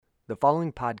The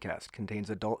following podcast contains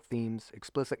adult themes,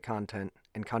 explicit content,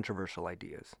 and controversial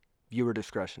ideas. Viewer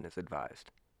discretion is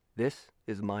advised. This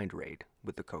is Mind Raid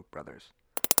with the Koch brothers.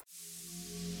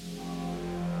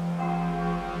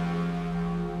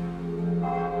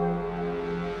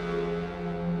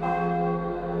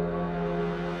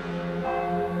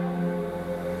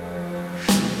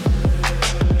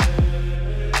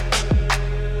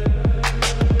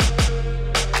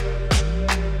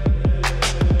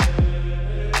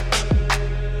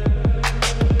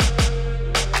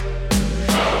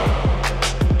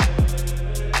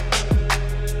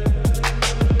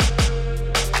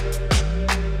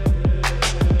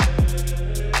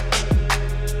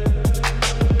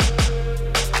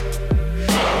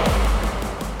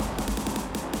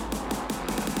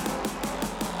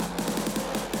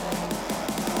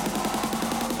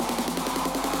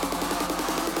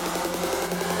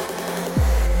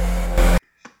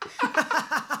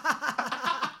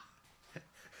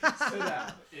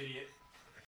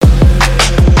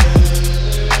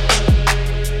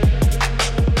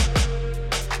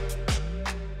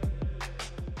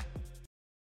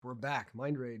 We're back.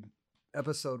 Mind Raid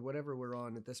episode, whatever we're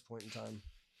on at this point in time.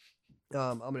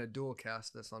 I'm going to dual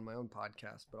cast this on my own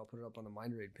podcast, but I'll put it up on the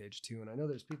Mind Raid page too. And I know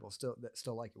there's people that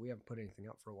still like it. We haven't put anything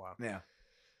up for a while. Yeah.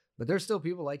 But there's still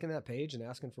people liking that page and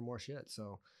asking for more shit.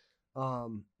 So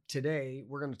today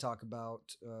we're going to talk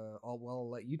about, I'll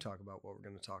let you talk about what we're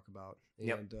going to talk about.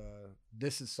 And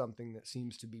this is something that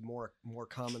seems to be more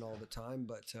common all the time,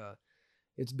 but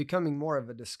it's becoming more of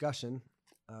a discussion.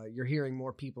 You're hearing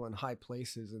more people in high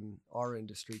places in our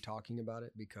industry talking about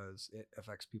it because it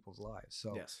affects people's lives.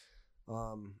 So, yes.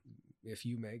 If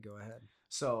you may, go ahead.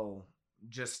 So,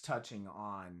 just touching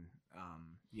on,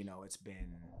 it's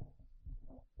been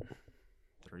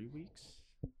 3 weeks.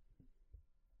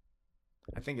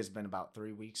 I think it's been about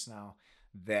 3 weeks now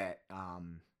that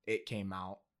it came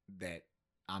out that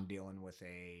I'm dealing with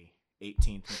a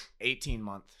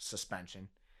 18-month suspension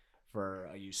for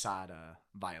a USADA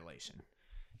violation.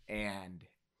 And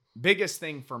biggest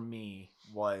thing for me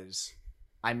was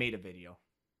I made a video,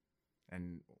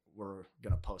 and we're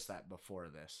going to post that before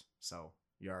this. So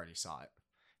you already saw it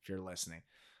if you're listening.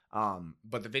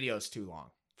 But the video is too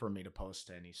long for me to post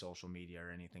to any social media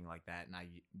or anything like that. And I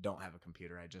don't have a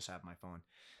computer. I just have my phone.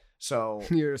 So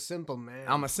you're a simple man.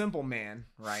 I'm a simple man,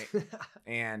 right?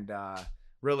 And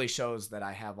really shows that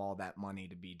I have all that money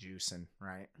to be juicing,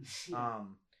 right?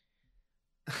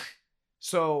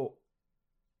 So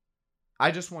I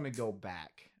just want to go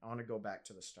back. I want to go back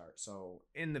to the start. So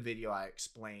in the video, I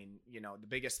explain, the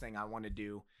biggest thing I want to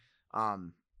do, a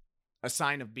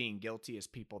sign of being guilty is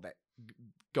people that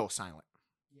go silent.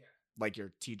 Yeah. Like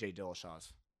your TJ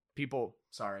Dillashaw's. People,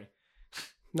 sorry.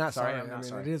 Not sorry. I'm not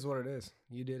sorry. It is what it is.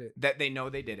 You did it. That they know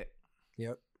they did it.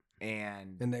 Yep.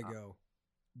 And they go.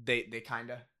 They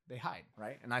hide,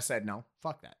 right? And I said, no,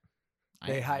 fuck that.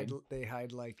 They hide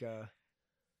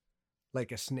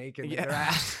like a snake in the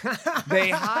grass.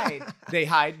 They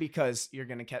hide because you're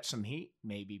going to catch some heat.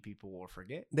 Maybe people will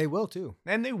forget. They will too.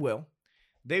 And they will.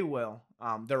 There will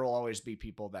always be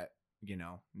people that,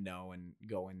 know and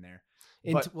go in there.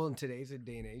 In today's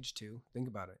day and age too, think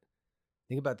about it.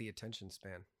 Think about the attention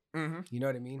span. Mm-hmm. You know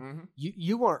what I mean? Mm-hmm.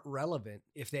 You aren't relevant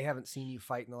if they haven't seen you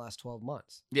fight in the last 12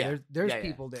 months. Yeah.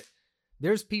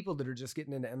 There's people that are just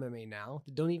getting into MMA now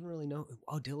that don't even really know.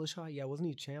 Oh, Dillashaw, yeah, wasn't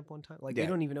he a champ one time? Like they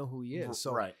don't even know who he is.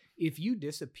 So if you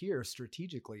disappear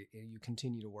strategically and you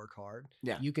continue to work hard,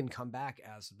 you can come back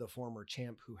as the former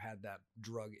champ who had that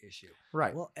drug issue.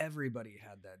 Right. Well, everybody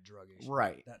had that drug issue.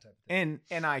 Right. That type of thing.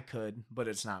 And I could, but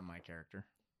it's not my character,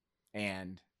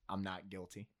 and I'm not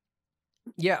guilty.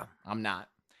 Yeah, I'm not.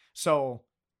 So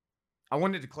I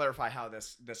wanted to clarify how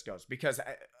this goes because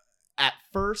at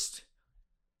first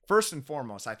and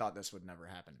foremost, I thought this would never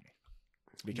happen to me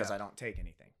because I don't take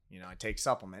anything. I take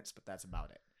supplements, but that's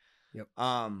about it. Yep.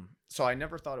 So I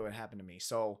never thought it would happen to me.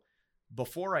 So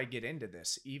before I get into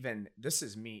this, this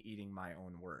is me eating my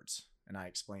own words. And I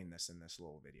explained this in this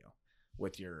little video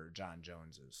with your John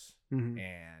Joneses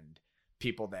and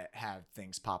people that have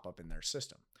things pop up in their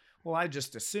system. Well, I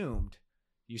just assumed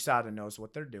USADA knows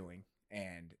what they're doing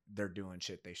and they're doing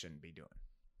shit they shouldn't be doing.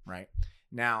 Right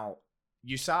now,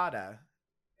 USADA,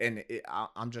 and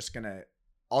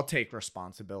I'll take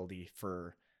responsibility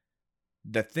for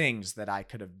the things that I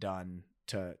could have done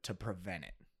to prevent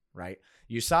it, right?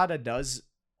 USADA does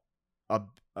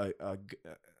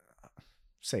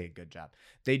say a good job.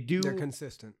 They're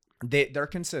consistent. They're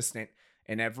consistent,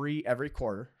 and every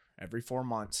quarter, every 4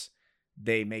 months,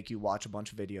 they make you watch a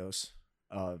bunch of videos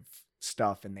of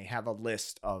stuff, and they have a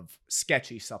list of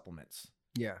sketchy supplements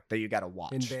Yeah. that you got to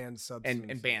watch. And banned substances.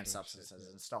 And banned substances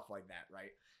and stuff like that,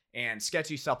 right? And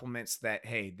sketchy supplements that,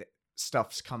 hey,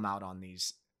 stuff's come out on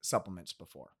these supplements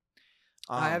before.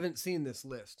 I haven't seen this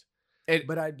list,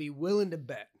 but I'd be willing to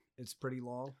bet it's pretty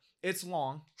long. It's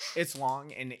long.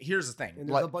 And here's the thing. And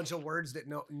there's a bunch of words that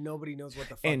nobody knows what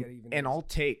the fuck it even is. And I'll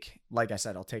take, like I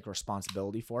said, I'll take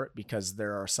responsibility for it, because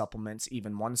there are supplements,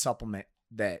 even one supplement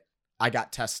that I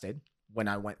got tested when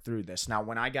I went through this. Now,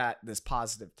 when I got this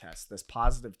positive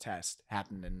test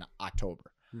happened in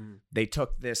October. Mm-hmm. They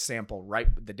took this sample right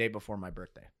the day before my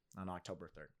birthday on October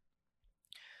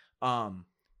 3rd.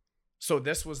 So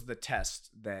this was the test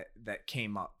that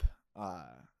came up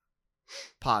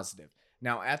positive.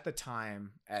 Now, at the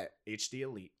time at HD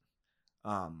Elite,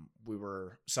 we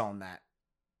were selling that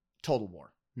Total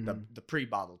War, the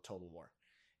pre-bottled Total War.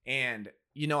 And,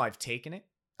 I've taken it.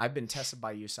 I've been tested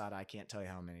by USADA. I can't tell you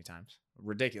how many times. A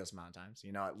ridiculous amount of times,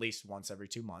 at least once every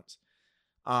 2 months.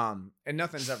 And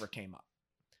nothing's ever came up.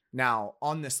 Now,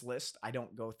 on this list, I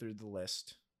don't go through the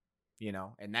list,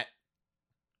 and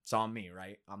it's on me,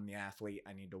 right? I'm the athlete.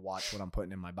 I need to watch what I'm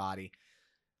putting in my body.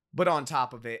 But on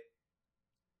top of it,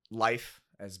 life,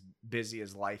 as busy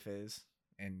as life is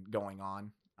and going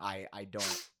on, I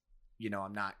don't,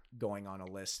 I'm not going on a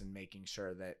list and making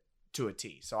sure that to a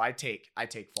T. So I take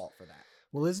fault for that.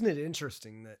 Well, isn't it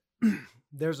interesting that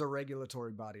there's a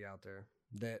regulatory body out there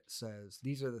that says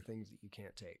these are the things that you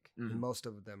can't take, and most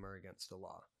of them are against the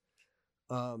law.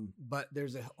 But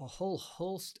there's a whole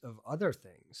host of other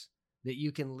things that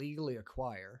you can legally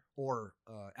acquire or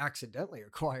accidentally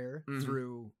acquire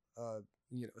through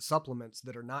supplements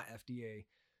that are not FDA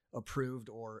approved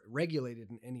or regulated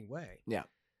in any way. Yeah.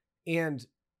 And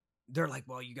they're like,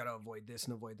 well, you got to avoid this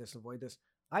and avoid this and avoid this.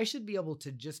 I should be able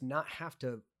to just not have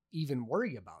to even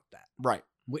worry about that. Right.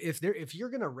 If you're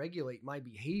going to regulate my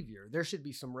behavior, there should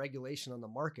be some regulation on the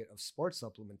market of sports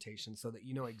supplementation so that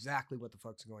you know exactly what the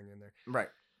fuck's going in there. Right.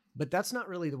 But that's not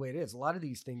really the way it is. A lot of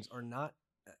these things are not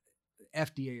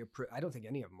FDA approved. I don't think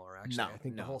any of them are, actually. No, I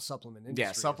think the whole supplement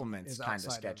industry supplements is kind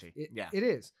of sketchy. It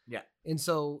is. Yeah. And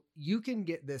so you can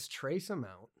get this trace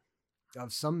amount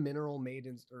of some mineral made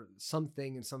in, or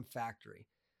something in some factory,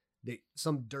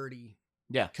 some dirty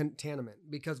contaminant,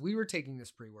 because we were taking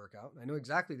this pre-workout. I know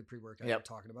exactly the pre-workout you're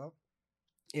talking about.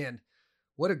 And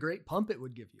what a great pump it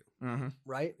would give you,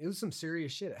 right? It was some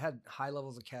serious shit. It had high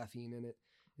levels of caffeine in it.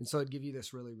 And so it'd give you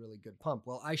this really, really good pump.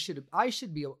 Well, I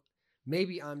should be,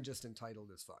 maybe I'm just entitled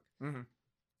as fuck.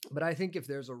 But I think if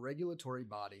there's a regulatory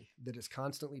body that is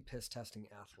constantly piss testing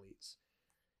athletes,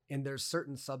 and there's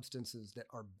certain substances that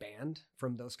are banned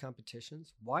from those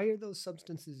competitions, why are those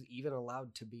substances even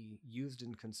allowed to be used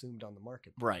and consumed on the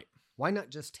market? Right. Why not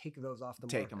just take those off the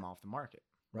market? Take them off the market.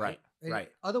 Right. Right.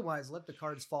 Otherwise, let the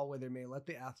cards fall where they may. Let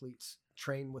the athletes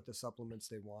train with the supplements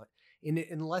they want,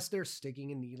 unless they're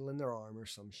sticking a needle in their arm or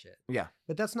some shit. Yeah.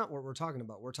 But that's not what we're talking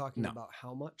about. We're talking about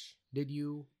how much did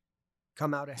you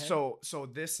come out ahead? So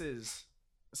this is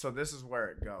where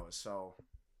it goes. So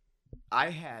I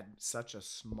had such a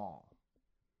small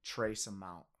trace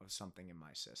amount of something in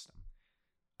my system.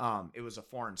 It was a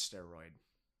foreign steroid.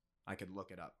 I could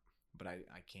look it up, but I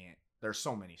can't. There's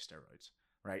so many steroids,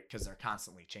 right? Because they're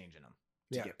constantly changing them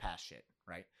to get past shit,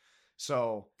 right?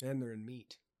 So and they're in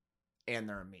meat.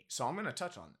 So I'm gonna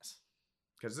touch on this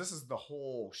because this is the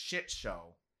whole shit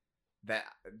show that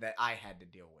I had to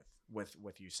deal with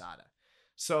USADA.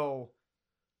 So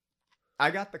I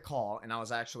got the call, and I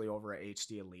was actually over at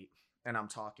HD Elite, and I'm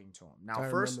talking to him. Now, I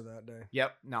remember that day.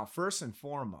 Yep. Now, first and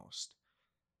foremost,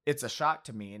 it's a shock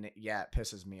to me, and it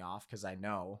pisses me off because I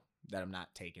know that I'm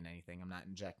not taking anything. I'm not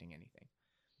injecting anything.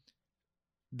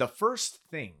 The first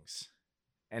things,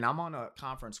 and I'm on a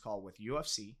conference call with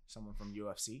UFC, someone from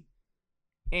UFC,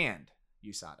 and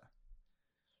USADA.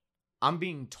 I'm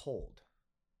being told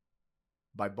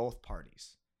by both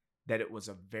parties that it was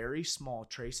a very small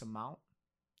trace amount.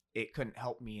 It couldn't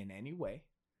help me in any way,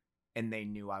 and they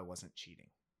knew I wasn't cheating.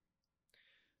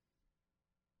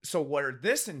 So where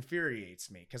this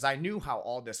infuriates me, because I knew how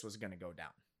all this was going to go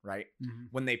down, right?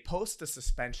 When they post the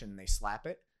suspension, they slap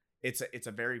it. It's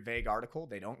a very vague article.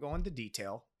 They don't go into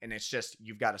detail, and it's just,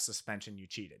 you've got a suspension, you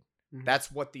cheated. That's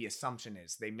what the assumption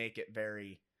is. They make it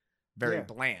very, very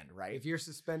bland, right? If you're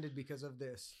suspended because of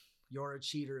this, you're a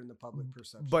cheater in the public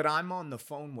perception. But I'm on the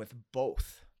phone with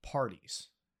both parties,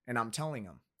 and I'm telling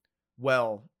them,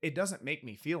 well, it doesn't make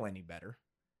me feel any better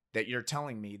that you're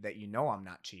telling me that you know I'm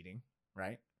not cheating,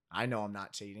 right? I know I'm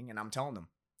not cheating, and I'm telling them,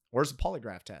 where's the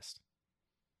polygraph test?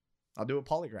 I'll do a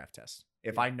polygraph test.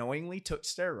 If I knowingly took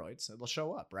steroids, it'll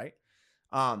show up, right?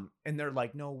 And they're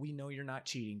like, no, we know you're not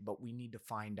cheating, but we need to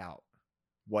find out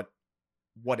what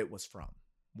it was from.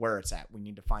 where it's at. We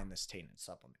need to find this tainted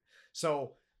supplement.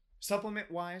 So supplement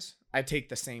wise, I take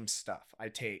the same stuff. I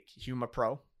take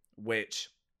HumaPro, which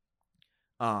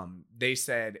they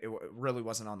said it really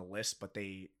wasn't on the list, but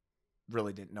they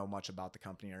really didn't know much about the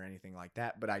company or anything like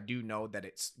that. But I do know that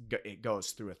it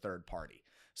goes through a third party.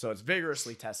 So it's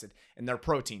vigorously tested, and they're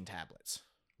protein tablets,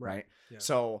 right? Yeah.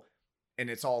 So, and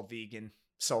it's all vegan.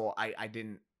 So I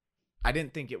didn't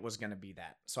think it was going to be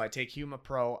that. So I take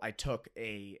HumaPro. I took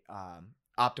a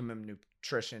Optimum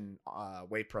Nutrition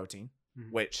whey protein,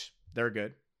 which they're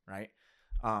good, right?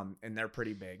 And they're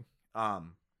pretty big.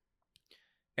 And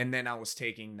then I was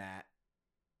taking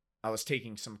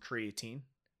some creatine,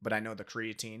 but I know the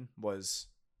creatine was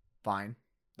fine.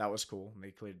 That was cool.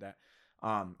 They cleared that.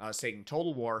 I was taking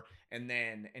Total War, and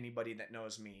then anybody that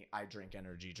knows me, I drink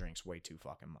energy drinks way too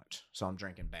fucking much. So I'm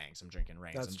drinking Bangs, I'm drinking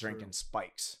Reigns, I'm drinking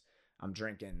Spikes, I'm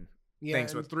drinking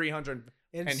things with 300.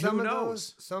 And who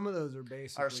knows? Some of those are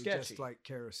basically just like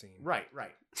kerosene. Right.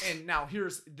 And now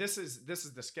this is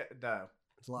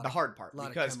the hard part,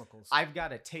 because I've got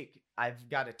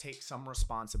to take some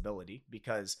responsibility,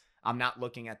 because I'm not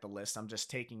looking at the list. I'm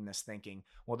just taking this thinking,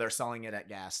 well, they're selling it at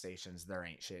gas stations. There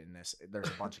ain't shit in this. There's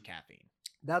a bunch of caffeine.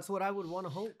 That's what I would want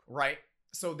to hope. Right.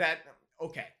 So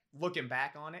okay. Looking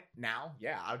back on it now,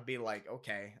 yeah, I would be like,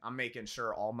 okay, I'm making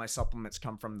sure all my supplements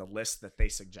come from the list that they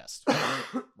suggest,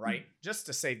 right? Just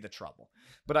to save the trouble.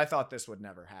 But I thought this would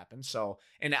never happen. So,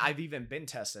 and I've even been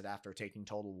tested after taking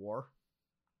Total War.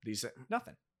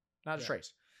 Nothing, not a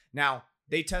trace. Now,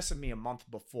 they tested me a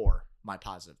month before my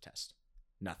positive test.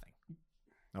 Nothing.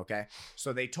 Okay.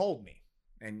 So they told me,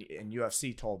 and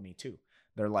UFC told me too.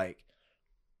 They're like,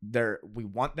 we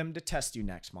want them to test you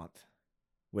next month.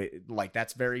 Like,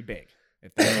 that's very big.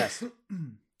 If they test,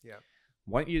 yeah,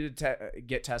 want you to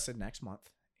get tested next month,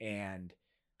 and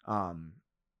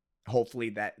hopefully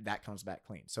that comes back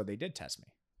clean. So they did test me,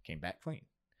 came back clean.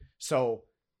 So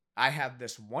I have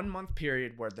this 1 month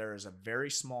period where there is a very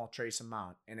small trace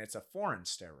amount, and it's a foreign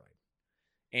steroid.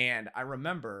 And I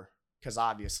remember, because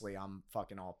obviously I'm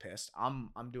fucking all pissed.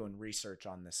 I'm doing research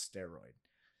on this steroid,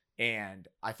 and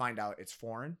I find out it's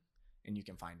foreign, and you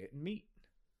can find it in meat.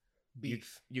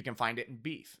 Beef. You can find it in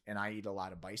beef, and I eat a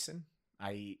lot of bison.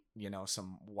 I eat,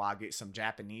 some Wagyu, some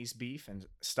Japanese beef and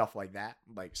stuff like that,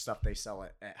 like stuff they sell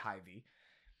at Hy-Vee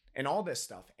and all this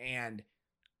stuff. And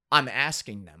I'm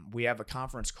asking them, we have a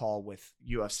conference call with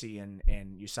UFC and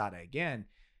USADA again,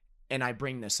 and I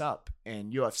bring this up,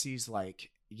 and UFC's like,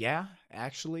 yeah,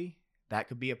 actually, that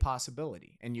could be a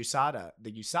possibility. And the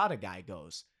USADA guy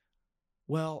goes,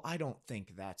 well, I don't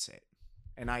think that's it.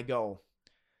 And I go,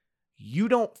 you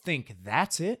don't think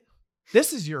that's it?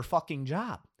 This is your fucking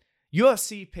job.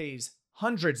 UFC pays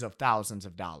hundreds of thousands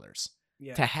of dollars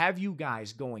to have you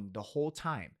guys going the whole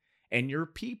time, and your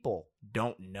people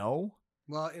don't know.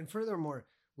 Well, and furthermore,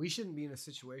 we shouldn't be in a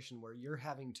situation where you're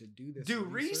having to do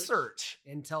research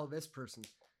and tell this person.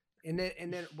 And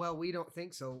then, well, we don't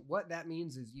think so. What that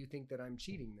means is you think that I'm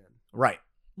cheating then. Right.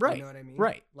 You know what I mean?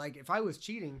 Right. Like, if I was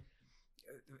cheating,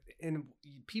 and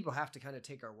people have to kind of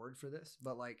take our word for this,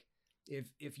 but like,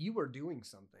 if you were doing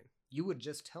something, you would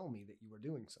just tell me that you were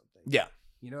doing something. Yeah.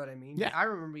 You know what I mean? Yeah. I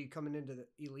remember you coming into the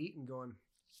elite and going,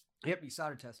 yep, you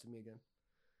solder tested me again.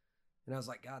 And I was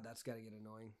like, God, that's got to get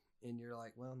annoying. And you're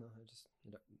like, well, no,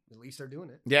 at least they're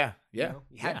doing it. Yeah. Yeah.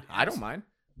 I don't mind.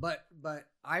 But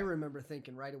I remember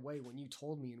thinking right away when you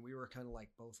told me, and we were kind of like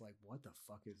both like, what the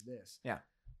fuck is this? Yeah.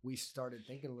 We started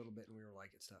thinking a little bit, and we were like,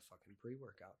 it's that fucking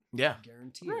pre-workout. Yeah.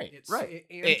 Guaranteed. Right.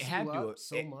 It had to have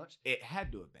so much. It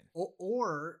had to have been.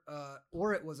 Or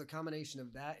it was a combination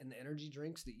of that and the energy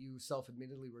drinks that you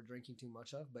self-admittedly were drinking too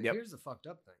much of. But here's the fucked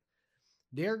up thing.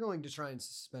 They're going to try and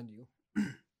suspend you,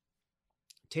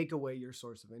 take away your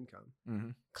source of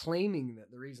income, claiming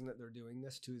that the reason that they're doing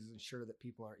this is ensure that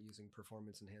people aren't using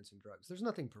performance-enhancing drugs. There's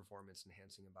nothing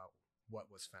performance-enhancing about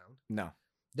what was found. No.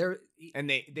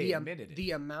 They admitted it.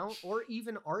 The amount, or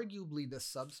even arguably the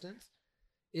substance,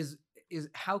 is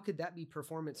how could that be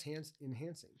performance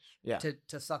enhancing? Yeah.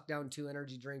 To suck down 2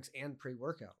 energy drinks and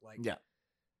pre-workout, like,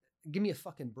 give me a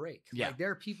fucking break. Yeah. Like, there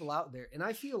are people out there, and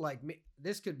I feel like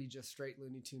this could be just straight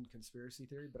Looney Tune conspiracy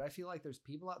theory, but I feel like there's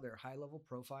people out there, high-level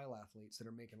profile athletes that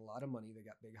are making a lot of money. They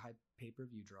got big high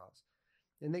pay-per-view draws,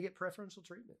 and they get preferential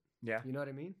treatment. Yeah. You know what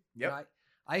I mean? Yep.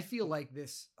 I feel like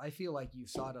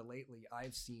USADA lately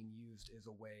I've seen used as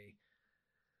a way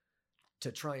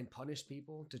to try and punish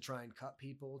people, to try and cut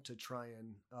people, to try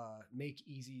and make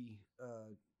easy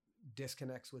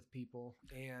disconnects with people.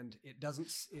 And it doesn't,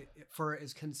 for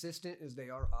as consistent as they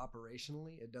are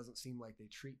operationally, it doesn't seem like they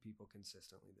treat people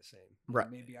consistently the same. Right.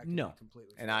 Maybe I can be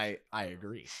completely. And I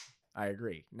agree.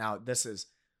 Now, this is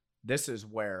this is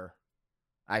where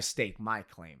I stake my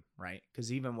claim, right?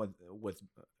 Because even with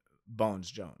Bones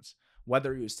Jones,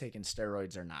 whether he was taking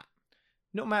steroids or not,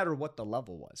 no matter what the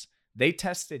level was, they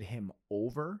tested him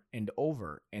over and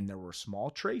over, and there were small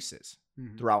traces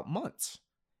throughout months.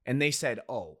 And they said,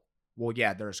 oh, well,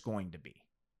 yeah, there's going to be.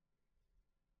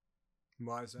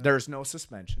 Why is that? There's no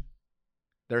suspension.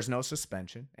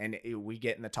 And we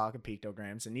get in the talk of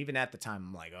picograms. And even at the time,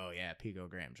 I'm like, oh, yeah,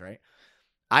 picograms, right?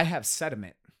 I have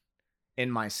sediment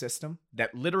in my system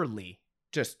that literally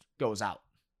just goes out.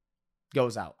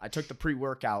 I took the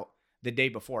pre-workout the day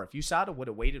before. If USADA would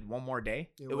have waited one more day,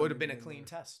 it would have been a clean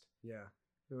test. Yeah,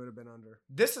 it would have been under.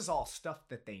 This is all stuff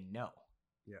that they know.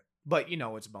 Yeah. But,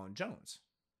 it's Bone Jones.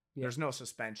 Yeah. There's no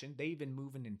suspension. They even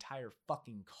move an entire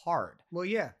fucking card. Well,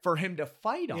 yeah. For him to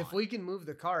fight on. If we can move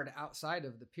the card outside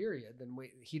of the period, then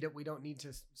we don't need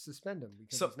to suspend him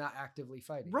because he's not actively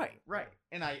fighting. Right.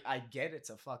 And I get it's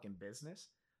a fucking business,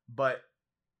 but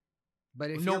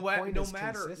if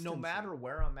no matter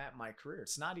where I'm at in my career,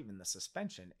 it's not even the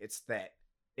suspension. It's that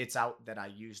it's out that I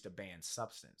used a banned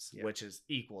substance, which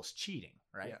equals cheating,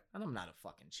 right? Yeah. And I'm not a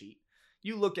fucking cheat.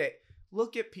 You look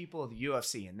at people of the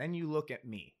UFC, and then you look at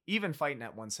me, even fighting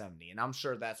at 170, and I'm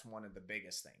sure that's one of the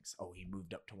biggest things. Oh, he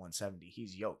moved up to 170.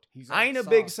 He's yoked. I ain't a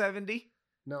big 70.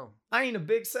 No. I ain't a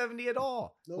big 70 at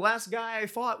all. Nope. The last guy I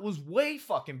fought was way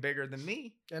fucking bigger than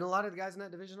me. And a lot of the guys in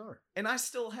that division are. And I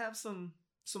still have some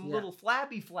little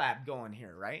flabby flab going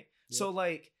here, right? Yep. So,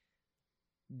 like,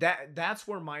 that's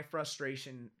where my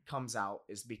frustration comes out,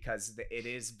 is because it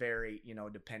is very,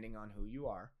 depending on who you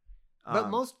are. But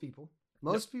most people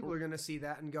are going to see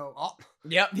that and go, oh.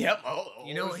 Yep.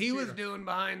 What he was doing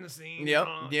behind the scenes.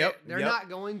 Yep. They're not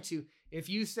going to. If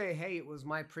you say, hey, it was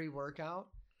my pre-workout,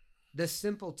 the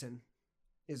simpleton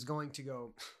is going to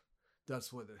go,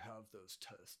 that's why they have those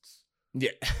tests.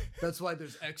 Yeah. That's why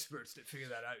there's experts that figure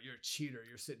that out. You're a cheater.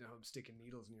 You're sitting at home sticking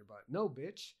needles in your butt. No,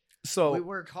 bitch. So we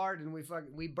work hard and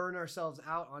we burn ourselves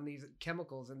out on these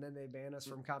chemicals, and then they ban us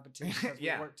from competition because we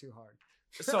work too hard.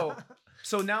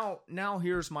 So now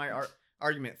here's my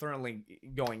argument thoroughly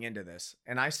going into this,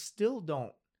 and I still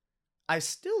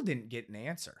didn't get an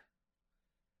answer.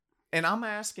 And I'm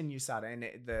asking USADA, and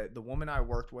the woman I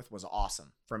worked with was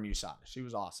awesome from USADA. She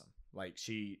was awesome. Like,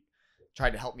 she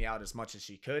tried to help me out as much as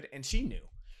she could, and she knew.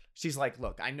 She's like,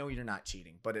 look, I know you're not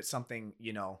cheating, but it's something,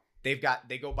 they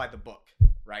go by the book,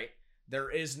 right? There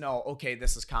is no, okay,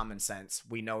 this is common sense.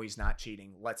 We know he's not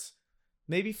cheating. Let's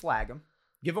maybe flag him,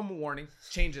 give him a warning,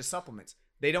 change his supplements.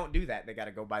 They don't do that. They got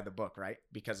to go by the book, right?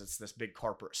 Because it's this big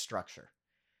corporate structure.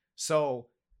 So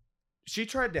she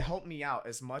tried to help me out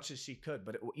as much as she could.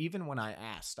 But even when I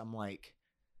asked, I'm like,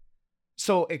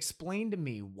 so explain to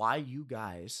me why you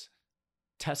guys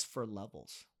test for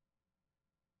levels.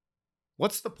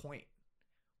 What's the point?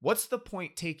 What's the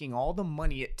point taking all the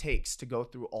money it takes to go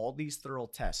through all these thorough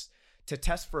tests to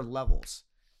test for levels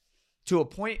to a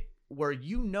point where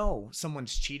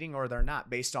someone's cheating or they're not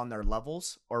based on their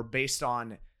levels or based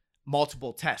on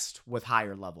multiple tests with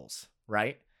higher levels,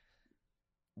 right?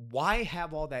 Why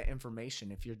have all that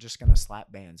information if you're just going to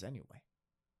slap bans anyway?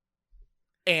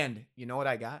 And you know what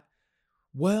I got?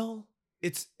 Well,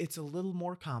 it's a little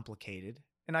more complicated.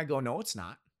 And I go, no, it's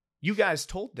not. You guys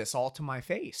told this all to my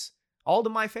face. All to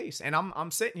my face. And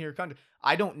I'm sitting here.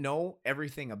 I don't know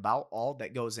everything about all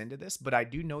that goes into this, but I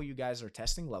do know you guys are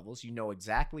testing levels. You know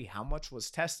exactly how much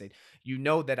was tested. You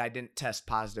know that I didn't test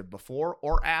positive before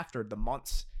or after the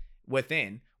months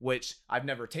within, which I've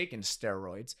never taken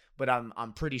steroids, but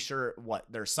I'm pretty sure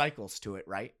there's cycles to it,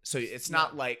 right? So it's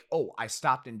not like, oh, I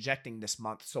stopped injecting this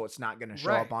month, so it's not going to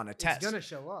show up on a test. It's going to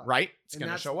show up. Right? It's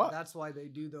going to show up. That's why they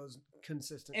do those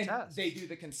consistent and tests. They do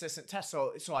the consistent tests.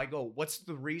 So I go, what's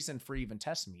the reason for even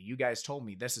testing me? You guys told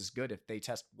me this is good if they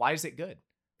test. Why is it good?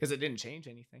 Because it didn't change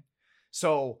anything.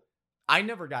 So I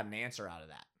never got an answer out of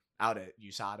that. Out of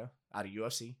USADA, out of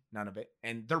UFC, none of it.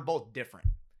 And they're both different.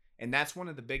 And that's one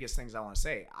of the biggest things I want to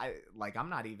say. I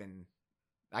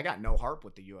got no harp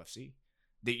with the UFC.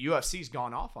 The UFC's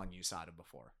gone off on USADA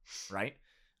before, right?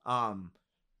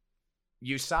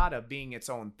 USADA being its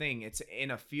own thing, it's in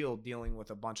a field dealing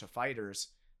with a bunch of fighters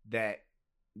that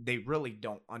they really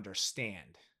don't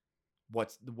understand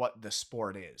what the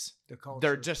sport is. The culture.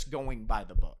 They're just going by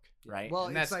the book, right? Well,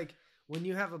 it's like when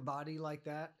you have a body like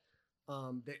that,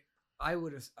 that I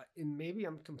would have, and maybe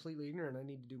I'm completely ignorant. I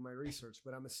need to do my research,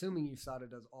 but I'm assuming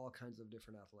USADA does all kinds of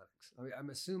different athletics. I mean,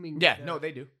 I'm assuming. Yeah, no,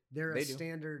 they do. They're a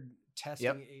standard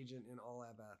testing agent in all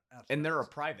athletics. And they're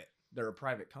a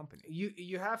private company.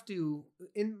 You have to,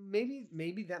 and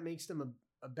maybe that makes them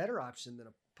a better option than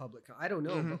a public. I don't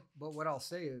know, but what I'll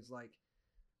say is like,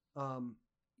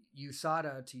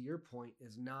 USADA, to your point,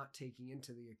 is not taking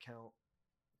into the account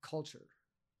culture.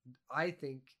 I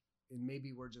think, and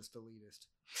maybe we're just elitist,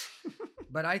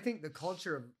 but I think the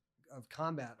culture of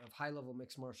combat, of high-level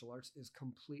mixed martial arts, is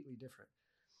completely different.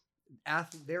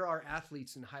 There are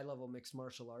athletes in high-level mixed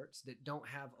martial arts that don't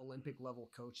have Olympic-level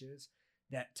coaches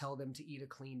that tell them to eat a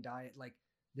clean diet. Like,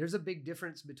 there's a big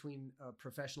difference between a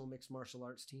professional mixed martial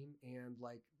arts team and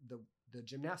like the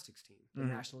gymnastics team, the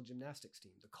national gymnastics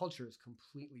team. The culture is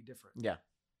completely different. Yeah.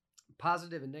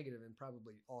 Positive and negative in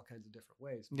probably all kinds of different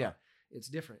ways. Yeah. It's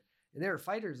different. And there are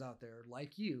fighters out there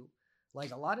like you,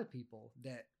 like a lot of people,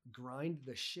 that grind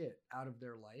the shit out of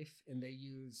their life, and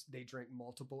they drink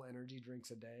multiple energy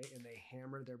drinks a day, and they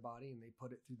hammer their body and they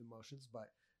put it through the motions,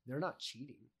 but they're not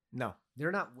cheating. No.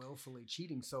 They're not willfully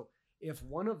cheating. So if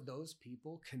one of those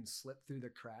people can slip through the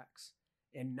cracks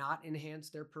and not enhance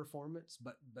their performance,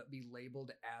 but be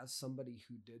labeled as somebody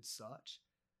who did such,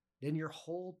 then your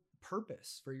whole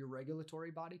purpose for your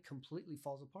regulatory body completely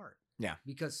falls apart. Yeah.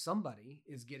 Because somebody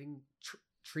is getting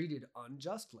treated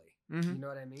unjustly. Mm-hmm. You know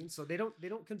what I mean? So they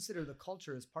don't consider the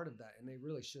culture as part of that, and they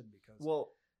really should, because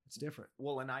it's different.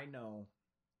 Well, and I know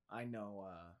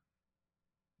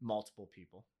multiple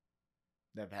people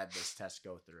that have had this test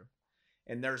go through.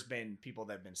 And there's been people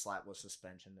that have been slapped with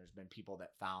suspension. There's been people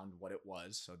that found what it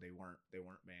was, so they weren't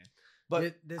banned.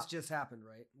 But this just happened,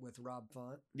 right, with Rob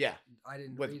Font? Yeah, I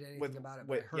didn't read anything about it.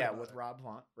 But I heard about with it. Rob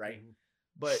Font, right? Mm-hmm.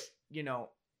 But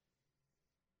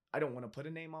I don't want to put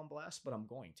a name on blast, but I'm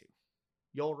going to.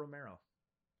 Yoel Romero,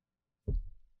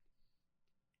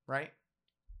 right?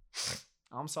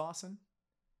 I'm saucing,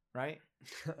 right?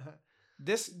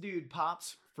 This dude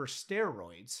pops for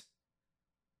steroids.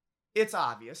 It's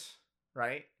obvious.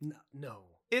 Right? No.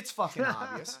 It's fucking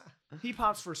obvious. He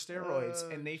pops for steroids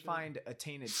and they find a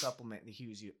tainted supplement that he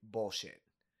was bullshit.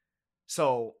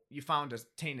 So you found a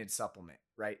tainted supplement,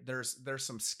 right? There's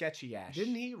some sketchy ass.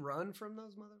 Didn't he run from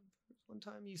those motherfuckers one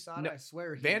time? You saw it? No, I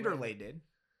swear he Vanderlei did.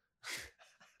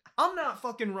 I'm not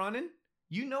fucking running.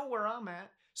 You know where I'm at.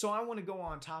 So I want to go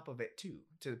on top of it too,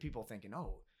 to the people thinking,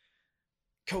 oh,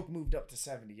 Coke moved up to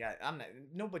 70. Yeah, I'm not.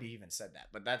 Nobody even said that,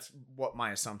 but that's what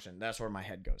my assumption. That's where my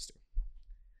head goes to.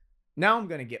 Now I'm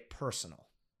going to get personal.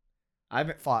 I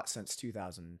haven't fought since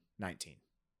 2019.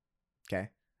 Okay?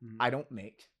 Mm-hmm. I don't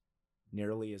make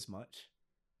nearly as much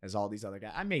as all these other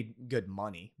guys. I made good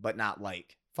money, but not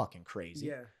like fucking crazy.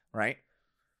 Yeah. Right?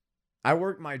 I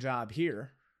worked my job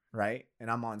here, right?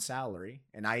 And I'm on salary.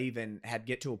 And I even had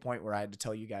get to a point where I had to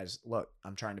tell you guys, look,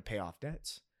 I'm trying to pay off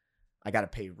debts. I got to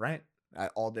pay rent,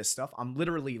 all this stuff. I'm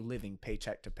literally living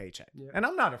paycheck to paycheck. Yeah. And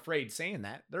I'm not afraid saying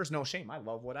that. There's no shame. I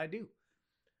love what I do.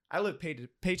 I live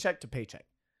paycheck to paycheck.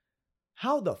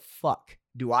 How the fuck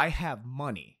do I have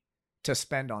money to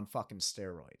spend on fucking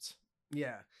steroids?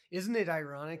 Yeah. Isn't it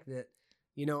ironic that,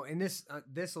 and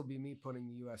this will be me putting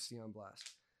the UFC on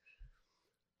blast.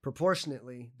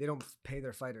 Proportionately, they don't pay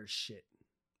their fighters shit.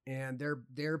 And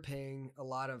they're paying a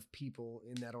lot of people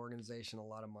in that organization a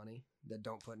lot of money that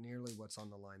don't put nearly what's on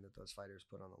the line that those fighters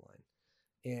put on the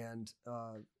line. And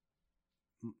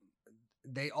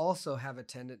they also have a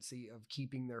tendency of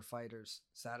keeping their fighters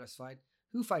satisfied.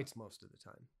 Who fights most of the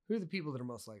time? Who are the people that are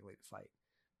most likely to fight?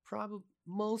 Probably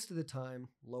most of the time,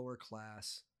 lower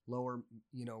class,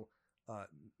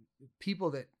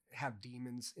 people that have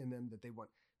demons in them that they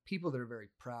want. People that are very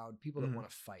proud. People that want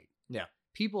to fight. Yeah.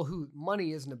 People who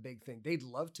money isn't a big thing. They'd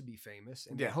love to be famous,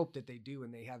 and they hope that they do,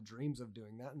 and they have dreams of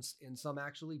doing that. And some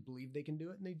actually believe they can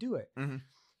do it, and they do it. Mm-hmm.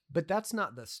 But that's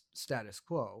not the status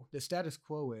quo. The status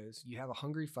quo is you have a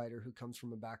hungry fighter who comes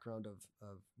from a background of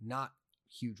not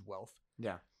huge wealth.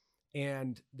 Yeah.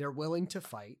 And they're willing to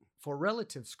fight for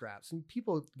relative scraps. And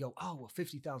people go, oh, well,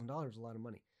 $50,000 is a lot of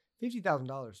money.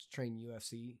 $50,000 to train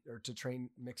UFC or to train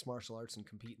mixed martial arts and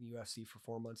compete in the UFC for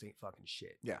 4 months ain't fucking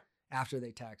shit. Yeah. After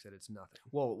they tax it, it's nothing.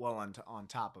 Well, on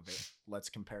top of it, let's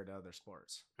compare to other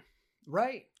sports.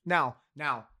 Right. Now,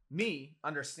 me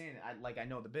understanding, I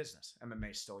know the business.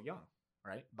 MMA is still young,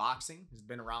 right? Boxing has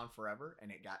been around forever,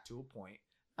 and it got to a point.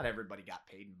 Not everybody got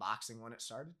paid in boxing when it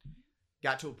started.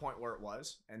 Got to a point where it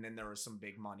was, and then there was some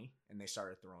big money, and they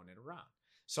started throwing it around.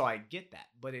 So I get that,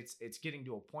 but it's getting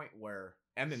to a point where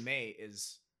MMA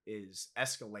is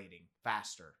escalating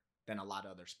faster than a lot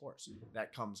of other sports.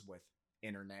 That comes with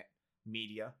internet,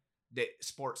 media, that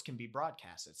sports can be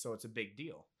broadcasted, so it's a big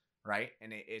deal. Right.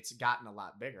 And it's gotten a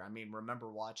lot bigger. I mean, remember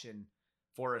watching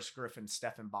Forrest Griffin,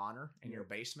 Stephen Bonner in your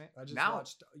basement? I just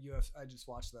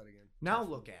watched that again. Now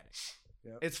look at it.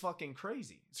 Yep. It's fucking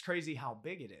crazy. It's crazy how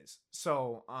big it is.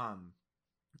 So,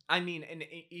 I mean, and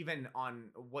even on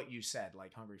what you said,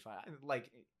 like Hungry Fight,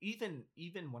 like even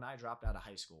when I dropped out of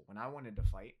high school, when I wanted to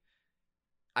fight,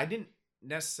 I didn't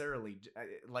necessarily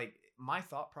like my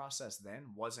thought process then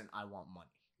wasn't I want money.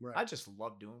 Right. I just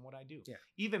love doing what I do. Yeah.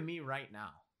 Even me right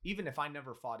now, even if I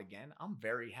never fought again, I'm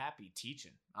very happy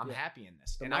teaching. I'm happy in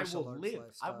this. The and I martial will arts live.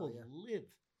 lifestyle, I will live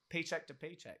paycheck to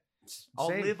paycheck. Same. I'll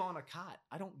live on a cot.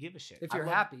 I don't give a shit. If you're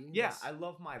love, happy. Yeah, yes. I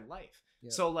love my life.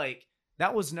 Yeah. So like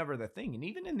that was never the thing. And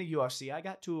even in the UFC, I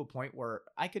got to a point where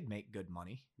I could make good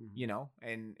money, you know,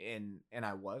 and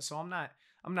I was. So I'm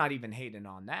not even hating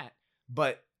on that.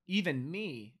 But even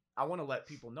me, I want to let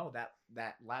people know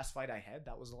that last fight I had,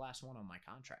 that was the last one on my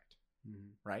contract.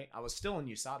 Right? I was still in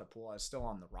USADA pool. I was still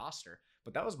on the roster,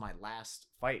 but that was my last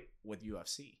fight with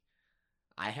UFC.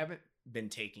 I haven't been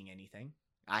taking anything.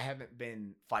 I haven't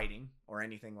been fighting or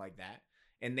anything like that.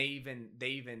 And they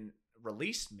even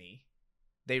released me.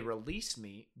 They released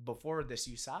me before this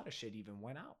USADA shit even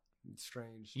went out. It's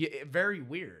strange. Yeah, very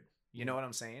weird. You know what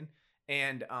I'm saying?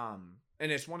 And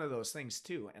it's one of those things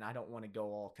too. And I don't want to go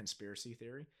all conspiracy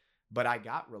theory, but I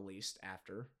got released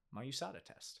after my USADA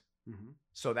test.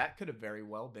 So that could have very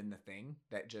well been the thing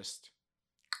that just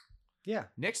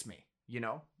nixed me, you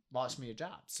know, lost me a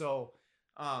job. So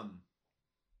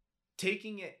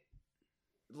taking it,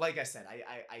 like I said,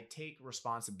 I take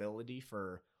responsibility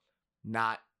for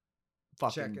not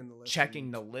fucking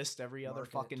checking the list every other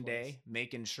fucking day,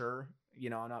 making sure, you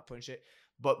know, I'm not putting shit.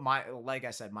 But like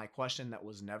I said, my question that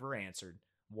was never answered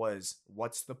was,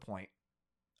 what's the point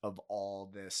of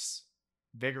all this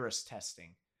vigorous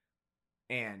testing?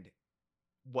 And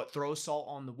what throws salt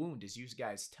on the wound is you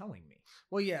guys telling me.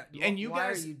 Well, yeah. And you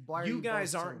guys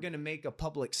aren't going to make a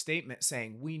public statement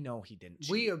saying, we know he didn't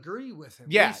cheat. We agree with him.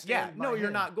 Yeah, yeah. No,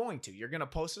 you're not going to. You're going to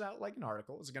post it out like an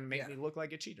article. It's going to make me look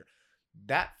like a cheater.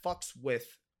 That fucks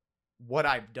with what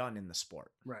I've done in the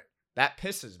sport. Right. That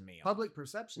pisses me off. Public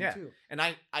perception, too. And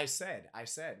I said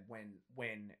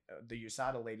when the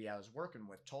USADA lady I was working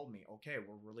with told me, okay,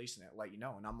 we're releasing it, let you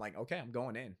know. And I'm like, okay, I'm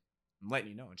going in. I'm letting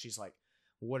you know. And she's like,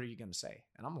 what are you going to say?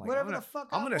 And I'm like,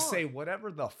 I'm going to say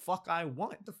whatever the fuck I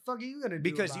want. What the fuck are you going to do?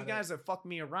 Because you guys have fucked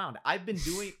me around. I've been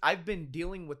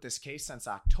dealing with this case since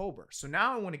October. So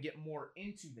now I want to get more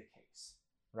into the case,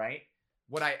 right?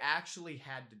 What I actually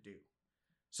had to do.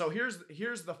 So here's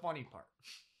the funny part.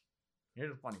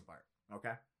 Here's the funny part,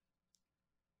 okay?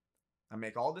 I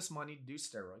make all this money to do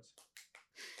steroids.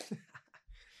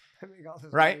 I make all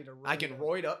this right? money to I can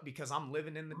roid up because I'm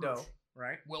living in the dough,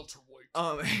 right? Welterweight.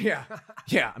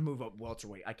 Yeah, I move up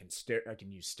welterweight. I can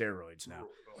use steroids now.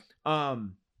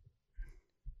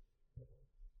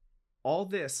 All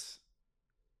this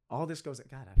goes.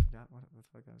 God, I forgot what the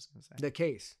fuck I was gonna say. The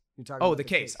case. You're talking about the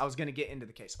case. I was gonna get into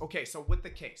the case. Okay, so with the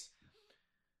case,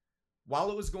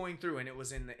 while it was going through and it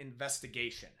was in the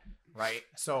investigation, right?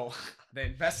 So the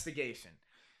investigation,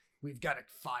 we've got a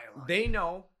file on they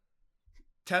know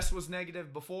test was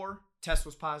negative before, test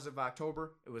was positive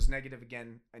October, it was negative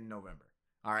again in November.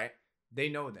 All right. They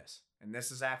know this. And this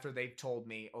is after they've told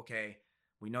me, okay,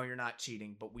 we know you're not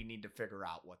cheating, but we need to figure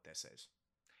out what this is.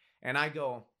 And I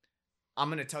go, I'm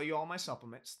going to tell you all my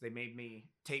supplements. They made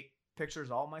me take pictures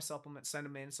of all my supplements, send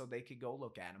them in so they could go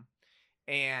look at them.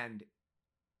 And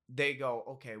they go,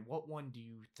 okay, what one do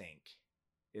you think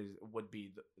would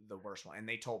be the worst one? And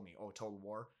they told me, Total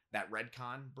War, that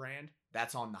Redcon brand,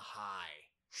 that's on the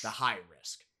high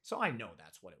risk. So I know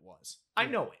that's what it was. I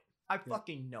know it. I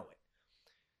fucking know it.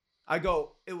 I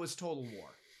go, it was Total War.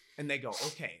 And they go,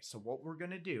 okay, so what we're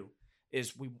going to do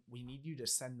is we need you to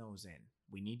send those in.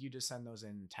 We need you to send those in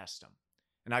and test them.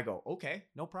 And I go, okay,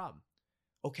 no problem.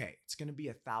 Okay, it's going to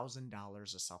be $1,000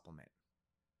 a supplement.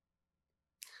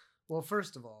 Well,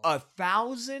 first of all,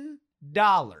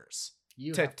 $1,000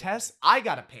 to test. I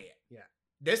got to pay it. Yeah.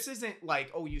 This isn't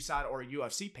like, USADA or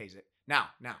UFC pays it. Now,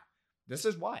 this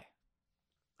is why.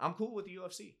 I'm cool with the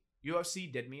UFC.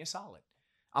 UFC did me a solid.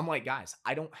 I'm like, guys,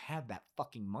 I don't have that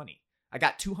fucking money. I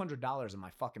got $200 in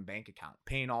my fucking bank account,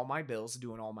 paying all my bills,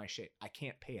 doing all my shit. I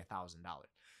can't pay $1,000.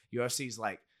 UFC's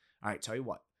like, all right, tell you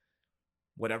what,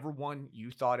 whatever one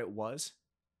you thought it was,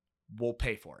 we'll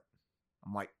pay for it.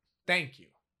 I'm like, thank you.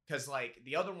 Because like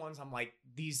the other ones, I'm like,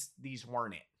 these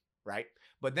weren't it, right?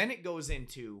 But then it goes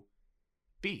into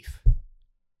beef.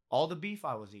 All the beef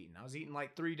I was eating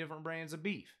like 3 different brands of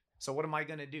beef. So what am I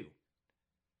going to do?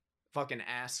 Fucking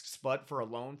ask Spud for a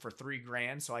loan for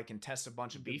 $3,000 so I can test a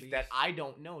bunch of beef that I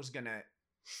don't know is going to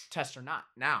test or not.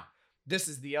 Now, this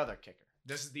is the other kicker.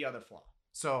 This is the other flaw.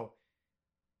 So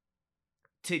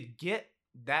to get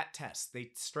that test,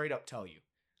 they straight up tell you,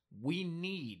 we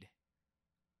need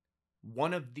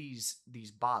one of these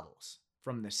bottles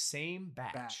from the same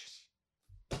batch.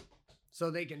 So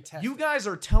they can test You guys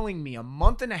are telling me a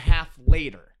month and a half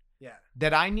later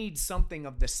that I need something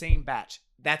of the same batch.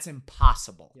 That's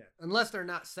impossible. Yeah. Unless they're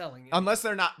not selling it. Unless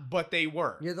they're not, but they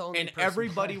were. You're the only and person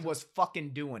everybody buying was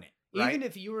fucking doing it. Right? Even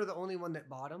if you were the only one that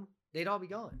bought them, they'd all be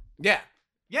gone. Yeah.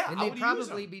 Yeah. And they'd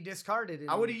probably be discarded.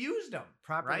 I would have used them.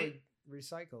 Properly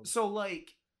recycled. So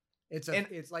like,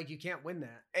 it's like you can't win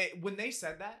that. When they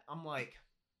said that, I'm like,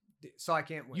 so I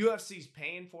can't win. UFC's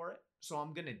paying for it, so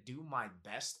I'm gonna do my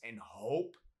best and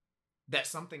hope that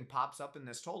something pops up in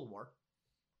this Total War.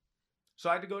 So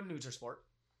I had to go to Nutrasport.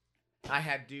 I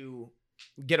had to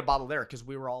get a bottle there because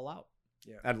we were all out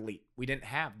at Elite. We didn't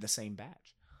have the same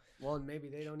batch. Well, maybe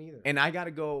they don't either. And I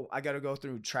gotta go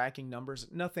through tracking numbers.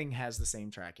 Nothing has the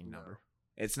same tracking number.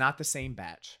 It's not the same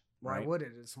batch. Why right? would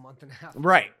it? It's a month and a half.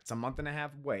 Right. It's a month and a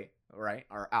half away, right?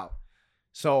 Or out.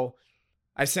 So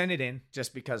I sent it in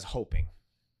just because hoping,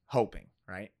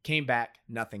 right? Came back,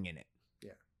 nothing in it.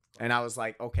 Yeah. And I was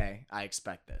like, okay, I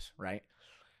expect this, right?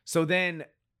 So then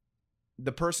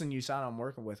the person you saw I'm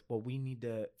working with, well, we need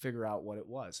to figure out what it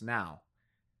was. Now,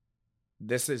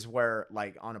 this is where,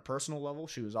 like, on a personal level,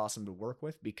 she was awesome to work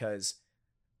with because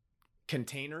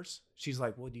containers, she's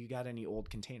like, well, do you got any old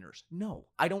containers? No,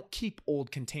 I don't keep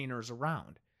old containers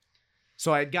around.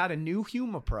 So I had got a new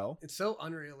HumaPro. It's so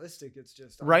unrealistic. It's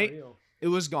just right. Unreal. It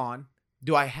was gone.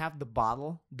 Do I have the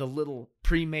bottle, the little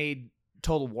pre-made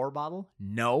Total War bottle?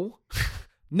 No.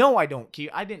 No, I don't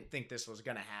keep. I didn't think this was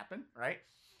going to happen, right?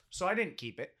 So I didn't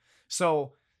keep it.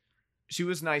 So she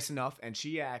was nice enough, and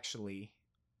she actually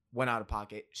went out of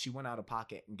pocket. She went out of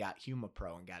pocket and got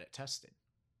HumaPro and got it tested.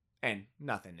 And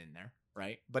nothing in there,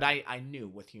 right? But I knew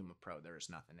with HumaPro there was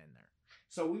nothing in there.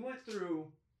 So we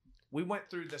went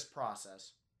through this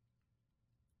process,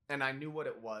 and I knew what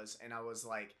it was, and I was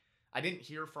like, I didn't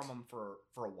hear from them for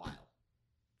a while,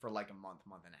 for like a month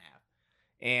and a half.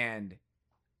 And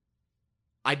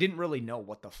I didn't really know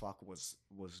what the fuck was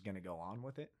going to go on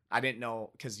with it. I didn't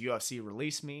know because UFC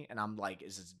released me, and I'm like,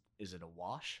 is it a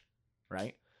wash,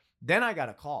 right? Then I got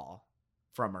a call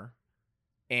from her,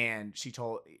 and she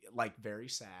told, like, very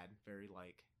sad, very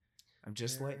like, I'm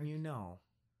just letting you know,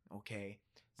 okay?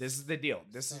 This is the deal.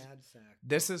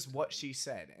 This is what she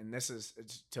said, and this is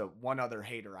to one other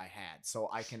hater I had, so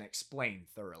I can explain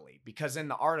thoroughly. Because in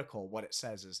the article, what it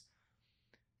says is,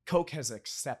 Coke has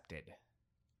accepted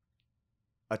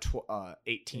a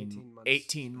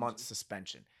 18 month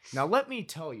suspension. Now, let me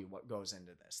tell you what goes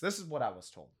into this. This is what I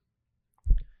was told.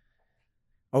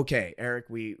 Okay, Eric,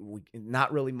 we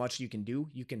not really much you can do.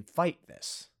 You can fight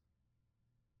this,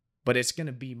 but it's going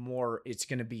to be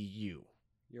you.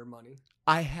 Your money.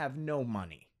 I have no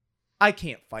money. I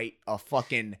can't fight a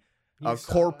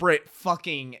corporate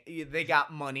fucking, they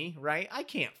got money, right? I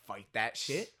can't fight that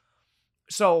shit.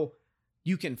 So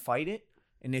you can fight it.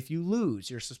 And if you lose,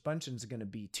 your suspension's going to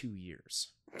be 2 years.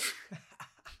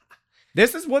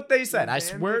 This is what they said. I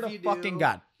swear to fucking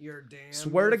God. You're damn.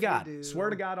 Swear to God. Swear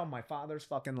to God on my father's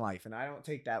fucking life. And I don't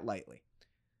take that lightly.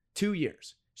 2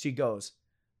 years. She goes,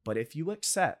 but if you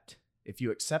accept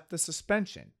the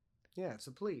suspension. Yeah, it's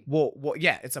a plea. Well,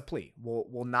 yeah, it's a plea.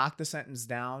 We'll knock the sentence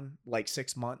down like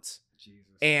 6 months.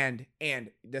 Jesus.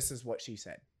 And this is what she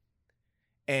said.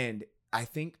 And I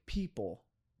think people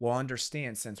will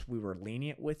understand, since we were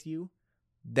lenient with you,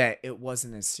 that it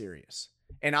wasn't as serious.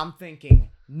 And I'm thinking,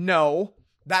 no,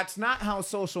 that's not how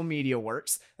social media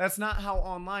works. That's not how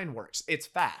online works. It's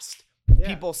fast. Yeah.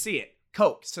 People see it.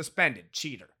 Coke, suspended,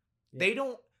 cheater.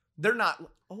 Yeah. They're not,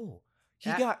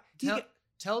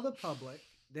 tell the public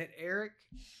that Eric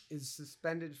is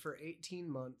suspended for 18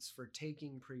 months for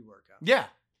taking pre-workout. Yeah.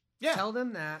 Yeah. Tell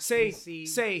them that. Say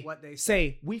what they say.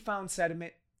 Say, we found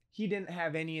sediment. He didn't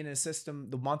have any in his system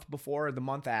the month before or the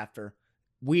month after.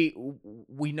 We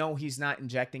know he's not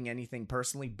injecting anything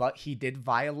personally, but he did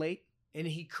violate. And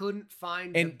he couldn't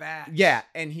find the batch. Yeah,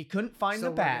 and he couldn't find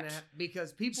the batch.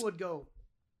 Because people would go,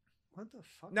 what the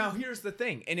fuck? Now, here's the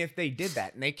thing. And if they did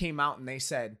that and they came out and they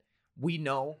said, we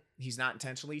know he's not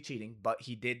intentionally cheating, but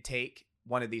he did take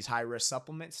one of these high-risk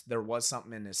supplements. There was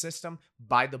something in his system.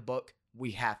 By the book,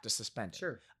 we have to suspend it.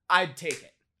 Sure. I'd take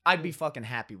it. I'd be fucking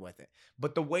happy with it.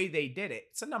 But the way they did it,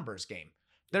 it's a numbers game.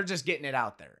 They're just getting it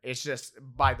out there. It's just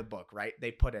by the book, right?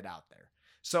 They put it out there.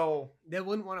 So they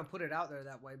wouldn't want to put it out there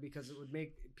that way because it would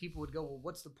make people would go, well,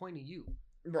 what's the point of you?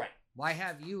 Right. Why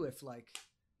have you if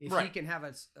he can have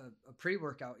a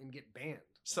pre-workout and get banned?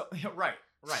 So right.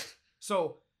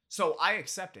 So I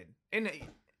accepted. And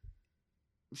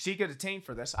she could attain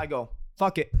for this. I go,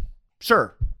 fuck it.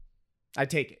 Sure. I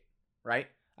take it. Right?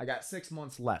 I got 6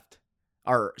 months left.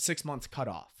 Or 6 months cut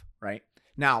off. Right?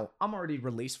 Now, I'm already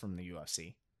released from the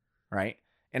UFC. Right?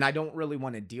 And I don't really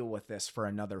want to deal with this for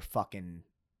another fucking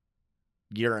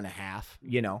year and a half.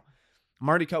 You know? I'm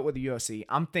already cut with the UFC.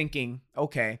 I'm thinking,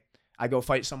 okay, I go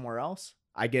fight somewhere else.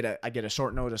 I get a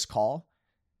short notice call.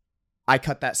 I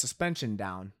cut that suspension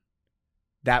down.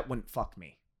 That wouldn't fuck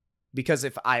me. Because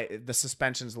if the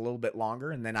suspension's a little bit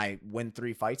longer and then I win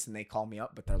 3 fights and they call me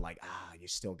up, but they're like, you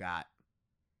still got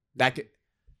that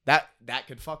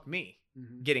could fuck me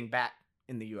getting back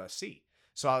in the UFC.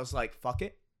 So I was like, fuck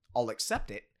it. I'll accept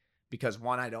it because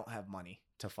 1, I don't have money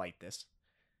to fight this.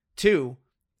 2,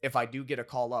 if I do get a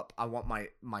call up, I want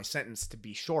my sentence to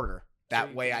be shorter.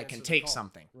 That way I can take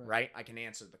something, right? I can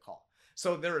answer the call.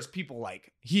 So there is people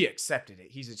like, he accepted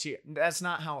it. He's a cheater. That's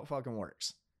not how it fucking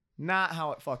works. Not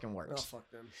how it fucking works. Oh,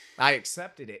 fuck them. I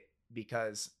accepted it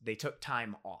because they took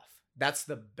time off. That's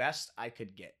the best I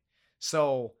could get.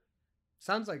 So.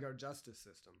 Sounds like our justice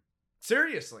system.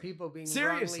 Seriously. People being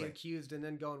wrongly accused and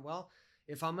then going, well,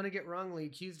 if I'm going to get wrongly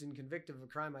accused and convicted of a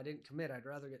crime I didn't commit, I'd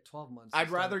rather get 12 months. I'd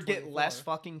rather get less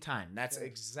fucking time. That's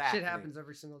exactly. Shit happens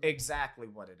every single day. Exactly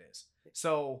what it is.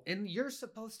 So. And you're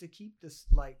supposed to keep this,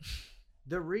 like,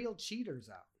 the real cheaters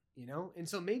out, you know? And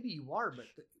so maybe you are,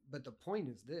 but the point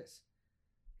is this.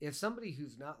 If somebody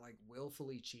who's not, like,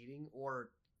 willfully cheating, or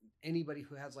anybody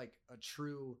who has, like, a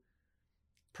true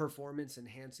performance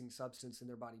enhancing substance in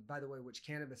their body, by the way, which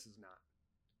cannabis is not.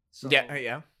 So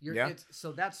yeah.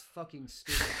 So that's fucking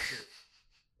stupid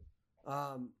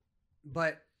too.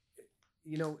 But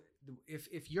you know,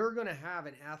 if you're gonna have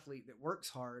an athlete that works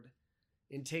hard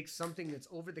and takes something that's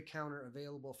over the counter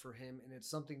available for him, and it's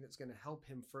something that's gonna help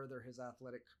him further his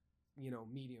athletic, you know,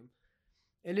 medium,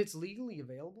 and it's legally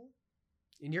available,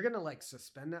 and you're gonna like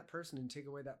suspend that person and take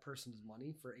away that person's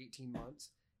money for 18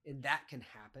 months. And that can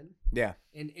happen. Yeah.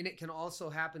 And it can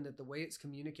also happen that the way it's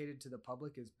communicated to the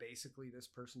public is basically this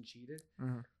person cheated.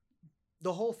 Mm-hmm.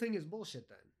 The whole thing is bullshit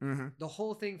then. Mm-hmm. The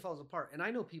whole thing falls apart. And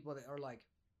I know people that are like,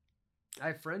 I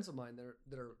have friends of mine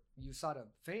that are USADA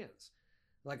fans.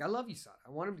 Like, I love USADA.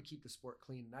 I want them to keep the sport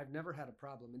clean. And I've never had a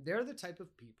problem. And they're the type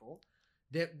of people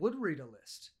that would read a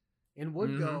list and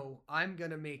would go, I'm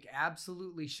going to make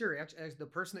absolutely sure. Actually, the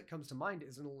person that comes to mind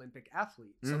is an Olympic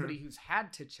athlete, somebody who's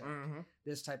had to check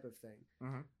this type of thing.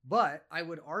 But I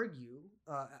would argue,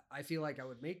 I feel like I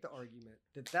would make the argument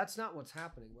that that's not what's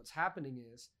happening. What's happening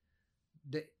is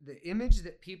the image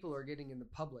that people are getting in the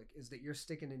public is that you're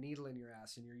sticking a needle in your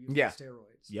ass and you're using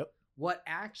steroids. Yep. What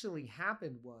actually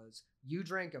happened was you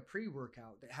drank a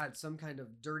pre-workout that had some kind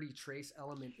of dirty trace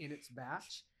element in its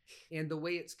batch. And the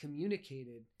way it's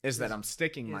communicated is that I'm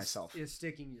sticking myself. Is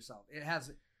sticking yourself.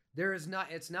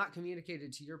 It's not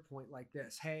communicated to your point like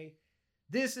this. Hey,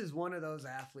 this is one of those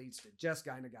athletes that just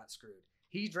kind of got screwed.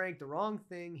 He drank the wrong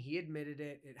thing. He admitted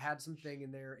it. It had some thing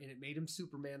in there and it made him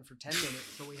Superman for 10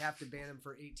 minutes. So we have to ban him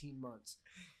for 18 months.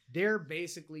 They're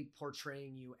basically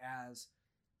portraying you as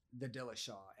the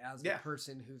Dillashaw, as the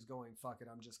person who's going, fuck it,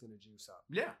 I'm just going to juice up.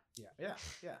 Yeah.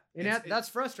 And that's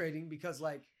frustrating because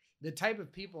like, the type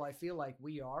of people I feel like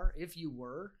we are, if you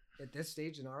were at this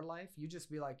stage in our life, you just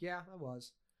be like, yeah, I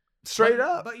was. Straight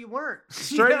up. But you weren't.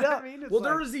 Straight up. I mean, well,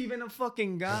 there was even a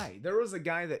fucking guy. There was a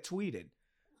guy that tweeted,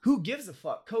 who gives a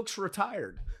fuck? Coke's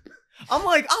retired. I'm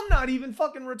like, I'm not even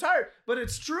fucking retired. But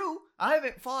it's true. I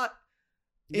haven't fought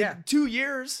in 2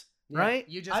 years. Yeah. Right?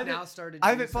 You just now started juicing. I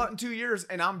haven't fought in 2 years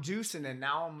and I'm juicing and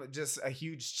now I'm just a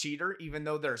huge cheater, even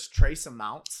though there's trace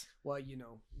amounts. Well, you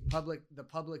know, the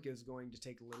public is going to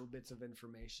take little bits of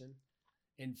information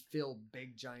and fill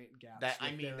big giant gaps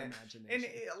their imagination. And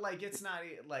it's not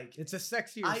like it's a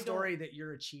sexier story that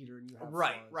you're a cheater and you have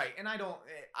right. And I don't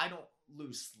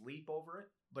lose sleep over it,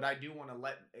 but I do want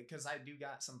to because I do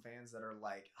got some fans that are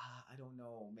like, I don't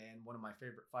know, man, one of my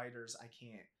favorite fighters,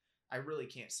 I really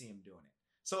can't see him doing it.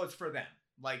 So it's for them.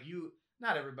 Like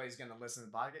not everybody's going to listen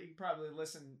to the podcast. You can probably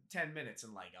listen 10 minutes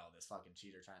and like, oh, this fucking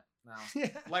cheater trying. No,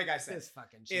 like I said, this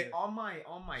fucking cheater. On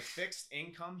my fixed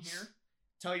income here,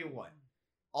 tell you what,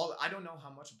 I don't know how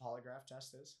much a polygraph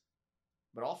test is,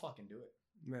 but I'll fucking do it.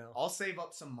 No. I'll save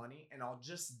up some money and I'll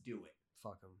just do it.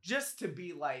 Fuck them. Just to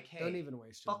be like, hey, don't even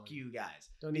waste your fuck money. You guys.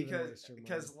 Don't even waste your money.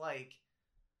 Because like,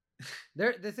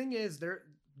 the thing is,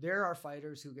 there are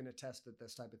fighters who are going to test that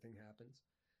this type of thing happens.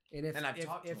 And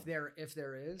if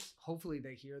there is, hopefully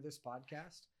they hear this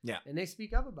podcast. Yeah. And they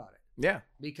speak up about it. Yeah.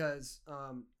 Because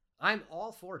I'm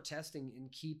all for testing and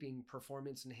keeping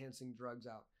performance enhancing drugs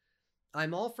out.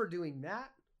 I'm all for doing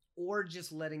that or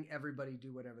just letting everybody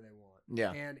do whatever they want.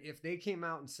 Yeah. And if they came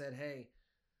out and said, hey,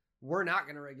 we're not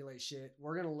going to regulate shit.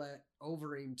 We're going to let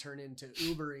Overeem turn into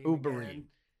Ubering.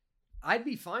 I'd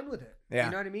be fine with it. Yeah.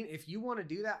 You know what I mean? If you want to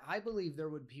do that, I believe there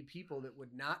would be people that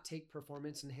would not take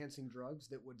performance enhancing drugs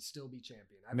that would still be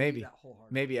champion. I believe that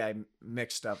wholeheartedly. Maybe I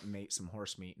mixed up and made some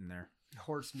horse meat in there.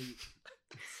 Horse meat.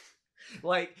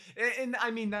 Like, and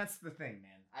I mean, that's the thing,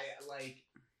 man.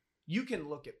 you can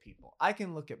look at people. I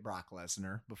can look at Brock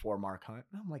Lesnar before Mark Hunt,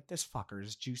 and I'm like, this fucker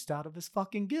is juiced out of his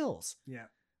fucking gills. Yeah.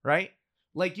 Right?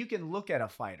 Like, you can look at a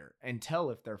fighter and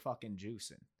tell if they're fucking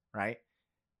juicing, right?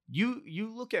 You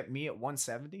look at me at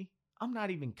 170, I'm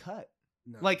not even cut.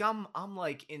 No. Like, I'm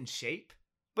like in shape,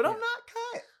 but I'm not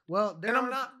cut. Well, I'm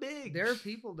not big. There are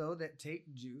people though that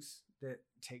take juice, that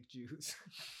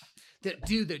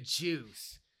do the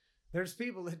juice. There's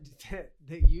people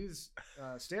that use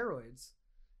steroids,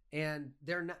 and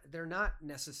they're not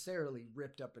necessarily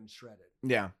ripped up and shredded.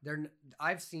 Yeah.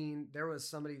 I've seen, there was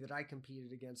somebody that I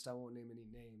competed against. I won't name any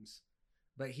names,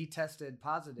 but he tested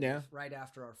positive right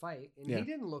after our fight, and he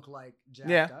didn't look like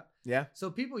jacked up. Yeah. So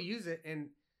people use it, and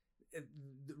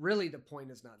really the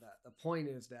point is not that. The point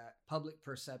is that public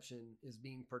perception is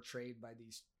being portrayed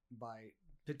by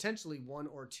potentially one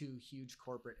or two huge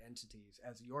corporate entities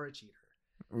as you're a cheater.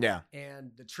 Yeah.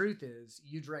 And the truth is,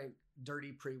 you drank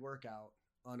dirty pre-workout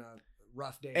on a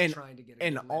rough day trying to get it.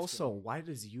 And also, why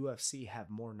does UFC have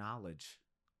more knowledge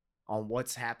on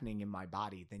what's happening in my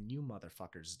body than you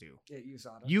motherfuckers do? At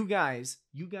USADA. You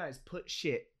guys put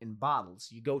shit in bottles.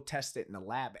 You go test it in the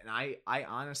lab, and I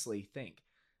honestly think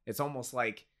it's almost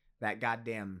like that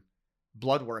goddamn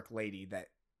blood work lady that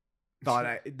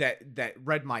thought that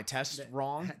read my test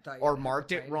wrong or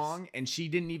marked it wrong, and she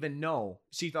didn't even know.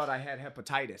 She thought I had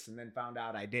hepatitis and then found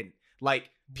out I didn't.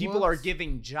 Like, people are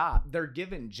giving they're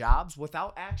given jobs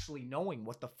without actually knowing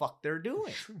what the fuck they're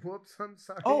doing. Whoops, I'm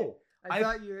sorry. Oh, I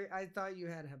thought you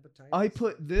had hepatitis. I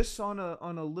put this on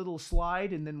a little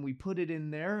slide, and then we put it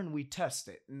in there and we test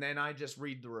it, and then I just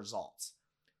read the results.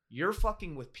 You're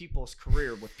fucking with people's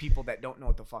career with people that don't know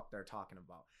what the fuck they're talking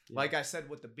about. Yeah. Like I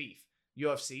said with the beef.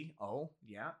 UFC,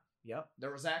 yep.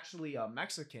 There was actually a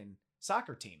Mexican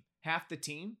soccer team. Half the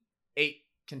team ate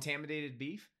contaminated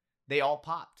beef. They all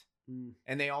popped.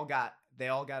 And they all got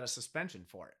a suspension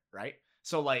for it, right?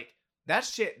 So, like,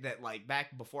 that's shit that, like,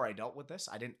 back before I dealt with this,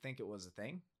 I didn't think it was a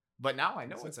thing. But now I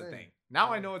know it's a thing.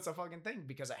 Now I know it's a fucking thing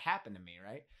because it happened to me,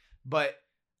 right? But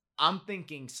I'm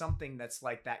thinking something that's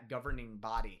like that governing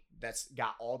body that's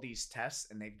got all these tests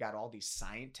and they've got all these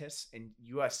scientists, and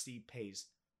UFC pays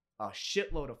a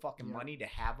shitload of fucking money to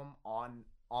have them on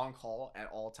call at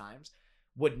all times,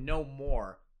 would know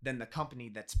more than the company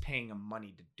that's paying them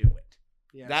money to do it.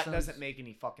 Yeah, that doesn't make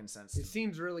any fucking sense. It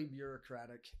seems really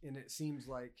bureaucratic, and it seems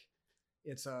like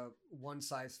it's a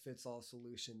one-size-fits-all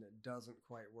solution that doesn't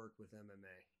quite work with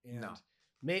MMA. And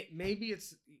maybe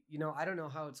it's, I don't know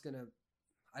how it's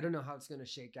gonna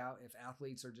shake out, if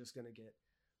athletes are just gonna get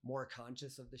more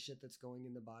conscious of the shit that's going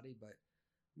in the body, but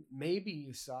maybe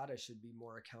USADA should be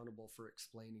more accountable for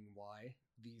explaining why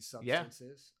these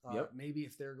substances. Maybe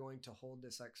if they're going to hold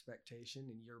this expectation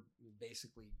and you're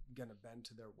basically going to bend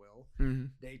to their will,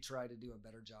 they try to do a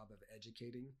better job of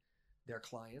educating their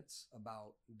clients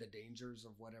about the dangers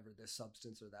of whatever this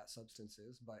substance or that substance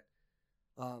is. But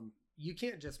you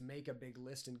can't just make a big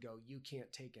list and go, you can't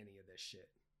take any of this shit.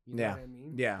 You know what I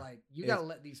mean? Yeah. Like, you got to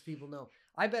let these people know.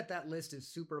 I bet that list is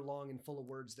super long and full of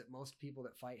words that most people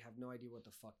that fight have no idea what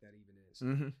the fuck that even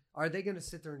is. Are they going to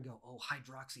sit there and go, oh,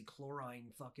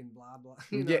 hydroxychloroquine fucking blah, blah?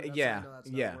 That's not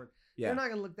a word. They're not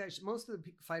going to look that shit. Most of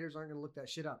the fighters aren't going to look that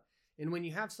shit up. And when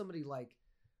you have somebody like,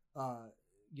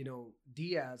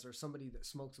 Diaz, or somebody that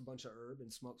smokes a bunch of herb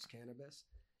and smokes cannabis,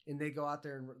 and they go out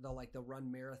there and they'll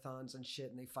run marathons and shit,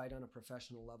 and they fight on a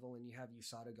professional level, and you have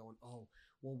USADA going, oh,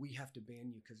 well, we have to ban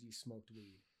you because you smoked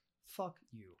weed. Fuck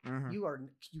you.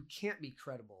 You can't be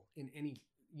credible in any,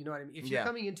 you know what I mean? If you're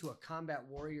coming into a combat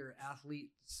warrior athlete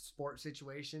sport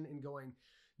situation and going,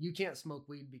 you can't smoke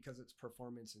weed because it's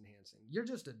performance enhancing. You're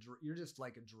just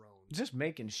like a drone. Just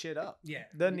making shit up. Yeah.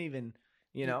 Doesn't even,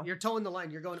 You're towing the line.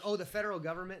 You're going, oh, the federal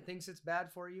government thinks it's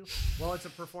bad for you. Well, it's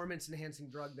a performance enhancing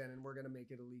drug then, and we're going to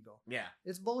make it illegal. Yeah.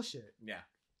 It's bullshit. Yeah.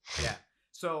 Yeah.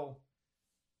 So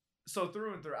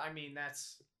through and through, I mean,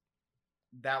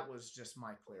 that was just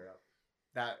my clear up.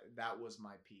 That was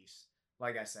my piece.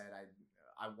 Like I said,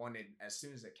 I wanted, as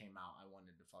soon as it came out, I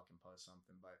wanted to fucking post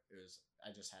something, but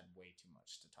I just had way too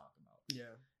much to talk about.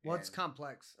 Yeah. Well, it's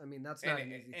complex. I mean, that's not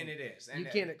an easy thing. And it is. You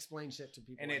can't explain shit to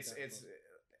people. And it's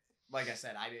like I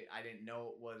said, I didn't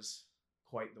know it was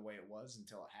quite the way it was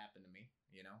until it happened to me,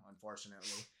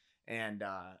 unfortunately. And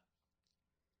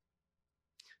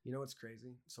you know what's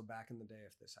crazy? So back in the day,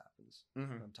 if this happens,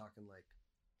 I'm talking like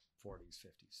 40s,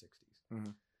 50s,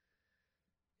 60s.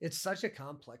 It's such a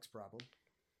complex problem.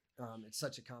 It's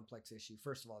such a complex issue.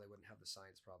 First of all, they wouldn't have the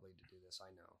science probably to do this,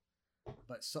 I know.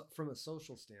 But from a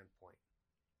social standpoint,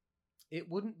 it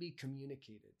wouldn't be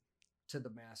communicated to the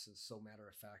masses so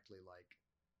matter-of-factly like,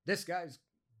 this guy's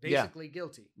basically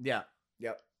guilty. Yeah.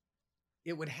 Yep.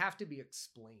 it would have to be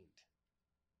explained.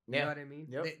 You Yeah. know what I mean?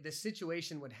 Yep. The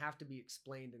situation would have to be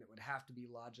explained, and it would have to be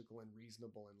logical and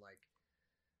reasonable, and like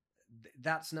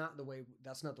that's not the world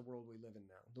we live in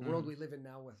now. The world we live in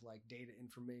now with like data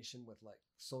information, with like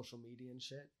social media and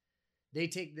shit. They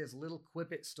take this little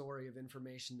quippet story of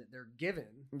information that they're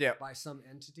given by some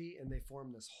entity, and they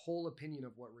form this whole opinion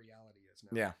of what reality is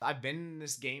now. Yeah. I've been in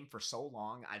this game for so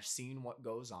long. I've seen what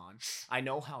goes on. I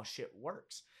know how shit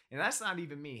works. And that's not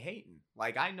even me hating.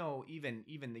 Like, I know even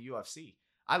the UFC.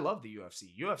 I love the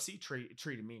UFC. UFC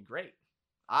treated me great.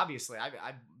 Obviously,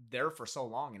 I'm there for so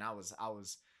long, and I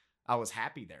was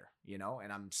happy there, you know,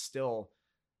 and I still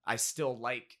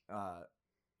like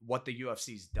what the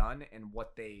UFC's done and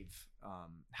what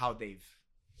how they've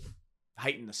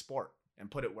heightened the sport and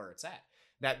put it where it's at.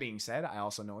 That being said, I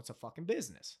also know it's a fucking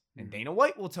business. And Dana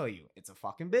White will tell you it's a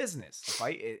fucking business. The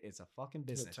fight, it's a fucking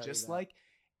business. Just like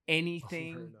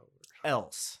anything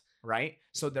else, right?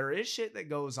 So there is shit that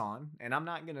goes on, and I'm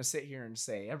not going to sit here and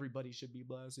say everybody should be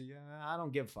blasted. Yeah, I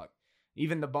don't give a fuck.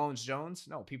 Even the Bones Jones,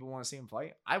 no, people want to see him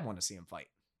fight. I want to see him fight.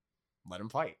 Let him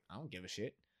fight. I don't give a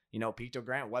shit. You know, Peter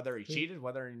Grant, whether he cheated,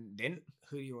 whether he didn't.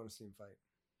 Who do you want to see him fight?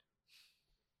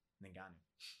 Ngannou.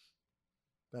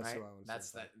 That's right? who I want to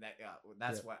see.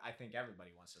 That's what I think everybody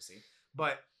wants to see.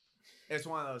 But it's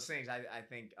one of those things. I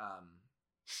think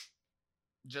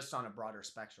just on a broader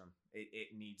spectrum,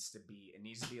 it needs to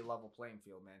be a level playing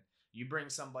field, man. You bring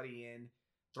somebody in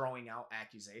throwing out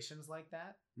accusations like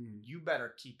that, you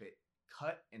better keep it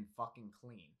cut and fucking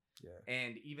clean. Yeah.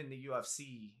 And even the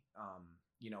UFC,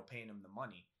 paying them the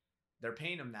money. They're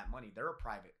paying them that money. They're a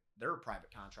private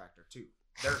contractor too.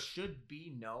 There should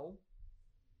be no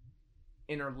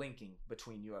interlinking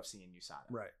between UFC and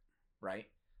USADA. Right.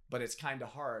 But it's kind of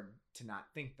hard to not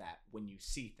think that when you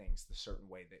see things the certain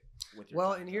way that with your.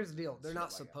 Well, and here's the deal: they're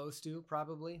not supposed to,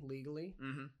 probably legally,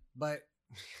 but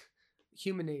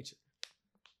human nature.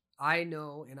 I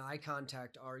know, and I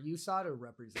contact our USADA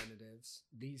representatives,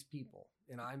 these people,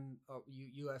 and I'm a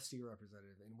UFC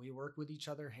representative, and we work with each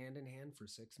other hand in hand for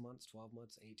 6 months, 12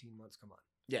 months, 18 months. Come on.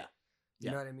 Yeah.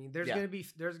 You know what I mean? There's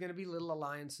gonna be little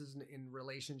alliances in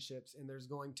relationships, and there's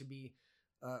going to be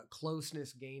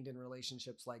closeness gained in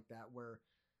relationships like that, where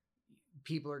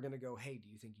people are gonna go, "Hey, do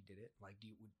you think you did it? Like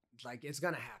it's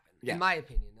gonna happen." In my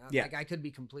opinion, like I could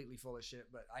be completely full of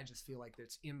shit, but I just feel like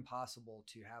it's impossible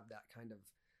to have that kind of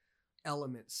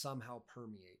element somehow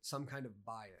permeate some kind of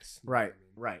bias. Right.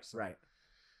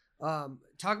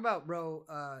 Talk about, bro.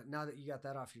 Now that you got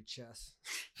that off your chest.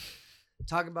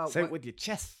 Talk about say it with your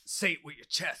chest. Say it with your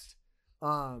chest.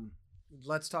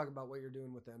 Let's talk about what you're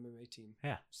doing with the MMA team.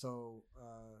 Yeah. So,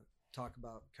 talk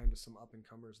about kind of some up and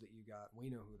comers that you got. We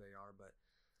know who they are, but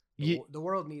the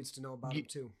world needs to know about them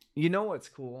too. You know what's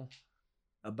cool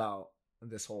about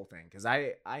this whole thing? Because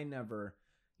I never,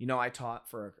 I taught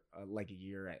for like a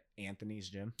year at Anthony's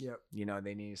gym. Yep.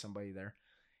 They needed somebody there,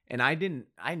 and I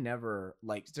never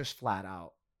like just flat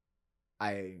out.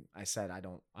 I said I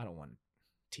don't want to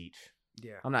teach.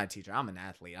 Yeah. I'm not a teacher. I'm an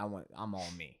athlete. I'm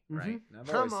all me, right?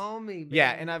 I'm all me, baby.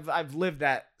 Yeah, and I've lived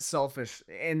that selfish,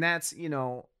 and that's,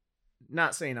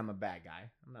 not saying I'm a bad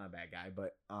guy. I'm not a bad guy,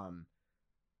 but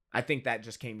I think that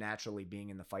just came naturally being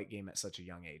in the fight game at such a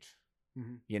young age.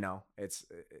 It's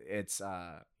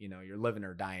you're living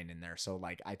or dying in there. So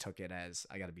like I took it as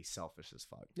I got to be selfish as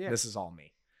fuck. Yeah. This is all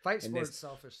me. Fight sport's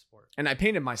selfish sport. And I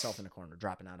painted myself in a corner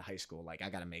dropping out of high school. Like I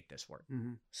got to make this work.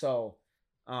 So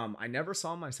I never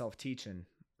saw myself teaching.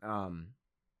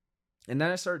 And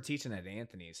then I started teaching at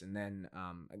Anthony's, and then,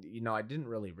 I didn't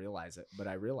really realize it, but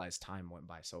I realized time went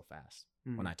by so fast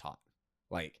when I taught,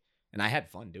 and I had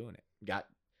fun doing it. Got,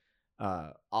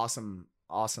 awesome,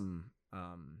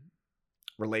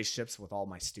 relationships with all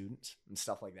my students and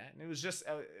stuff like that. And it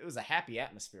was a happy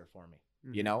atmosphere for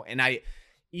me, and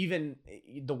even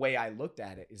the way I looked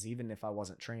at it is, even if I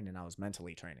wasn't training, I was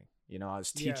mentally training, I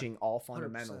was teaching all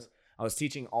fundamentals. 100%. I was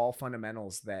teaching all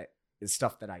fundamentals that is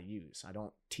stuff that I use. I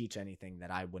don't teach anything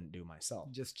that I wouldn't do myself.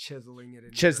 Just chiseling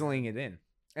it in.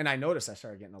 And I noticed I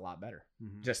started getting a lot better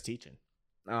just teaching.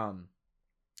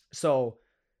 So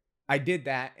I did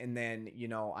that. And then,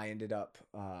 I ended up,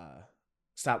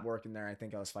 stopped working there. I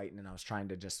think I was fighting, and I was trying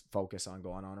to just focus on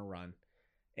going on a run.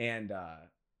 And,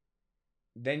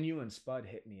 then you and Spud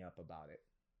hit me up about it.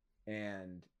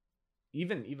 And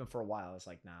even for a while, I was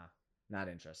like, nah, not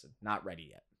interested. Not ready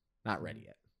yet.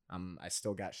 I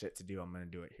still got shit to do. I'm going to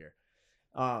do it here.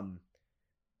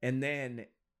 And then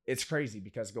it's crazy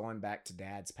because going back to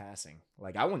Dad's passing,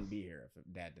 like I wouldn't be here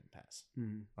if Dad didn't pass.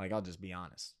 Like, I'll just be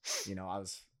honest.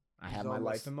 I had my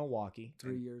life in Milwaukee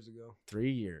 3 years ago.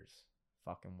 3 years.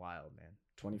 Fucking wild, man.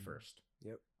 21st.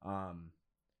 Yep.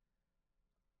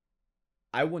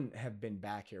 I wouldn't have been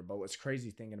back here. But what's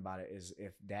crazy thinking about it is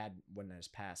if Dad wouldn't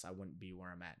have passed, I wouldn't be where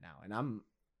I'm at now. And I'm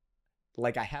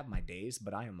like, I have my days,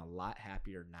 but I am a lot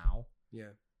happier now. Yeah.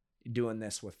 Doing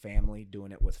this with family,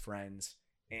 doing it with friends,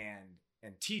 and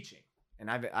teaching. And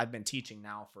I've been teaching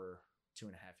now for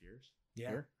 2.5 years. Yeah.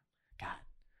 Here? God.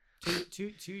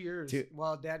 2 years.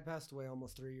 Well, Dad passed away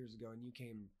almost 3 years ago, and you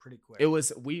came pretty quick. It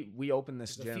was we opened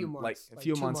this gym a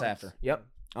few months after. Yep.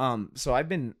 So I've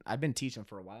been teaching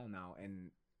for a while now,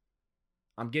 and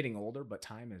I'm getting older, but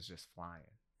time is just flying.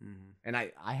 Mm-hmm. And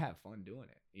I have fun doing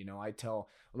it. You know, I tell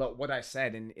what I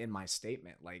said in my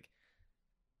statement, like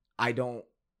I don't,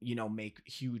 make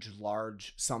huge,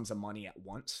 large sums of money at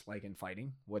once, like in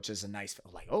fighting, which is a nice,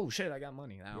 like, oh shit, I got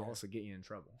money. That'll also get you in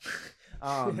trouble.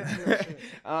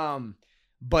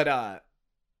 But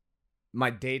my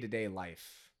day-to-day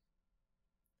life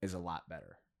is a lot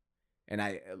better. And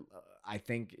I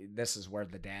think this is where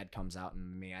the dad comes out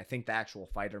in me. I think the actual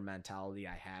fighter mentality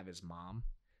I have is mom.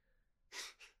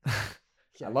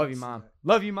 I love you, mom.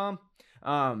 Love you, mom.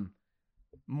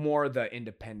 More the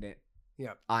independent.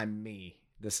 Yep. I'm me.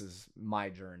 This is my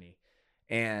journey.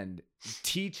 And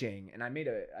teaching, and I made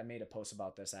a post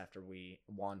about this after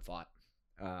Juan fought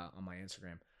on my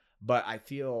Instagram. But I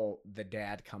feel the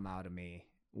dad come out of me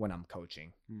when I'm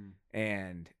coaching.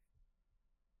 And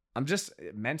I'm just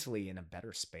mentally in a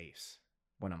better space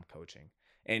when I'm coaching.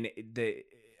 And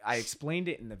I explained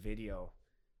it in the video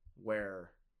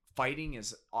where fighting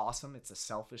is awesome. It's a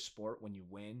selfish sport. When you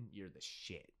win, you're the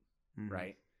shit,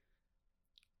 right?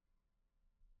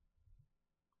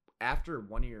 After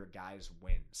one of your guys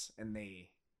wins and they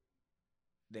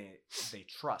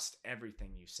trust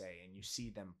everything you say, and you see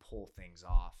them pull things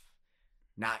off,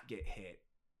 not get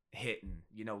hitting,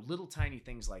 little tiny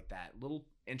things like that, little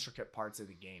intricate parts of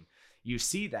the game. You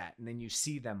see that, and then you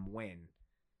see them win.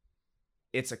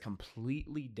 It's a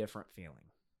completely different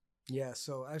feeling. Yeah,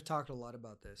 so I've talked a lot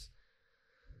about this.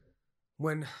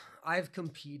 When I've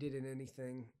competed in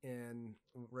anything, and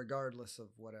regardless of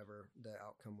whatever the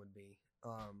outcome would be,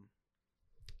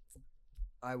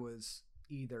 I was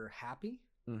either happy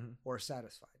or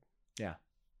satisfied. Yeah.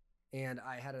 And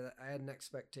I had an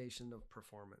expectation of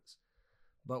performance.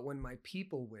 But when my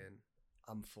people win,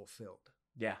 I'm fulfilled.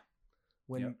 Yeah.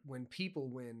 When people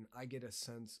win, I get a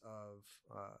sense of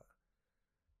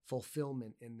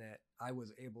fulfillment in that I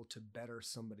was able to better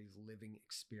somebody's living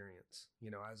experience.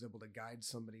 I was able to guide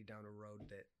somebody down a road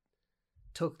that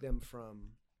took them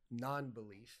from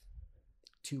non-belief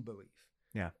to belief.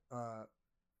 Yeah.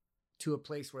 To a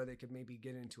place where they could maybe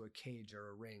get into a cage or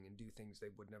a ring and do things they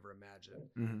would never imagine.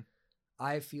 Mm-hmm.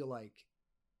 I feel like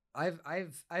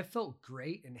I've felt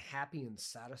great and happy and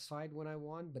satisfied when I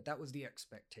won, but that was the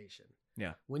expectation.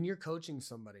 Yeah. When you're coaching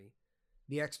somebody,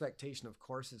 the expectation, of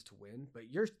course, is to win,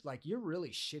 but you're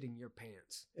really shitting your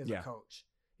pants as a coach.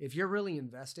 If you're really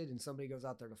invested and somebody goes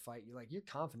out there to fight, you're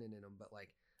confident in them, but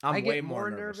I get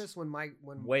more nervous when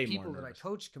people that I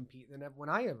coach compete than when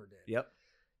I ever did. Yep.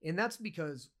 And that's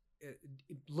because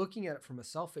looking at it from a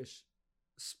selfish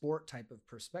sport type of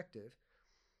perspective,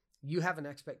 you have an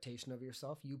expectation of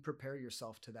yourself. You prepare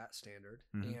yourself to that standard.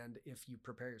 Mm-hmm. And if you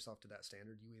prepare yourself to that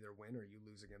standard, you either win or you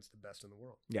lose against the best in the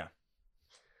world. Yeah.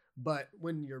 But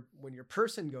when your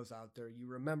person goes out there, you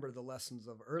remember the lessons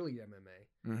of early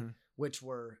MMA, which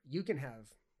were you can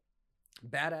have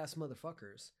badass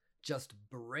motherfuckers just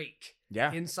break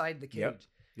inside the cage.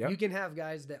 Yep. You can have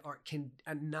guys that can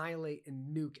annihilate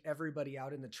and nuke everybody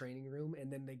out in the training room,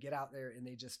 and then they get out there and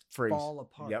they just fall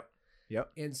apart.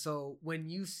 Yep. And so when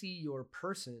you see your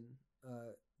person,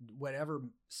 whatever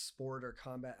sport or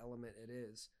combat element it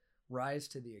is, rise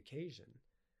to the occasion,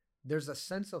 there's a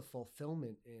sense of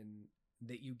fulfillment in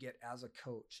that you get as a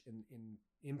coach in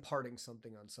imparting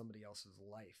something on somebody else's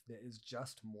life that is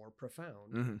just more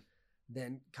profound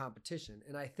than competition.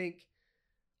 And I think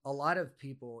a lot of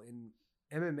people in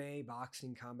MMA,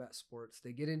 boxing, combat sports,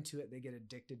 they get into it, they get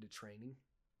addicted to training,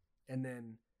 and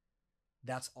then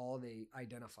that's all they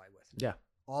identify with. Yeah.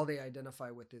 All they identify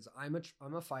with is I'm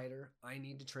a fighter. I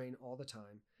need to train all the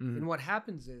time. And what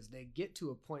happens is they get to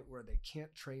a point where they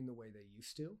can't train the way they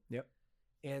used to. Yep.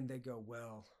 And they go,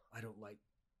 well, I don't like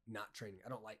not training. I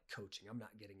don't like coaching. I'm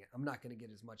not getting it. I'm not going to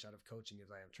get as much out of coaching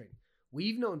as I am training.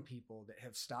 We've known people that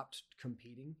have stopped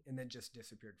competing and then just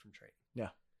disappeared from training. Yeah.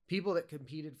 People that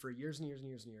competed for years and years and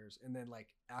years and years. And then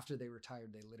after they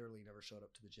retired, they literally never showed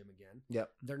up to the gym again. Yep.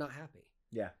 They're not happy.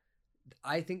 Yeah.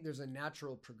 I think there's a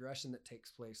natural progression that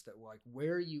takes place that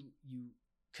where you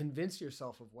convince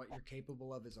yourself of what you're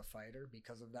capable of as a fighter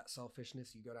because of that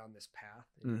selfishness, you go down this path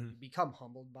and you become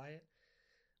humbled by it.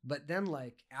 But then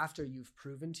after you've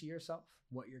proven to yourself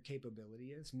what your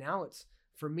capability is, now it's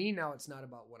for me now, it's not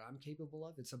about what I'm capable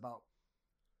of. It's about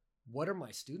what are my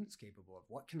students capable of?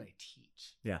 What can I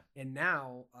teach? Yeah. And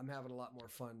now I'm having a lot more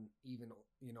fun, even,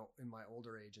 you know, in my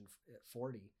older age and at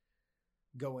 40,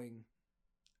 going,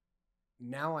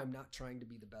 now I'm not trying to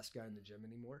be the best guy in the gym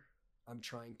anymore. I'm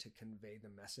trying to convey the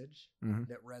message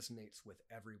that resonates with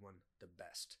everyone the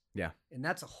best. Yeah. And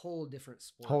that's a whole different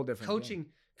sport. Whole different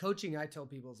Coaching, I tell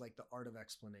people, is like the art of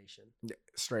explanation. Yeah,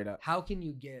 straight up. How can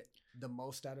you get the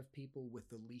most out of people with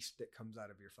the least that comes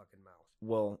out of your fucking mouth?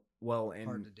 Well, and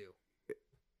hard to do.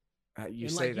 You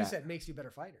and say like that. you said, makes you a better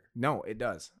fighter. No, it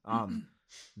does.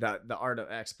 The art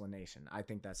of explanation. I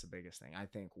think that's the biggest thing. I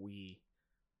think me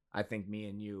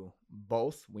and you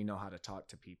both, we know how to talk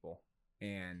to people,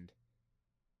 and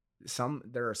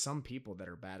there are some people that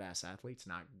are badass athletes,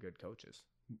 not good coaches.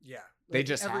 Yeah, they like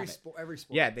just every have sport. Every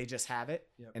sport. Yeah, they just have it,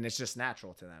 yep. And it's just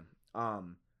natural to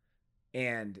them.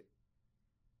 And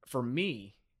for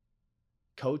me,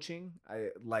 coaching,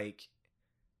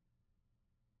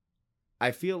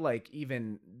 I feel like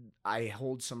even I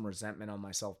hold some resentment on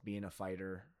myself being a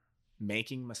fighter,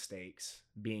 making mistakes,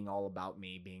 being all about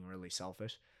me, being really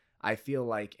selfish. I feel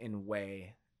like in a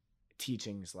way,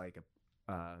 teaching's like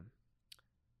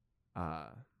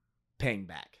paying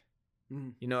back.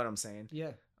 You know what I'm saying?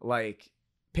 Yeah. Like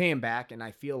paying back, and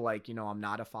I feel like, you know, I'm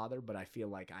not a father, but I feel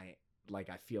like I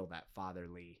feel that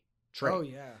fatherly trait. Oh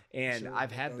yeah. And sure,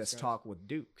 I've had this guys. talk with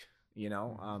Duke. You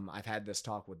know, I've had this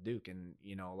talk with Duke, and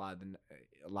you know, a lot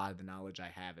of the knowledge I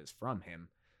have is from him,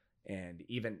 and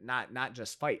even not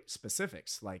just fight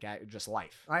specifics, like just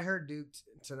life. I heard Duke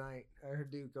tonight. I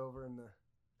heard Duke over in the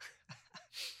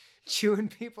chewing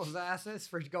people's asses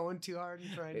for going too hard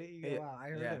and trying to. Wow, I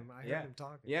heard him. I heard him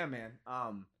talking. Yeah, man.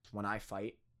 When I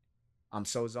fight, I'm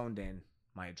so zoned in,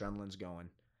 my adrenaline's going.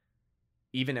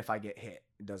 Even if I get hit,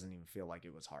 it doesn't even feel like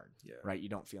it was hard. Yeah. Right? You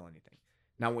don't feel anything.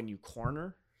 Now, when you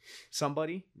corner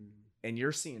somebody and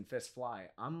you're seeing fists fly,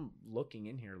 I'm looking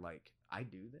in here like, I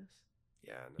do this?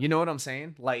 Yeah. No. You know what I'm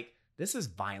saying? Like, this is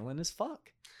violent as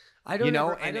fuck. I don't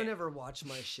I don't ever watch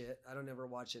my shit. I don't ever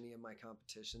watch any of my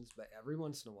competitions, but every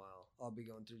once in a while I'll be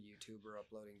going through YouTube or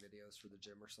uploading videos for the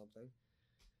gym or something.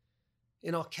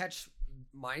 And I'll catch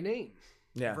my name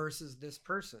versus this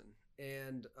person.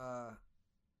 And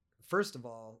first of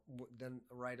all, then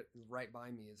right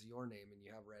by me is your name, and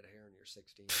you have red hair and you're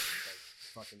 16.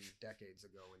 It's like fucking decades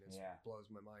ago, and it blows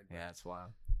my mind. Yeah, it's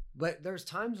wild. But there's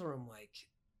times where I'm like,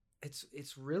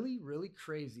 it's really, really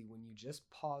crazy when you just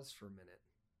pause for a minute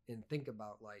and think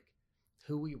about like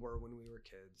who we were when we were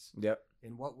kids. Yep.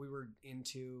 And what we were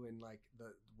into, and like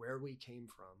where we came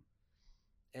from,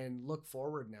 and look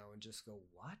forward now and just go,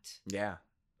 what? Yeah.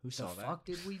 Who saw the that? fuck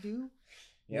did we do?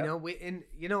 Yep.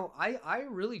 You know, I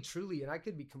really truly, and I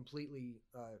could be completely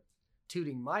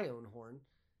tooting my own horn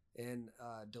and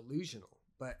delusional,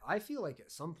 but I feel like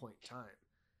at some point in time,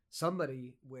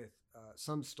 somebody with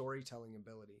some storytelling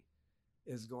ability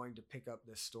is going to pick up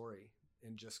this story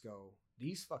and just go,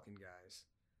 these fucking guys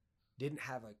didn't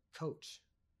have a coach.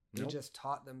 They just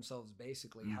taught themselves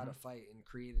basically how to fight and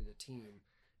created a team.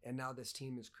 And now this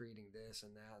team is creating this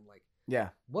and that. And like,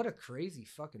 what a crazy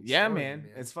fucking story, man.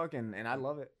 It's fucking, and I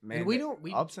love it, man. And we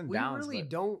ups and downs. We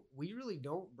really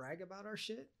don't brag about our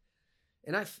shit.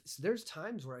 And there's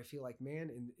times where I feel like, man,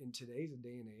 in today's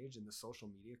day and age in the social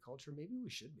media culture, maybe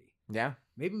we should be. Yeah.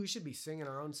 Maybe we should be singing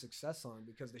our own success song,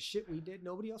 because the shit we did,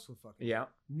 nobody else would fucking do.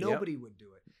 Nobody would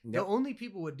do it. The only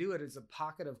people would do it is a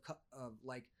pocket of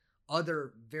like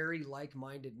other very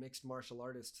like-minded mixed martial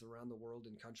artists around the world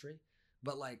and country.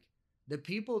 But like the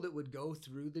people that would go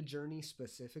through the journey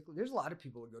specifically, there's a lot of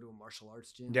people that go to a martial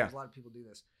arts gym. Yeah. There's a lot of people do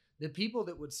this. The people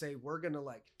that would say, we're going to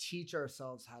like teach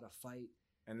ourselves how to fight.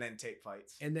 And then take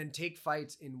fights. And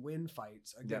win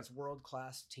fights against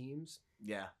world-class teams.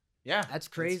 Yeah. Yeah. That's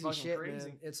crazy shit, crazy.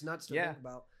 Man. It's nuts to think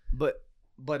about. But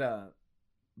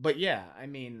yeah, I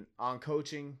mean, on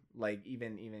coaching, like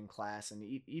even class and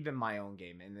even my own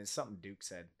game, and it's something Duke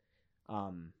said,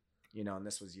 you know, and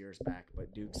this was years back,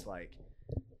 but Duke's like,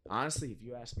 honestly, if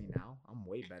you ask me now, I'm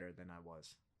way better than I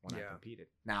was when I competed.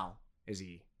 Now, is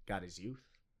he got his youth?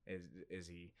 Is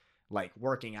he like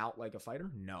working out like a fighter?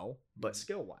 No, but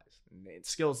skill wise,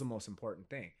 skill is the most important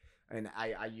thing. And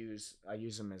I use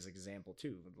him as an example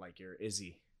too. Like your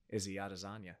Izzy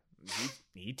Adesanya,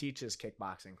 he teaches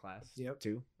kickboxing class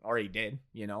too, or he did,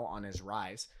 you know, on his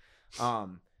rise,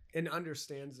 and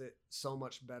understands it so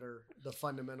much better, the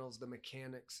fundamentals, the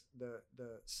mechanics, the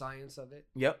science of it.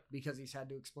 Yep, because he's had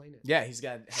to explain it. Yeah, he's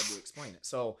had to explain it.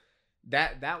 So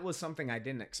that was something I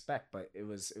didn't expect, but it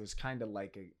was kind of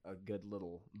like a good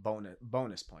little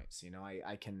bonus points. You know,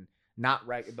 not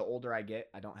wreck. The older I get,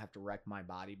 I don't have to wreck my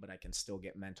body, but I can still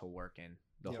get mental work in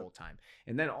the whole time.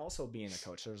 And then also being a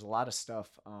coach, there's a lot of stuff.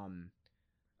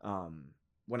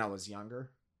 When I was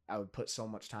younger, I would put so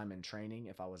much time in training.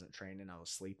 If I wasn't training, I was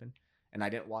sleeping, and I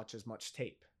didn't watch as much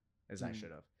tape as I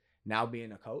should have. Now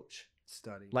being a coach,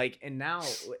 study, like, and now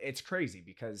it's crazy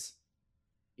because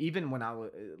even when I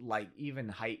was like, even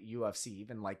height UFC,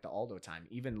 even like the Aldo time,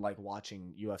 even like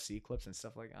watching UFC clips and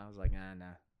stuff like that, I was like, nah,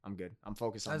 I'm good. I'm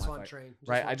focused on my fight. Train.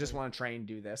 Right. I just want to train,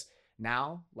 do this.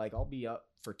 Now, like, I'll be up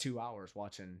for 2 hours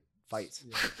watching fights,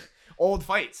 old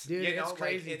fights. Dude, you know? It's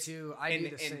crazy too. I do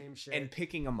the same shit. And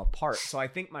picking them apart. So I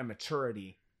think my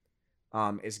maturity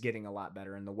is getting a lot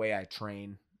better, and the way I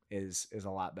train is a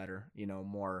lot better, you know,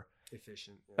 more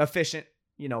efficient,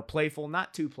 you know, playful,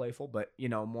 not too playful, but, you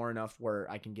know, more enough where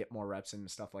I can get more reps and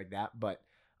stuff like that. But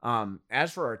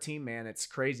as for our team, man, it's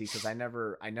crazy because I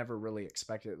never really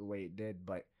expected it the way it did,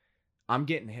 but I'm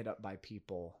getting hit up by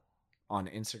people on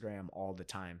Instagram all the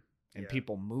time, and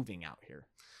people moving out here.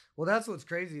 Well, that's what's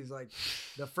crazy is like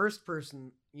the first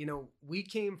person, you know, we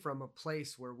came from a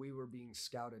place where we were being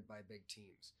scouted by big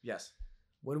teams. Yes.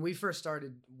 When we first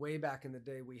started way back in the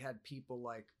day, we had people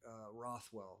like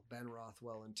Ben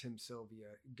Rothwell and Tim Sylvia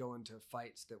going to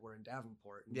fights that were in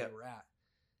Davenport and we were at,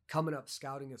 coming up,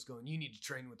 scouting us, going, you need to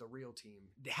train with the real team.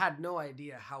 They had no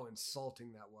idea how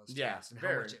insulting that was to us and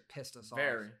how much it pissed us off.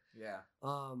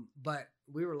 But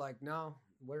we were like, no,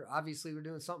 we're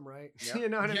doing something right. Yep. You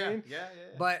know what I mean? Yeah.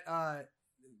 But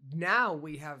now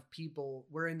we have people,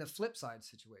 we're in the flip side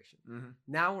situation. Mm-hmm.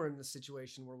 Now we're in the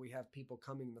situation where we have people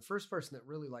coming. The first person that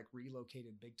really like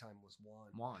relocated big time was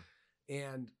Juan.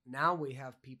 And now we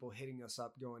have people hitting us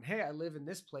up going, hey, I live in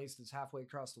this place that's halfway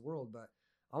across the world, but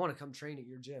I want to come train at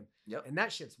your gym. Yep. And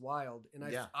that shit's wild. And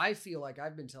I feel like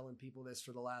I've been telling people this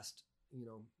for the last, you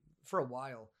know, for a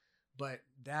while, but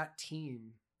that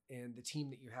team and the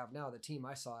team that you have now, the team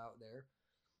I saw out there,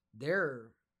 they're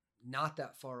not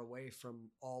that far away from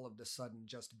all of the sudden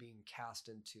just being cast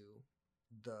into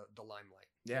the limelight,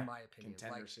 in my opinion.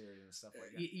 Contender series and stuff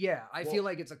like that. Yeah, I feel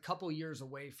like it's a couple years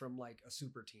away from like a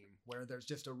super team where there's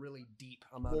just a really deep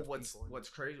amount of people. What's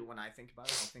crazy when I think about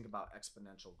it, I think about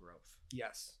exponential growth.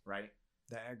 Yes. Right?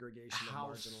 The aggregation of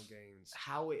marginal gains.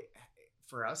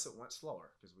 For us, it went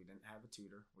slower because we didn't have a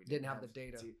tutor. We didn't have the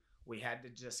data. We had to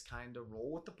just kind of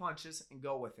roll with the punches and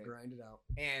go with it. Grind it out.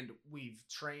 And we've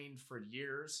trained for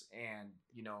years and,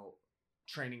 you know,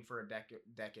 training for a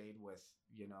decade with,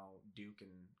 you know, Duke and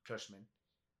Cushman,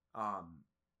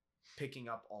 picking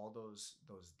up all those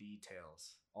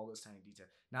details, all those tiny details.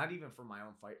 Not even for my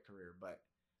own fight career, but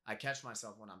I catch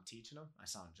myself when I'm teaching them, I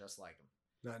sound just like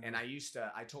them. And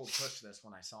I told Cush this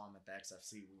when I saw him at the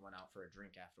XFC. We went out for a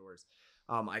drink afterwards.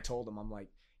 I told him, I'm like,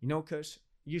 you know, Cush,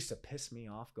 you used to piss me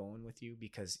off going with you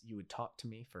because you would talk to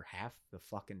me for half the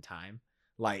fucking time.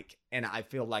 Like, and I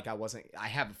feel like I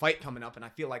have a fight coming up and I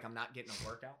feel like I'm not getting a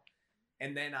workout.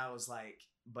 And then I was like,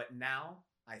 but now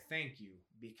I thank you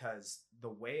because the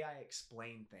way I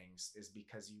explain things is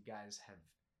because you guys have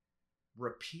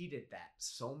repeated that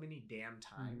so many damn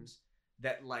times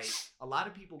that like a lot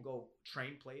of people go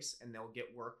train place and they'll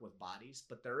get work with bodies,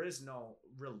 but there is no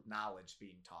real knowledge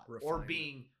being taught or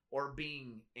being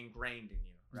ingrained in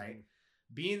you, right?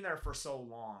 Being there for so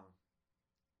long,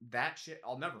 that shit,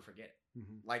 I'll never forget it.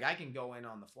 Like I can go in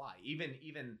on the fly,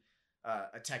 even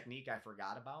a technique I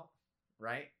forgot about,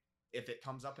 right? If it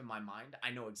comes up in my mind,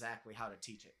 I know exactly how to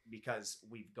teach it because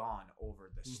we've gone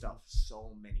over this stuff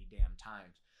so many damn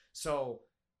times. So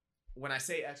when I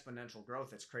say exponential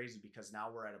growth, it's crazy because now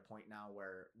we're at a point now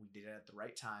where we did it at the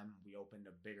right time. We opened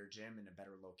a bigger gym in a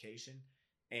better location,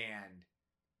 and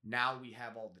now we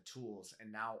have all the tools,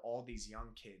 and now all these young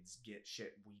kids get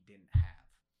shit we didn't have.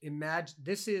 Imagine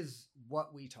this is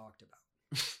what we talked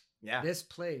about. This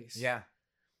place.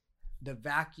 The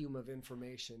vacuum of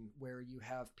information where you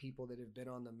have people that have been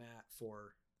on the mat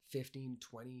for 15,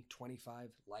 20, 25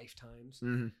 lifetimes.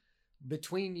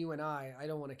 Between you and I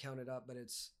don't want to count it up, but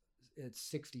it's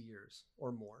 60 years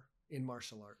or more in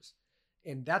martial arts.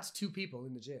 And that's 2 people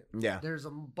in the gym. Yeah. There's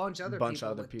a bunch of other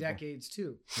people with decades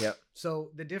too. Yep. So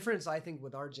the difference I think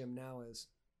with our gym now is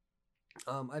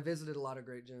I visited a lot of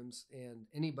great gyms, and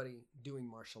anybody doing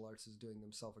martial arts is doing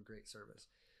themselves a great service.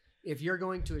 If you're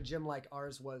going to a gym like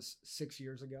ours was 6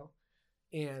 years ago,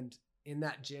 and in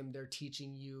that gym, they're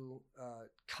teaching you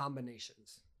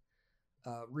combinations,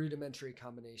 rudimentary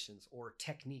combinations or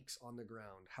techniques on the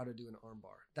ground, how to do an arm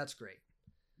bar. That's great.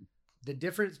 The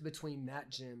difference between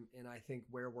that gym and I think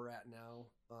where we're at now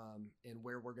and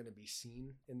where we're going to be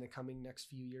seen in the coming next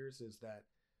few years is that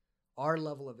our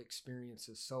level of experience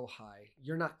is so high.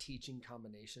 You're not teaching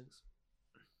combinations.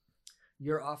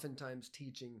 you're oftentimes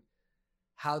teaching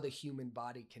how the human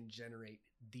body can generate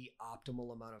the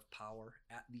optimal amount of power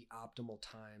at the optimal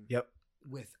time. Yep.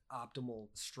 With optimal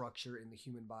structure in the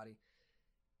human body.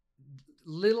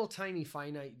 Little tiny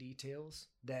finite details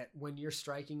that when you're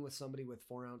striking with somebody with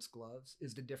 4-ounce gloves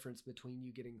is the difference between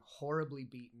you getting horribly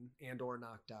beaten and or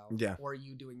knocked out, or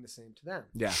you doing the same to them.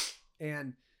 Yeah.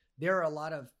 And there are a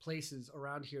lot of places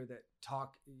around here that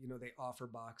talk, they offer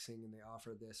boxing and they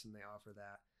offer this and they offer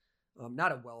that.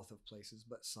 Not a wealth of places,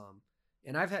 but some.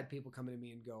 And I've had people come to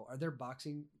me and go, are there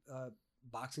boxing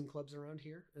clubs around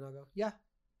here? And I'll go, yeah,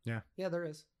 there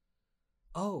is.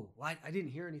 Oh, well, I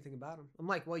didn't hear anything about him. I'm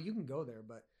like, well, you can go there,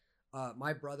 but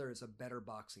my brother is a better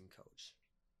boxing coach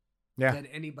than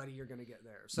anybody you're going to get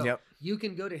there. So you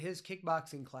can go to his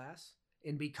kickboxing class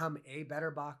and become a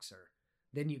better boxer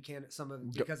than you can at some of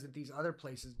them, because at these other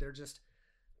places, they're just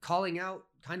calling out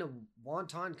kind of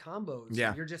wonton combos.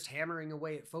 Yeah. You're just hammering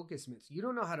away at focus mitts. You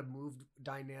don't know how to move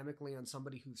dynamically on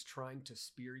somebody who's trying to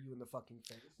spear you in the fucking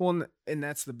face. Well, and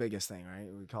that's the biggest thing, right?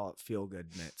 We call it feel-good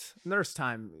mitts. And there's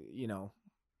time,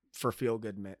 for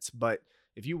feel-good mitts. But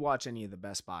if you watch any of the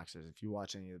best boxers, if you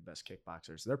watch any of the best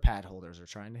kickboxers, their pad holders are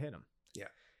trying to hit them. Yeah.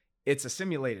 It's a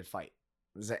simulated fight.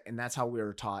 And that's how we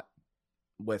were taught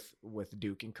with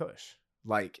Duke and Kush.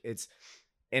 Like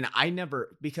and I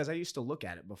never, because I used to look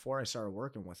at it before I started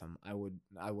working with them, I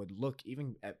would look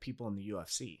even at people in the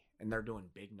UFC and they're doing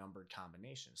big numbered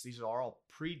combinations. These are all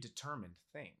predetermined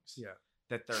things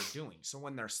that they're doing. So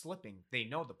when they're slipping, they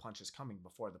know the punch is coming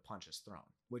before the punch is thrown.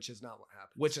 Which is not what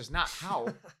happens. Which is not how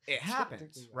it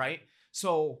happens, right?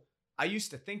 So I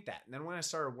used to think that. And then when I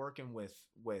started working with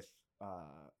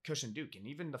Kush and Duke, and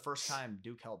even the first time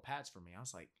Duke held pads for me, I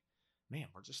was like, man,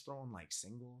 we're just throwing like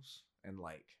singles and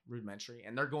like rudimentary,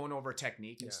 and they're going over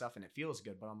technique and stuff, and it feels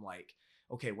good. But I'm like,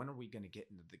 okay, when are we going to get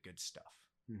into the good stuff?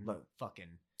 Mm-hmm. The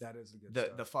fucking, that is the good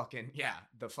stuff.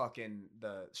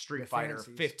 The Street Fighter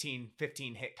fancies.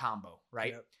 15 hit combo,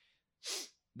 right? Yep.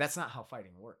 That's not how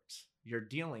fighting works. You're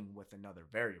dealing with another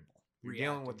variable. You're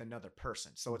dealing with another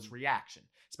person. So it's reaction,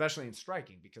 especially in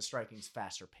striking, because striking is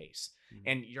faster pace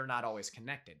and you're not always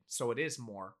connected. So it is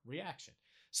more reaction.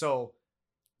 So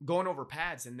going over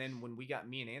pads, and then when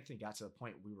me and Anthony got to the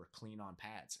point we were clean on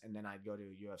pads, and then I'd go to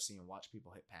UFC and watch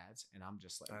people hit pads, and I'm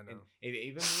just like, and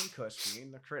even me and Kush,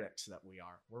 being the critics that we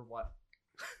are, we're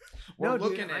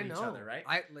looking at each other, right?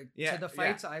 To the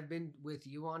fights I've been with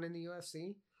you on in the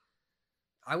UFC,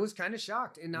 I was kind of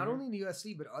shocked, and not only in the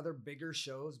UFC, but other bigger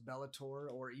shows,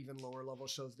 Bellator, or even lower level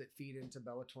shows that feed into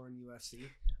Bellator and UFC.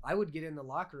 I would get in the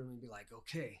locker room and be like,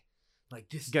 okay, like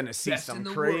this gonna see some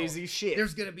crazy shit.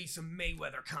 There's gonna be some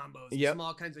Mayweather combos, some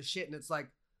all kinds of shit, and it's like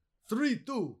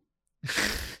 3-2,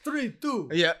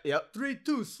 3-2,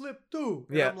 3-2, slip 2.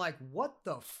 And I'm like, what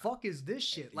the fuck is this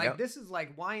shit? Like this is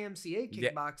like YMCA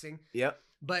kickboxing.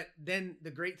 But then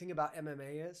the great thing about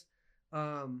MMA is,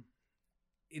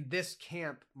 in this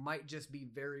camp might just be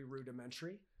very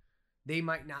rudimentary. They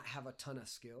might not have a ton of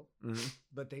skill,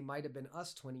 but they might have been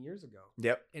us 20 years ago.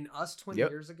 And us 20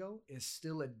 years ago is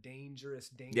still a dangerous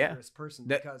person,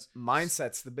 because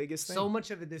mindset's the biggest thing. So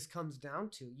much of this comes down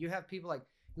to, you have people like,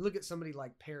 you look at somebody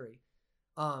like Perry.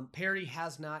 Perry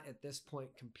has not at this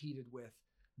point competed with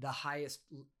the highest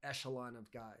echelon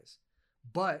of guys.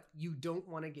 But you don't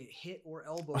want to get hit or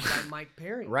elbowed by Mike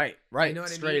Perry. Right. You know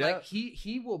what I mean? Like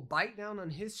he will bite down on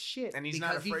his shit, and he's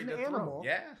not afraid to throw.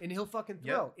 And he'll fucking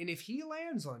throw. And if he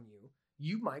lands on you,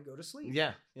 you might go to sleep.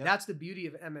 Yeah. That's the beauty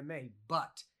of MMA.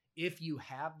 But if you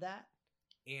have that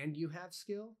and you have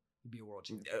skill, you'd be a world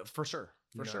champion. For sure.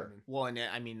 For sure. I mean? Well, and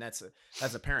I mean that's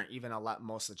apparent. Even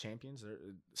most of the champions are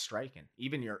striking.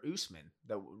 Even your Usman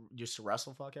that used to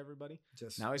wrestle fuck everybody.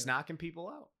 Now he's knocking people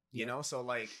out. You know, so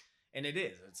like. And it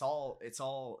is. It's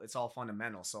all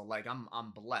fundamental. So like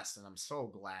I'm blessed, and I'm so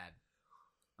glad.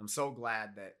 I'm so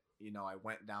glad that, I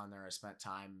went down there, I spent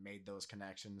time, made those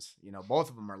connections. Both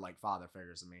of them are like father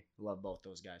figures to me. Love both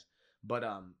those guys. But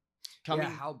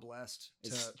how blessed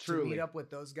to meet up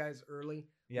with those guys early.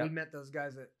 We met those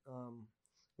guys at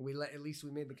we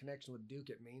made the connection with Duke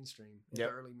at Mainstream. The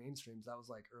early Mainstreams. That was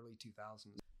like early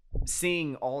 2000s.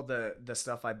 Seeing all the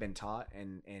stuff I've been taught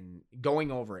and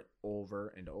going over it over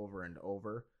and over and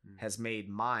over has made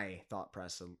my thought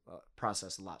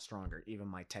process a lot stronger. Even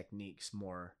my techniques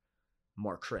more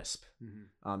crisp.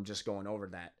 Just going over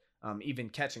that. Even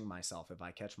catching myself. If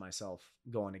I catch myself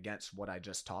going against what I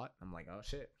just taught, I'm like, oh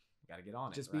shit, got to get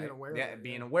on it. Just being aware of it.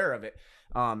 Being aware of it.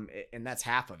 And that's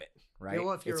half of it, right? Yeah,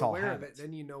 well, if you're aware of it,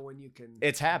 then you know when you can.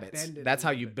 It's habits. That's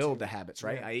how you build the habits,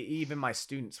 right? Even my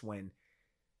students,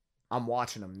 I'm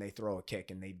watching them. They throw a kick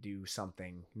and they do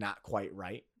something not quite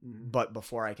right. Mm-hmm. But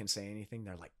before I can say anything,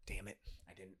 they're like, damn it,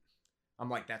 I didn't. I'm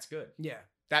like, that's good. Yeah.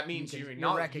 That means you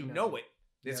know it.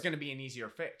 It's Yep. going to be an easier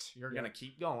fix. You're going to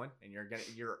keep going, and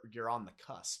you're on the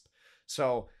cusp.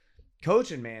 So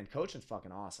coaching's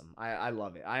fucking awesome. I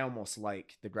love it. I almost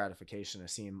like the gratification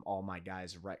of seeing all my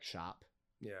guys wreck shop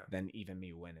than even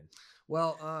me winning.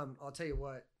 Well, I'll tell you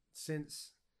what,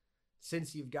 since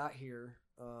you've got here,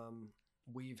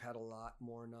 we've had a lot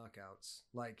more knockouts.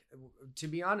 Like, to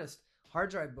be honest, Hard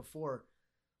Drive before,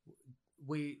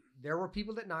 there were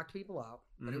people that knocked people out,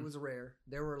 but it was rare.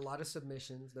 There were a lot of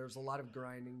submissions. There's a lot of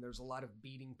grinding. There's a lot of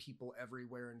beating people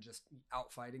everywhere and just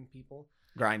outfighting people.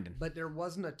 Grinding. But there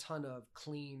wasn't a ton of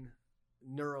clean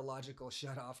neurological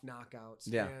shut-off knockouts.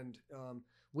 Yeah. And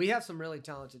we have some really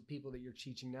talented people that you're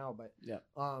teaching now, but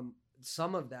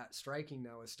some of that striking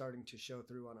now is starting to show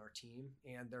through on our team,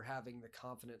 and they're having the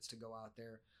confidence to go out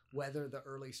there, weather the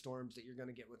early storms that you're going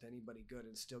to get with anybody good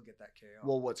and still get that KO.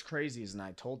 Well, what's crazy is, and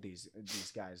I told these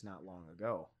guys not long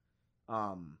ago,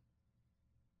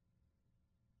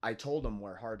 I told them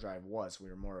where Hard Drive was. We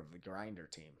were more of the grinder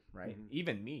team, right? Mm-hmm.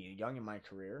 Even me, young in my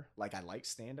career, like, I like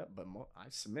stand-up, but I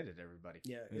submitted everybody.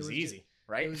 Yeah, it was easy,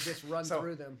 right? It was just run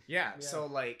through them. Yeah, so,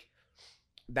 like,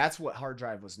 that's what Hard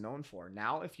Drive was known for.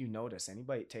 Now, if you notice,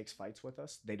 anybody that takes fights with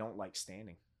us, they don't like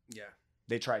standing. Yeah.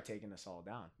 They try taking us all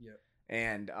down. Yeah.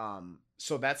 And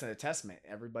so that's a testament.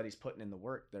 Everybody's putting in the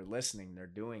work. They're listening. They're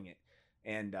doing it.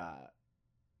 And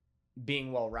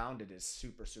being well-rounded is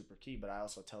super, super key. But I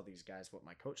also tell these guys what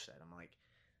my coach said. I'm like,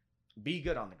 be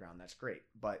good on the ground. That's great.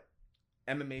 But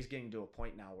MMA is getting to a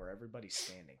point now where everybody's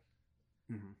standing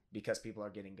because people are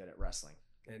getting good at wrestling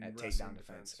and at takedown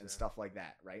defense and stuff like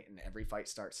that, right? And every fight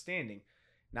starts standing.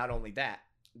 Not only that,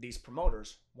 these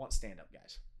promoters want stand-up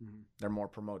guys. They're more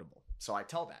promotable. So I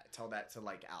tell that to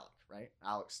like Alec, right?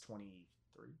 Alec's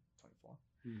 23, 24.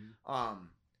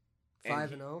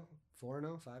 5-0,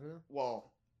 4-0, 5-0.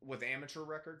 Well, with amateur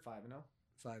record, 5-0.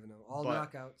 5-0. All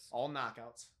knockouts. All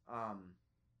knockouts.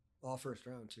 All first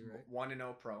round too, right?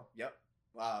 1-0 pro. Yep.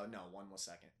 No, one was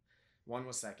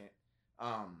second.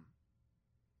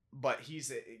 But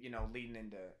he's leading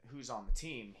into who's on the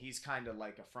team. He's kind of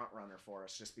like a front runner for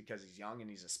us just because he's young and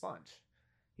he's a sponge.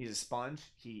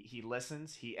 He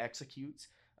listens. He executes.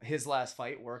 His last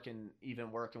fight, working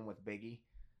with Biggie,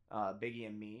 Biggie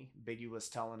and me. Biggie was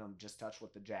telling him just touch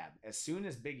with the jab. As soon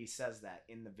as Biggie says that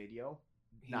in the video,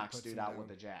 he knocks dude out with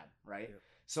the jab, right? Yeah.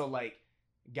 So like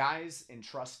guys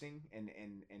entrusting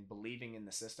and believing in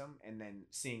the system and then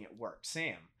seeing it work.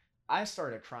 Sam, I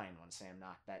started crying when Sam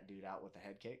knocked that dude out with the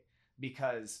head kick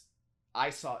because I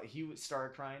saw he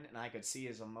started crying and I could see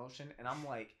his emotion and I'm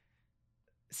like,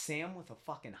 Sam with a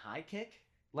fucking high kick?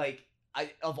 Like,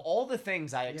 of all the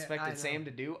things I expected Sam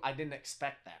to do, I didn't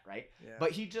expect that, right? Yeah.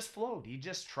 But he just flowed. He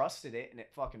just trusted it, and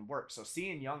it fucking worked. So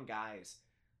seeing young guys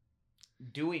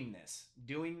doing this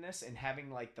and having,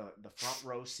 like, the front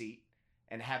row seat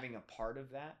and having a part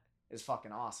of that is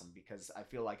fucking awesome because I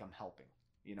feel like I'm helping.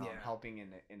 I'm helping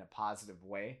in a positive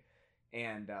way.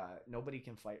 And nobody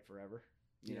can fight forever.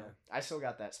 You know, I still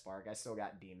got that spark. I still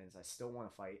got demons. I still want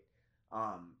to fight.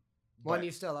 When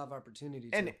you still have opportunity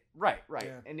to. And right.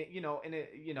 Yeah. And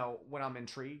when I'm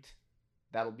intrigued,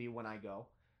 that'll be when I go.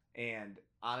 And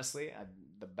honestly,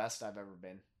 the best I've ever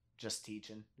been just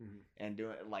teaching and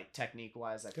doing it like technique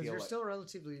wise. Because you're still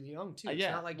relatively young too. It's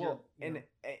not like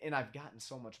and I've gotten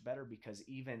so much better because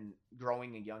even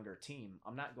growing a younger team,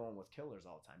 I'm not going with killers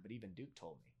all the time. But even Duke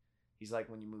told me, he's like,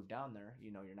 when you move down there,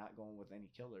 you're not going with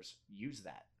any killers. Use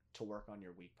that to work on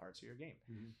your weak parts of your game.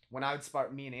 When I would spar,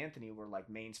 me and Anthony were like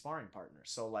main sparring partners.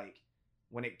 So like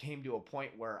when it came to a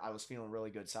point where I was feeling really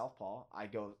good southpaw, I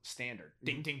go standard,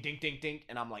 ding, ding, ding, ding, ding.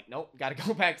 And I'm like, nope, got to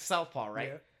go back to southpaw, right?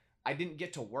 Yeah. I didn't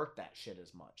get to work that shit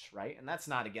as much, right? And that's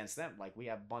not against them. Like we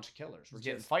have a bunch of killers. We're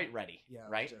getting fight ready,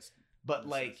 right? But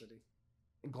necessity.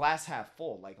 Like glass half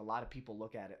full. Like a lot of people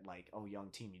look at it like, oh, young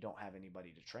team, you don't have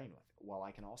anybody to train with. Well,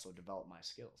 I can also develop my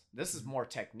skills. This is more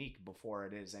technique before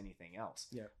it is anything else.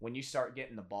 Yeah. When you start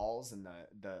getting the balls and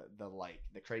the like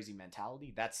the crazy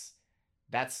mentality, that's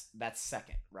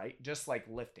second, right? Just like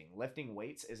lifting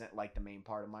weights isn't like the main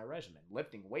part of my regimen.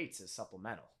 Lifting weights is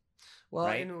supplemental. Well,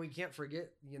 right? And we can't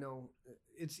forget,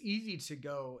 it's easy to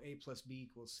go A + B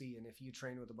 = C. And if you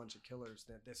train with a bunch of killers,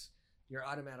 you're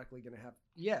automatically going to have,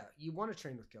 you want to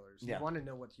train with killers. You want to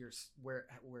know where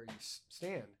you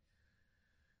stand.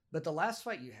 But the last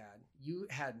fight you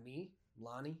had me,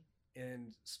 Lonnie,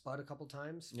 and Spud a couple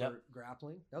times for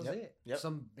grappling. That was it. Yep.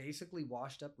 Some basically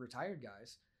washed up retired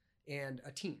guys and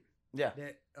a team. Yeah.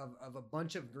 That of a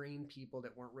bunch of green people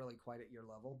that weren't really quite at your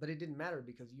level, but it didn't matter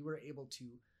because you were able to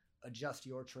adjust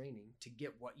your training to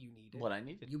get what you needed. What I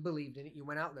needed. You believed in it. You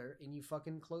went out there and you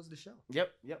fucking closed the show.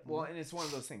 Yep. Well, and it's one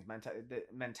of those things. The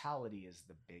mentality is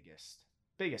the biggest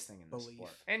thing in this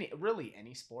sport.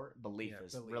 Any sport, belief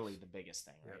is really the biggest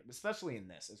thing, right? Especially in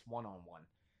this, it's one-on-one,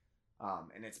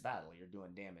 and it's battle. You're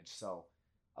doing damage. So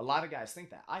a lot of guys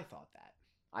think that. I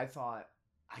thought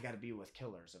I got to be with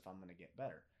killers if I'm going to get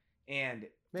better. And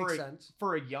makes sense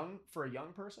for a young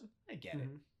person.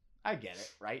 I get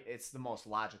it, right? It's the most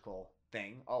logical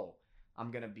thing. Oh,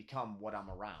 I'm gonna become what I'm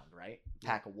around, right?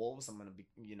 Pack of wolves. I'm gonna be,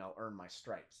 earn my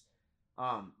stripes.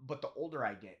 But the older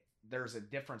I get, there's a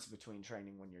difference between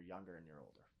training when you're younger and you're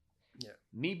older. Yeah.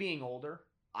 Me being older,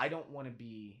 I don't want to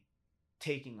be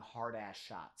taking hard ass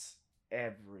shots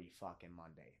every fucking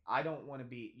Monday. I don't want to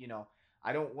be,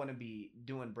 I don't want to be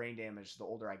doing brain damage the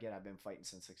older I get. I've been fighting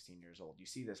since 16 years old. You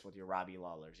see this with your Robbie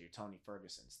Lawlers, your Tony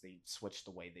Fergusons. They switch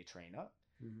the way they train up.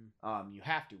 Mm-hmm. You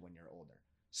have to when you're older.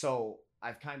 So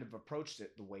I've kind of approached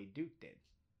it the way Duke did.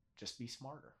 Just be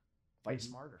smarter. Fight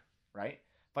smarter, right?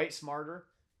 Fight smarter.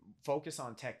 Focus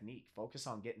on technique. Focus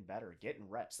on getting better, getting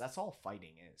reps. That's all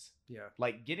fighting is. Yeah.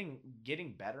 Like getting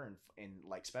better in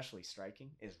like especially striking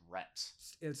is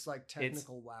reps. It's like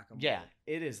technical whack-a-mole. Yeah,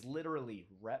 it is literally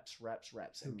reps.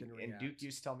 And Duke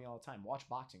used to tell me all the time, watch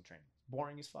boxing training.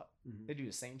 Boring as fuck. Mm-hmm. They do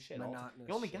the same shit. You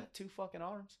only got 2 fucking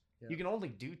arms. Yeah. You can only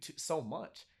do so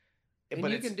much. And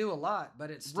you can do a lot,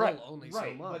 but it's still only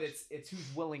so much. But it's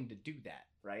who's willing to do that,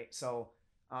 right? So,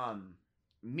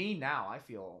 me now, I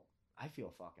feel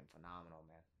fucking phenomenal,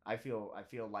 man. I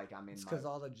feel like I'm in. It's because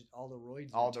all the roids.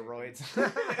 All the roids.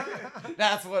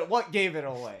 That's what gave it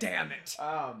away. Damn it.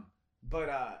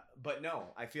 But no,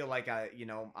 I feel like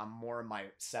I'm more in my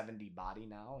 70 body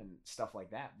now and stuff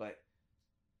like that. But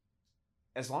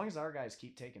as long as our guys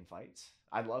keep taking fights,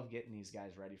 I love getting these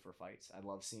guys ready for fights. I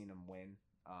love seeing them win.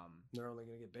 They're only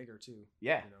gonna get bigger too.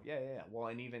 Yeah, yeah. Well,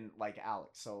 and even like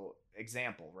Alex. So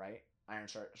example, right? Iron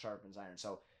sharpens iron.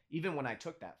 So even when I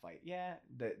took that fight,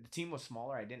 the team was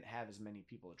smaller. I didn't have as many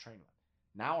people to train with.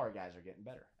 Now our guys are getting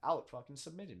better. Alex fucking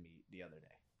submitted me the other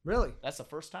day. Really? That's the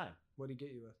first time. What'd he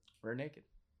get you with? Rear naked.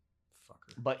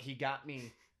 Fucker. But he got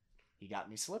me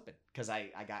slipping because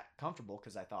I got comfortable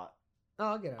because I thought,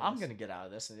 I'm gonna get out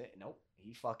of this. And nope,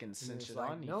 he fucking cinched it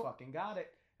on. Nope. He fucking got it.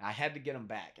 I had to get him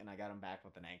back, and I got him back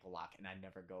with an ankle lock, and I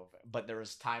never go. But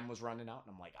time was running out,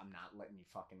 and I'm like, I'm not letting you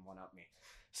fucking one up me.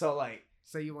 So like,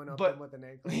 you went up him with an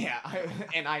ankle. Yeah,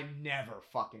 and I never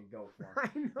fucking go for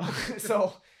him. I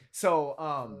know.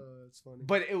 That's funny.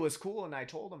 But it was cool, and I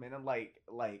told him, and I'm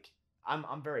like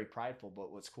I'm very prideful.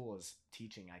 But what's cool is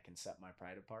teaching. I can set my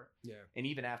pride apart. Yeah. And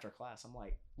even after class, I'm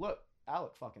like, look,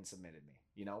 Alec fucking submitted me.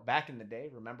 Back in the day,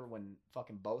 remember when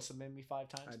fucking Bo submitted me 5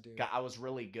 times? I do. I was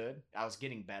really good. I was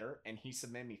getting better, and he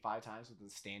submitted me 5 times with a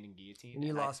standing guillotine. And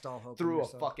you lost all hope. Threw a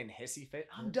fucking hissy fit.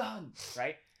 I'm done.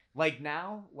 Right? Like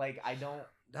now, like I don't.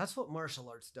 That's what martial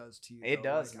arts does to you. It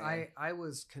does. Like, man. I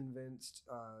was convinced,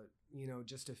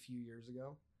 just a few years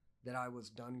ago, that I was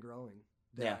done growing.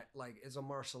 That as a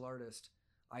martial artist,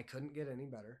 I couldn't get any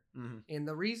better. Mm-hmm. And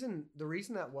the reason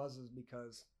that was is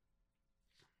because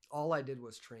all I did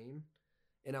was train.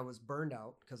 And I was burned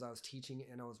out because I was teaching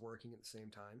and I was working at the same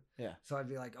time. Yeah. So I'd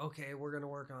be like, okay, we're going to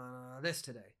work on this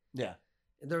today. Yeah.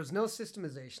 And there was no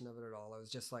systemization of it at all. I was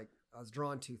just like, I was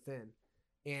drawn too thin.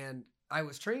 And I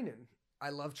was training. I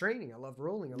love training. I love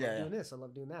rolling. I love doing this. I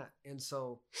love doing that. And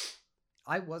so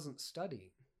I wasn't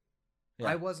studying. Yeah.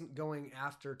 I wasn't going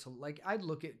after I'd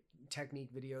look at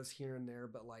technique videos here and there,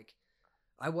 but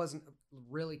I wasn't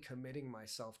really committing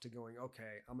myself to going,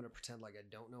 okay, I'm going to pretend like I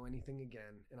don't know anything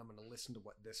again, and I'm going to listen to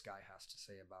what this guy has to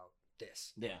say about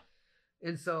this. Yeah.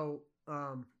 And so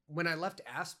when I left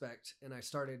Aspect and I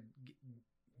started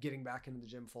getting back into the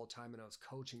gym full time and I was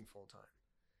coaching full time,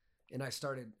 and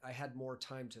I had more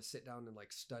time to sit down and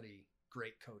study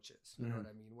great coaches. You know what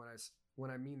I mean?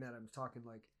 When I mean that, I'm talking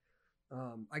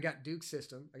I got Duke's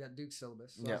system, I got Duke's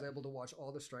syllabus, so I was able to watch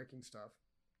all the striking stuff.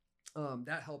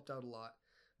 That helped out a lot.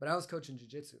 But I was coaching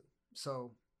jiu-jitsu.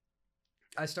 So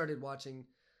I started watching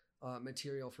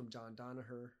material from John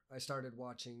Danaher. I started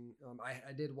watching,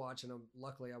 I did watch, and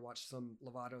luckily I watched some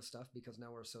Lovato stuff because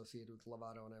now we're associated with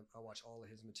Lovato, and I watch all of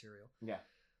his material. Yeah.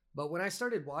 But when I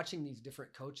started watching these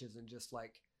different coaches and just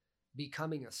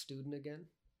becoming a student again,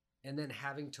 and then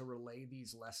having to relay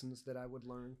these lessons that I would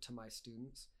learn to my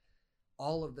students,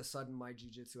 all of the sudden my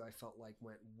jiu-jitsu I felt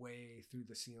went way through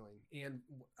the ceiling, and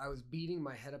I was beating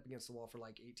my head up against the wall for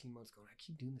 18 months going, I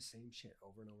keep doing the same shit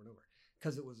over and over and over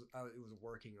because it was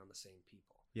working on the same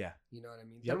people. Yeah. You know what I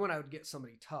mean? Yep. Then when I would get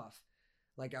somebody tough,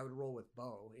 I would roll with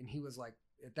Bo, and he was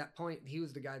at that point, he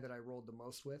was the guy that I rolled the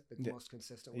most with, the most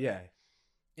consistent with. Yeah.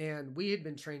 And we had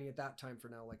been training at that time for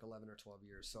now like 11 or 12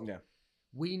 years. So Yeah.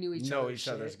 we knew each Know other's each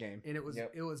other's shit, game. and it was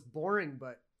Yep. it was boring,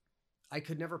 but I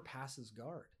could never pass his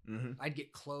guard. Mm-hmm. I'd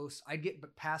get close. I'd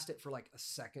get past it for like a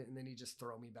second, and then he'd just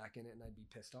throw me back in it, and I'd be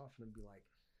pissed off, and I'd be like,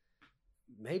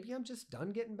 maybe I'm just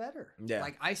done getting better. Yeah.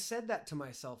 Like I said that to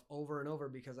myself over and over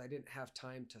because I didn't have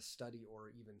time to study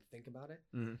or even think about it.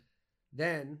 Mm-hmm.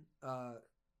 Then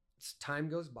time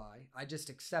goes by. I just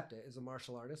accept it as a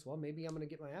martial artist. Well, maybe I'm going to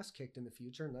get my ass kicked in the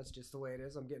future, and that's just the way it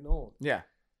is. I'm getting old. Yeah.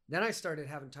 Then I started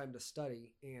having time to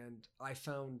study, and I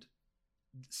found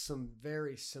some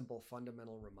very simple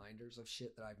fundamental reminders of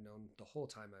shit that I've known the whole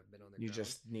time I've been on the You ground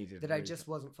just needed that I just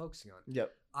wasn't focusing on.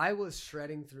 Yep. I was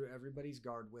shredding through everybody's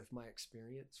guard with my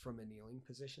experience from a kneeling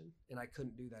position, and I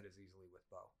couldn't do that as easily with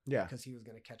Bo. Yeah. Because he was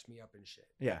going to catch me up and shit.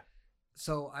 Yeah.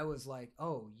 So I was like,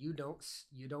 "Oh, you don't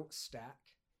stack,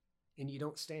 and you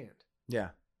don't stand.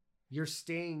 Yeah. You're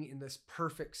staying in this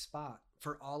perfect spot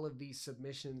for all of these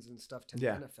submissions and stuff to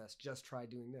Yeah. manifest. Just try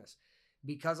doing this."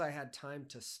 Because I had time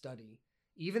to study,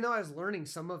 even though I was learning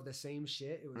some of the same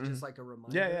shit, it was just like a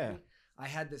reminder. Yeah. to me. I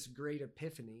had this great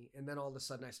epiphany, and then all of a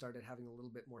sudden I started having a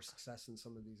little bit more success in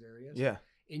some of these areas. Yeah.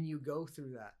 And you go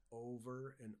through that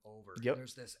over and over. Yep.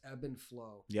 There's this ebb and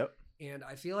flow. Yep. And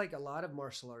I feel like a lot of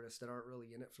martial artists that aren't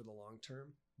really in it for the long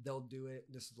term, they'll do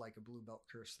it. This is like a blue belt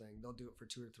curse thing. They'll do it for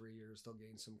 2 or 3 years. They'll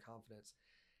gain some confidence.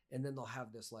 And then they'll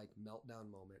have this like meltdown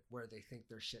moment where they think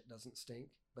their shit doesn't stink,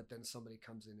 but then somebody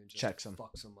comes in and just Checks 'em.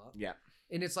 fucks them up. Yeah.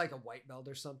 And it's like a white belt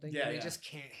or something. Yeah, And they yeah. just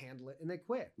can't handle it and they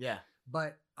quit. Yeah.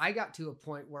 But I got to a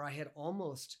point where I had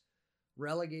almost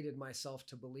relegated myself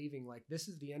to believing like this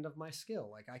is the end of my skill.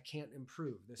 Like I can't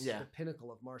improve. This Yeah. is the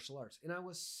pinnacle of martial arts. And I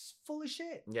was full of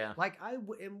shit. Yeah. Like I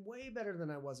am way better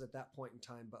than I was at that point in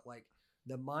time. But like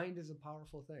the mind is a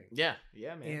powerful thing. Yeah.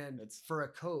 Yeah, man. And It's for a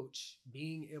coach,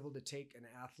 being able to take an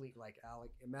athlete like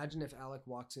Alec, imagine if Alec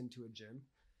walks into a gym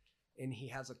and he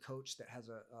has a coach that has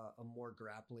a more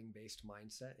grappling based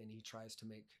mindset and he tries to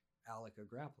make Alec a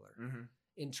grappler Mhm.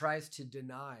 and tries to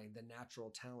deny the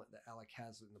natural talent that Alec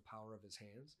has in the power of his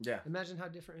hands. Yeah. Imagine how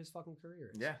different his fucking career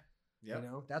is. Yeah. Yeah. You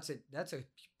know, that's a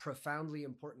profoundly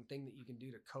important thing that you can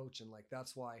do to coach. And like,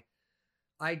 that's why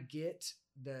I get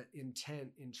the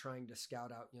intent in trying to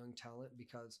scout out young talent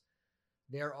because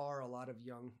there are a lot of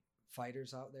young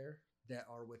fighters out there that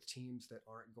are with teams that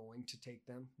aren't going to take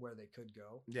them where they could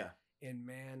go. Yeah. And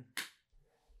man,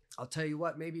 I'll tell you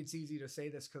what, maybe it's easy to say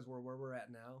this because we're where we're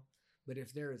at now, but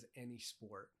if there is any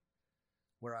sport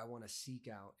where I want to seek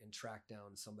out and track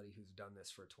down somebody who's done this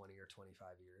for 20 or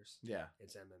 25 years, Yeah.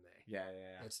 it's MMA. Yeah.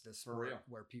 Yeah. It's the For sport real.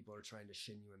 where people are trying to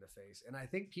shin you in the face. And I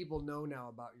think people know now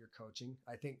about your coaching.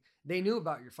 I think they knew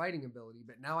about your fighting ability,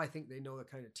 but now I think they know the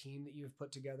kind of team that you've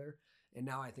put together. And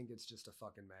now I think it's just a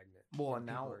fucking magnet. Well, And and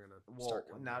now, people are gonna start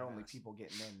coming not en only masse. people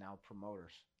getting in, now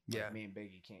promoters. Like Yeah. me and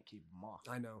Biggie can't keep them off.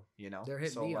 I know. You know, They're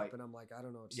hitting So, me like, up and I'm like, I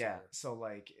don't know what to yeah. say. So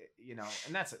like, you know,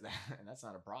 and that's and that's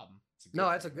not a problem. It's a good No,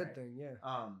 that's a thing, good right? thing.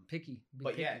 Yeah. Picky. Be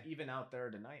But yeah, picky. even out there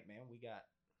tonight, man, we got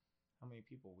how many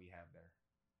people we have there?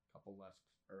 A couple left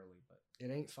early, but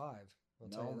It ain't 5. I'll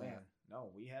tell no, you man. that.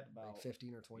 No, we had about Like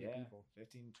 15 or 20 people.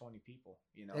 15, 20 people.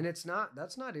 You know, And that's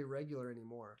not irregular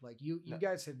anymore. Like you No.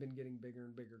 guys have been getting bigger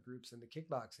and bigger groups, and the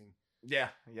kickboxing yeah,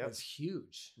 yep, is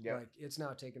huge. Yep. Like it's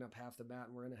now taking up half the mat,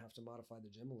 and we're gonna have to modify the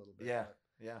gym a little bit. Yeah.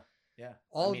 but yeah.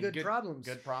 all good problems.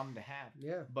 Good problem to have.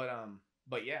 Yeah.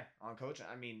 But yeah, on coaching,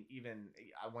 I mean, even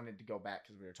I wanted to go back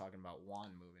because we were talking about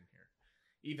Juan moving here.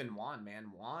 Even Juan,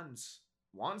 man,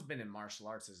 Juan's been in martial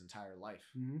arts his entire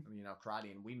life. Mm-hmm. You know,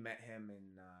 karate, and we met him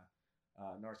in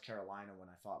North Carolina when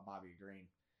I fought Bobby Green,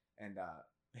 and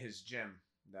his gym,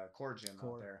 the core gym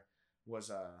out there, was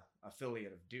a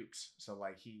affiliate of Duke's. So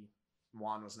like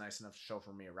Juan was nice enough to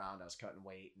chauffeur me around. I was cutting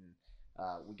weight,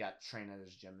 and we got to train at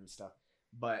his gym and stuff.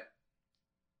 But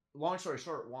long story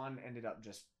short, Juan ended up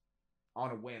just on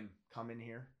a whim coming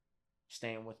here,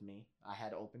 staying with me. I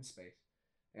had open space,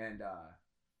 and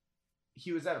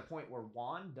he was at a point where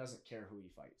Juan doesn't care who he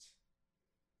fights.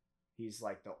 He's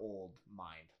like the old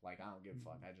mind. Like, I don't give a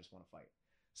fuck. I just want to fight.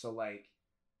 So like,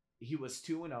 he was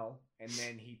 2-0, and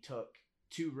then he took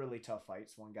 2 really tough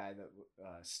fights. One guy that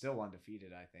still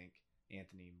undefeated, I think,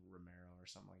 Anthony Romero or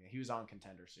something like that. He was on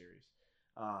Contender Series.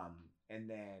 And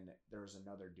then there was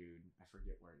another dude, I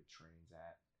forget where he trains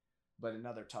at, but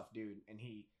another tough dude, and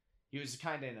he was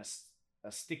kind of in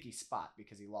a sticky spot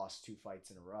because he lost 2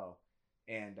 fights in a row,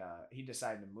 and he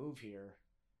decided to move here,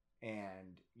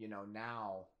 and you know,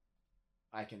 now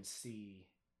I can see,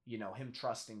 you know, him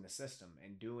trusting the system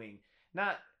and doing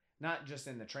not just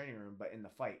in the training room, but in the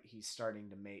fight, he's starting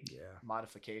to make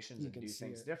modifications and do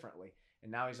things differently,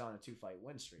 and now he's on a 2-fight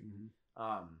win streak.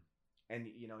 And,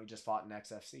 you know, he just fought in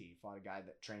XFC. He fought a guy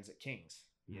that trains at King's,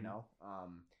 you know?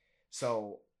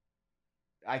 So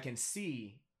I can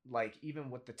see, like, even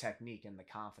with the technique and the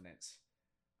confidence,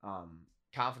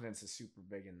 confidence is super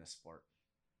big in this sport.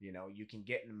 You know, you can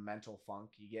get in a mental funk.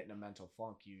 You get in a mental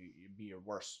funk, you be your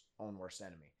own worst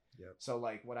enemy. Yep. So,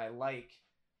 like, what I like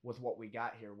with what we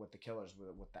got here with the Killers,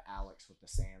 with the Alex, with the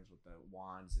Sams, with the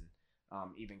Wands,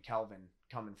 and even Kelvin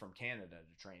coming from Canada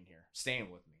to train here,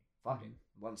 staying with me. Fucking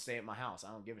let him stay at my house.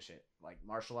 I don't give a shit. Like,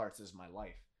 martial arts is my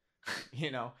life, you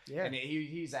know? Yeah. And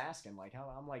he's asking, like,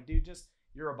 how? I'm like, dude, just,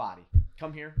 you're a body.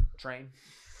 Come here, train.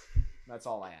 That's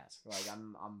all I ask. Like,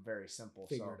 I'm very simple.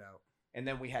 Figure it out. And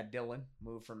then we had Dylan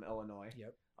move from Illinois.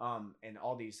 Yep. And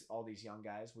all these young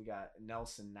guys. We got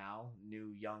Nelson now,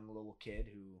 new young little kid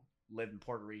who lived in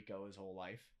Puerto Rico his whole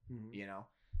life. You know?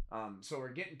 So we're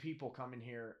getting people coming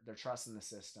here. They're trusting the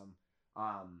system.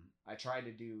 I try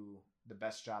to do the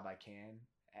best job I can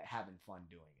at having fun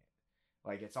doing it.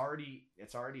 Like, it's already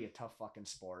a tough fucking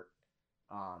sport.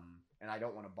 And I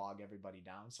don't want to bog everybody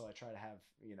down. So I try to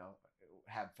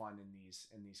have fun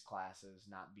in these classes,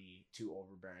 not be too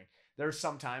overbearing. There's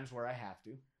some times where I have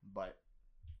to, but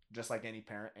just like any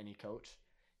parent, any coach,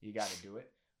 you got to do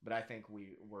it. But I think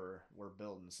we're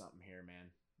building something here,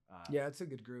 man. Yeah, it's a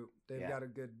good group. They've got a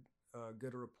good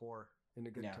rapport and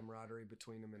a good camaraderie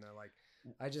between them, and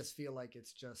I just feel like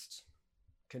it's just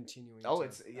continuing.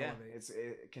 It's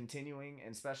continuing,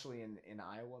 and especially in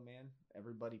Iowa, man.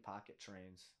 Everybody pocket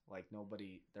trains. Like,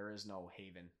 nobody. There is no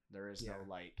haven. There is no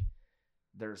like.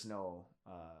 There's no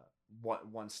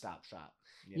one stop shop.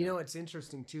 You know, it's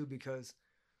interesting too, because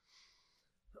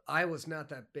Iowa's not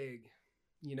that big,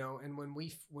 you know. And when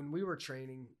we were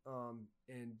training,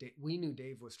 and we knew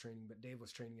Dave was training, but Dave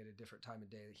was training at a different time of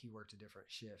day. He worked a different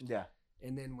shift. Yeah.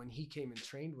 And then when he came and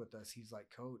trained with us, he's like,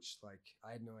 Coach, like,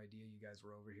 I had no idea you guys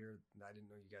were over here. I didn't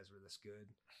know you guys were this good.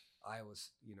 I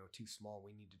was, you know, too small.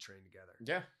 We need to train together.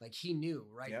 Yeah. Like, he knew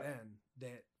then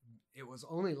that it was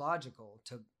only logical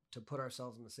to put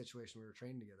ourselves in the situation we were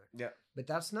training together. Yeah. But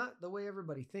that's not the way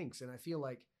everybody thinks. And I feel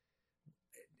like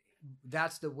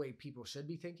that's the way people should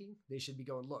be thinking. They should be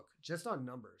going, look, just on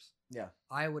numbers. Yeah.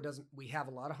 Iowa we have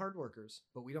a lot of hard workers,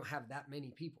 but we don't have that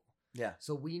many people. Yeah.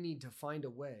 So we need to find a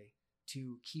way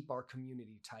to keep our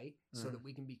community tight so that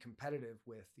we can be competitive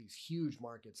with these huge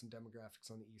markets and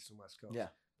demographics on the East and West Coast. Yeah.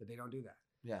 But they don't do that.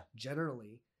 Yeah.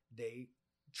 Generally, they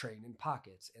train in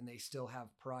pockets and they still have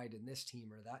pride in this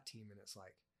team or that team. And it's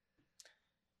like,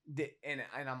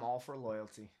 and I'm all for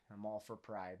loyalty. I'm all for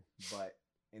pride. But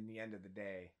in the end of the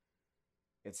day,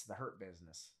 it's the hurt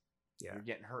business. Yeah. You're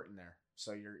getting hurt in there.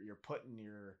 So you're putting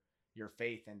your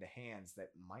faith into hands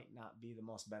that might not be the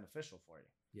most beneficial for you.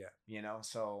 Yeah. You know,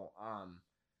 so,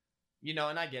 you know,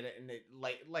 and I get it. And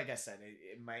like I said,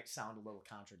 it might sound a little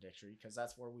contradictory because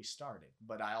that's where we started.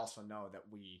 But I also know that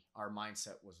our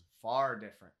mindset was far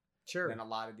different than a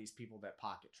lot of these people that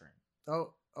pocket train.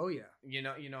 Oh yeah. You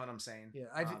know what I'm saying? Yeah.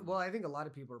 I think a lot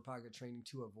of people are pocket training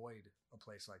to avoid a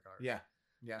place like ours. Yeah.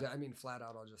 Yeah. I mean, flat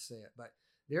out, I'll just say it. But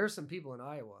there are some people in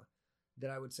Iowa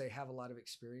that I would say have a lot of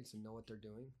experience and know what they're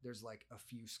doing. There's like a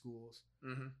few schools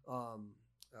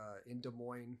in Des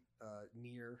Moines,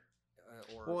 near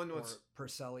or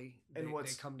Purcell. They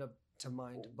come to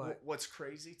mind. But what's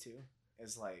crazy too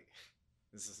is, like,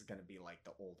 this is going to be like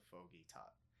the old fogey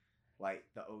talk, like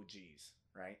the OGs,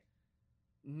 right?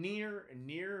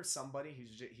 Near somebody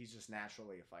he's just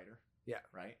naturally a fighter. Yeah.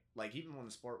 Right. Like, even when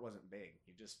the sport wasn't big,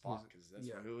 he just fought because that's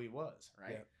who he was.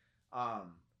 Right. Yeah.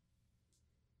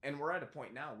 And we're at a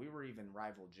point now, we were even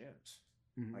rival gyms.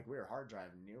 Mm-hmm. Like, we were hard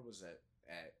driving. Near was at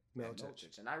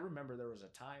Milchich. And I remember there was a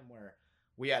time where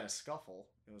we had a scuffle.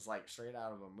 It was like straight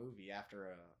out of a movie after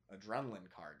a adrenaline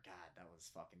card. God, that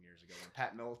was fucking years ago when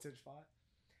Pat Militich fought.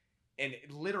 And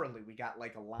literally we got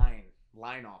like a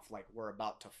line off, like we're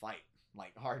about to fight.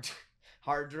 Like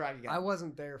hard driving. I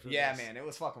wasn't there for this. Yeah, man, it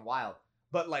was fucking wild.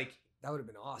 But like, that would have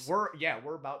been awesome.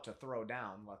 We're about to throw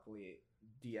down. Luckily it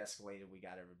de-escalated. We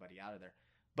got everybody out of there.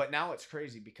 But now it's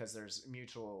crazy because there's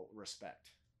mutual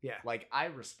respect. Yeah. Like, I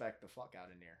respect the fuck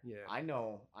out of Near. Yeah. I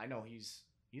know he's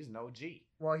an OG.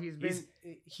 Well,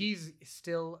 he's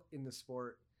still in the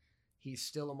sport. He's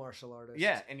still a martial artist.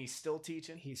 Yeah, and he's still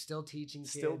teaching. He's still teaching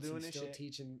kids. Still doing he's his still shit.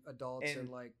 Teaching adults and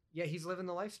like, yeah, he's living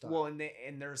the lifestyle. Well, and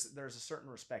there's a certain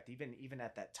respect even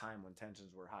at that time when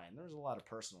tensions were high, and there's a lot of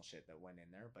personal shit that went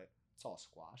in there, but it's all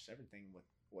squashed. Everything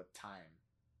with time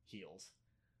heals.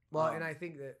 Well, and I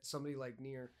think that somebody like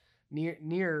Near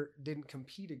didn't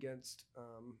compete against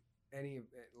any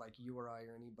like you or I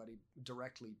or anybody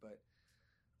directly, but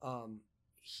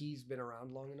he's been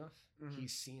around long enough. Mm-hmm.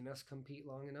 He's seen us compete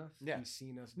long enough. Yeah. He's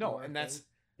seen us. No, and that's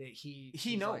that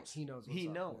he knows. Like, he knows. He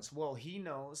up, knows. Yeah. Well, he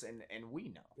knows, and we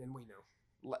know. And we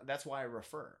know. That's why I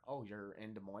refer. Oh, you're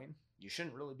in Des Moines. You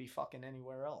shouldn't really be fucking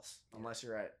anywhere else unless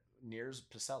you're at Near's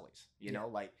Pacelli's. You know,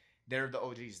 like they're the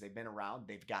OGs. They've been around.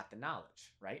 They've got the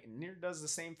knowledge, right? And Near does the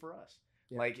same for us.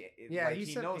 Yeah. Like, like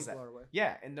he knows that.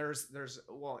 Yeah, and there's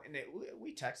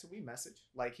we texted, we messaged.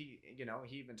 Like he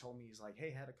even told me, he's like,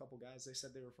 hey, had a couple guys. They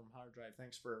said they were from Hard Drive.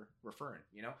 Thanks for referring.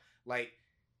 You know, like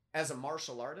as a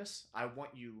martial artist, I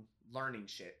want you learning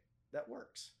shit that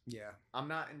works. Yeah, I'm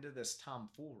not into this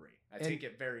tomfoolery. I take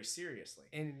it very seriously,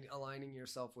 and aligning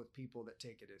yourself with people that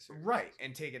take it as seriously. Right,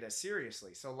 and take it as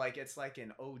seriously. So like it's like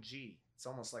an OG. It's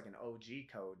almost like an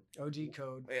OG code. OG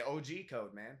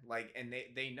code, man. Like, and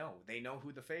they know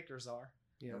who the fakers are.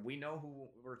 Yeah, and we know who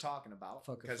we're talking about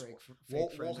because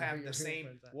we'll have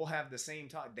the same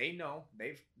talk. They know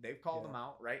they've called them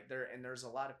out right there, and there's a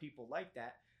lot of people like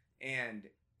that, and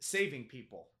saving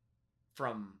people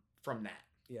from that.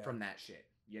 Yeah. From that shit,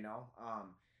 you know?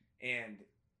 And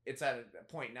it's at a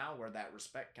point now where that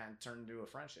respect kind of turned into a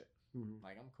friendship. Mm-hmm.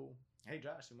 Like, I'm cool. Hey,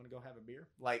 Josh, you want to go have a beer?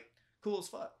 Like, cool as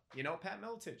fuck. You know, Pat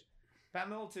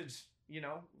Miletich, you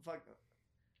know, fuck,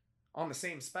 on the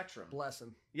same spectrum. Bless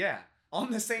him. Yeah,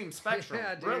 on the same spectrum.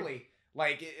 Yeah, dude. Really.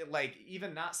 Like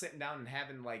even not sitting down and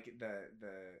having, like,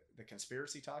 the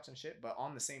conspiracy talks and shit, but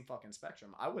on the same fucking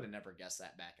spectrum. I would have never guessed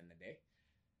that back in the day.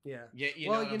 Yeah.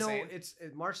 It's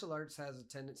martial arts has a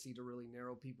tendency to really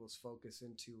narrow people's focus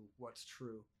into what's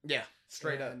true. Yeah,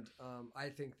 straight up. And I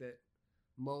think that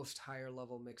most higher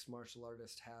level mixed martial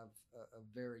artists have a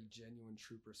very genuine,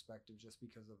 true perspective just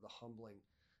because of the humbling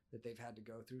that they've had to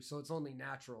go through. So it's only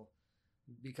natural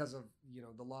because of, you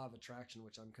know, the law of attraction,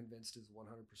 which I'm convinced is 100%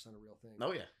 a real thing.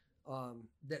 Oh yeah.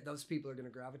 That those people are going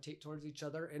to gravitate towards each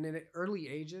other, and in early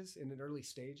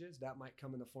stages, that might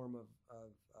come in the form of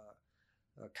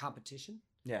competition.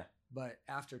 Yeah. But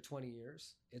after 20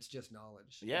 years, it's just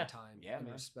knowledge and time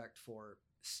and respect for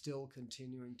still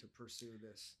continuing to pursue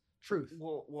this truth.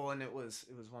 Well, and it was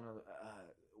one of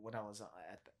when I was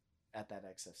at that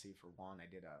XFC for Juan, I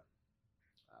did a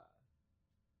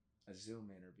Zoom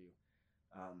interview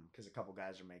because a couple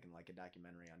guys are making like a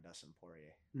documentary on Dustin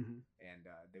Poirier, and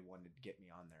they wanted to get me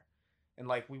on there. And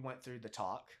like we went through the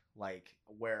talk, like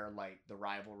where like the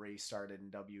rivalry started in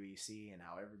WEC and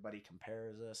how everybody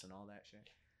compares us and all that shit.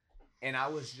 And I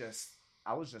was just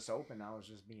open. I was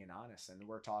just being honest. And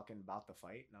we're talking about the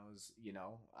fight. And I was, you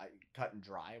know, I cut and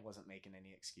dry. I wasn't making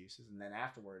any excuses. And then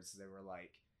afterwards they were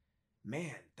like,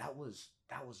 man, that was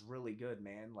really good,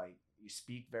 man. Like you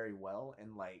speak very well.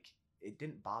 And like, it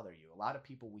didn't bother you. A lot of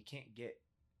people, we can't get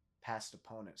past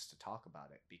opponents to talk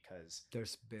about it because they're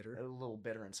bitter, a little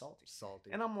bitter and salty.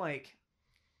 And I'm like,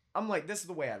 this is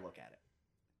the way I look at it.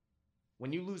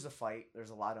 When you lose a fight,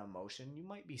 there's a lot of emotion. You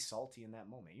might be salty in that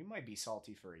moment. You might be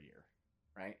salty for a year,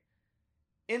 right?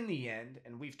 In the end,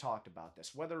 and we've talked about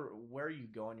this, where you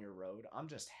go on your road, I'm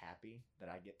just happy that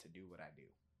I get to do what I do.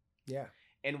 Yeah.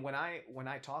 And when I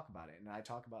talk about it, and I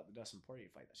talk about the Dustin Poirier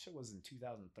fight, that shit was in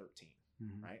 2013,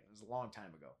 right? It was a long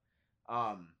time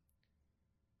ago.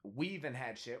 We even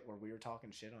had shit where we were talking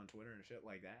shit on Twitter and shit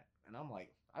like that. And I'm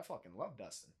like, I fucking love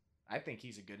Dustin. I think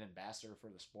he's a good ambassador for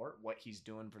the sport, what he's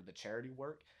doing for the charity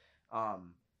work.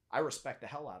 I respect the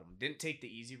hell out of him. Didn't take the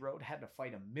easy road. Had to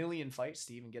fight a million fights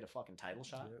to even get a fucking title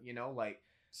shot. Yep. You know, like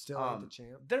still ain't the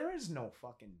champ. There is no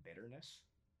fucking bitterness.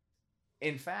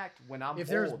 In fact, if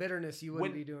there's bitterness, you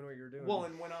wouldn't be doing what you're doing. Well,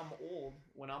 and when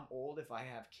I'm old, if I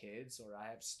have kids or I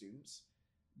have students,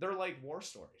 they're like war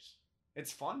stories. It's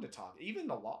fun to talk, even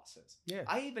the losses. Yeah.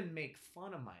 I even make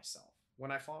fun of myself when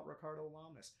I fought Ricardo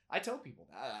Lamas. I tell people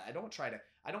that. I don't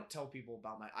tell people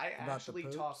about I actually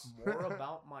talk more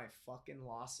about my fucking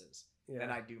losses than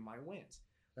I do my wins.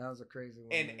 That was a crazy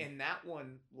one. And that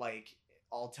one, like,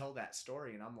 I'll tell that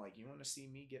story and I'm like, you want to see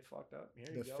me get fucked up?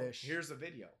 Here you go. Fish. Here's the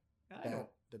video.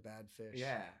 The bad fish.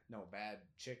 Yeah. No, bad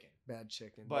chicken. Bad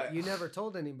chicken. But you never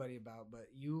told anybody about,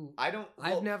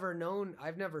 I've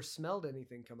never smelled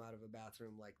anything come out of a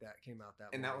bathroom like that came out that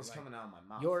and that was like, coming out of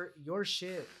my mouth. Your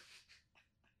shit,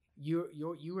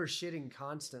 you were shitting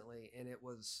constantly and it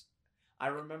was, I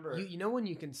remember. You know when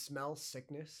you can smell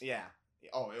sickness? Yeah.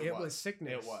 Oh, it was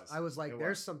sickness. It was. I was like,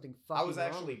 there's something fucking I was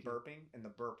actually wrong with burping and the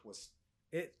burp was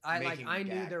I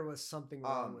knew there was something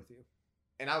wrong with you.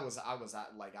 And I was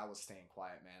staying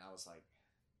quiet, man. I was like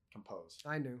composed.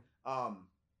 I knew.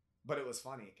 But it was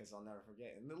funny because I'll never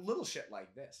forget. And little shit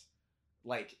like this,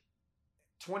 like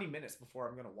 20 minutes before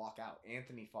I'm gonna walk out,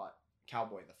 Anthony fought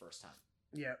Cowboy the first time.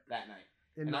 Yeah. That night.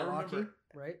 In Milwaukee,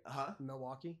 right?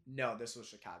 Milwaukee? No, this was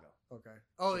Chicago. Okay.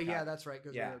 Oh Chicago. Yeah, that's right.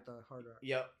 Because we're at the Hard Rock.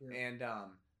 Yep. Yeah. And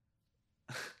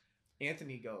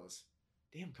Anthony goes,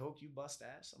 damn, Coke, you bust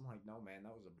ass. I'm like, no, man,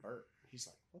 that was a burp. He's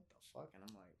like, what the fuck? And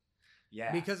I'm like,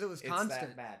 yeah, because it was constant.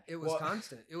 That bad. It was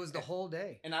constant. It was the whole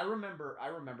day. And I remember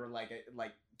like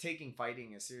taking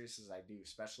fighting as serious as I do,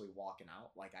 especially walking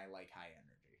out. Like I like high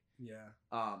energy.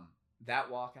 Yeah.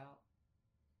 That walkout,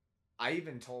 I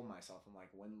even told myself, I'm like,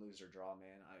 win, lose, or draw,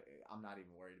 man. I'm not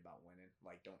even worried about winning.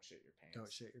 Like, don't shit your pants.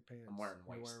 Don't shit your pants. I'm wearing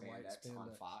white spandex on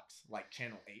Fox, like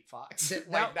Channel 8 Fox.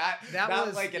 That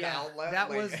was like an outlet. That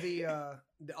like, was the.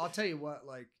 I'll tell you what.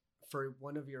 Like for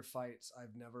one of your fights,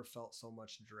 I've never felt so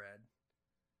much dread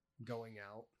going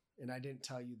out, and I didn't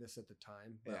tell you this at the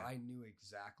time, but I knew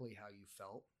exactly how you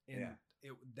felt. And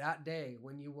that day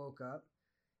when you woke up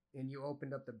and you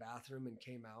opened up the bathroom and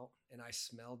came out, and I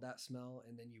smelled that smell,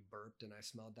 and then you burped and I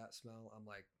smelled that smell, I'm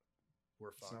like,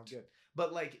 we're fucked. Sounds good.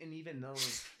 But like, and even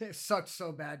those, it sucked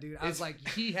so bad, dude. I was like,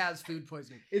 he has food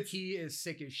poisoning. He is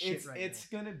sick as shit right now. It's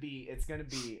gonna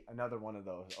be another one of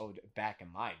those. Oh, back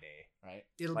in my day, right?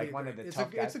 It'll like be one of the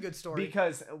tough guys. It's a good story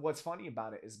because what's funny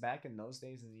about it is back in those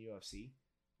days in the UFC,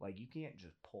 like you can't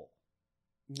just pull.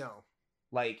 No.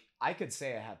 Like I could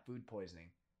say I have food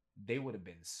poisoning. They would have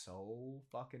been so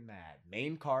fucking mad.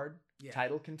 Main card,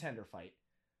 title contender fight.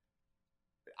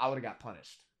 I would have got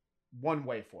punished one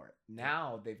way for it.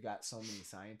 Now they've got so many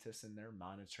scientists in there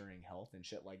monitoring health and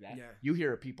shit like that. Yeah. You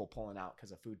hear of people pulling out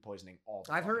because of food poisoning all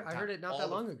the time. I heard it not that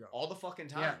long ago. All the fucking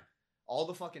time. Yeah. All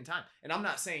the fucking time. And I'm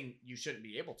not saying you shouldn't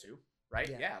be able to, right?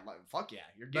 Yeah, like, fuck yeah.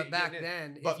 You're getting, but back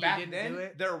then, but if back you didn't do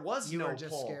it, there was no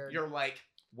pull. Scared. You're like,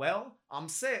 well, I'm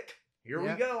sick. Here we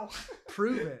go.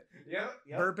 Prove it. Yep.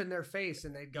 Burp in their face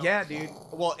and they'd go. Yeah, dude.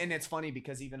 Well, and it's funny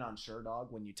because even on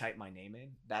SureDog, when you type my name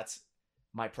in, that's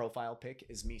my profile pic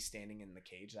is me standing in the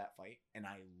cage that fight, and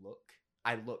I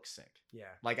look sick. Yeah.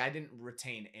 Like I didn't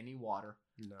retain any water.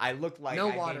 No. I looked like no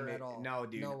water at all. No,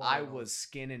 dude. I was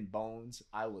skin and bones.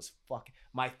 I was fucking.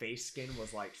 My face skin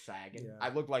was like sagging. Yeah. I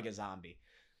looked like a zombie.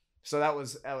 So that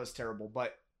was terrible.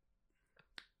 But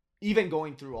even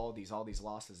going through all these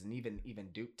losses, and even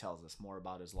Duke tells us more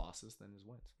about his losses than his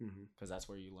wins, because that's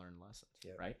where you learn lessons,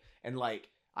 right? And like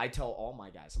I tell all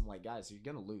my guys, I'm like, guys, you're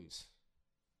gonna lose,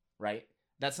 right?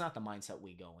 That's not the mindset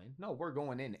we go in. No, we're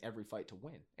going in every fight to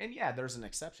win. And yeah, there's an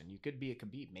exception. You could be a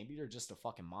Khabib. Maybe you're just a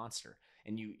fucking monster,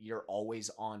 and you're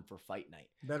always on for fight night.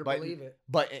 Believe it.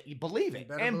 But believe it,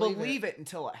 and believe it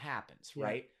until it happens,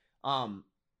 right?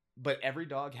 But every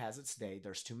dog has its day.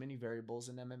 There's too many variables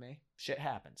in MMA. Shit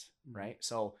happens, right?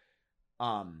 So,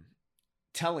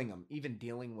 telling them, even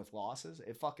dealing with losses,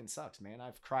 it fucking sucks, man.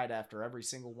 I've cried after every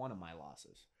single one of my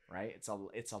losses, right?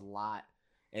 It's a lot.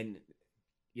 And,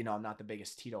 you know, I'm not the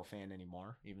biggest Tito fan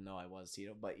anymore, even though I was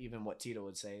Tito. But even what Tito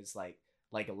would say is like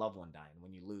a loved one dying.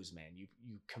 When you lose, man, you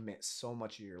commit so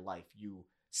much of your life. You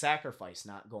sacrifice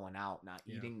not going out, not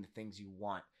eating the things you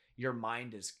want. Your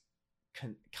mind is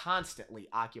constantly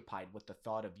occupied with the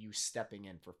thought of you stepping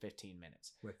in for 15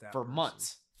 minutes for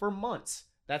months.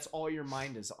 That's all your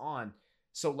mind is on.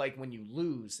 So like when you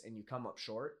lose and you come up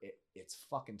short, it's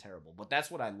fucking terrible. But that's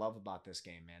what I love about this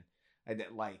game, man.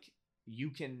 Like you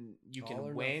can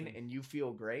win and you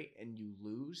feel great, and you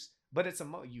lose, but it's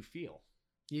you feel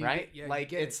right.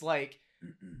 Like it's like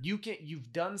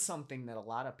you've done something that a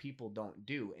lot of people don't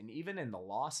do. And even in the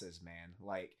losses, man,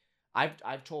 like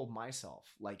I've told myself,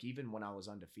 like, even when I was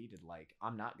undefeated, like,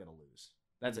 I'm not going to lose.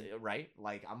 That's it, right?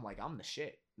 Like, I'm the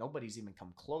shit. Nobody's even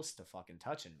come close to fucking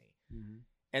touching me. Mm-hmm.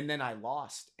 And then I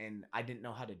lost, and I didn't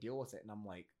know how to deal with it. And I'm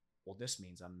like, well, this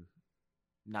means I'm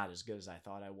not as good as I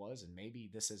thought I was, and maybe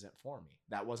this isn't for me.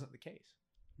 That wasn't the case.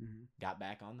 Mm-hmm. Got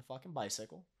back on the fucking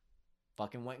bicycle,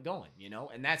 fucking went going, you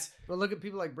know? And that's... But look at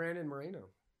people like Brandon Moreno.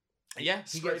 Yeah,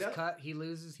 he gets cut, he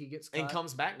loses, he gets cut, and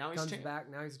comes back. Now he's a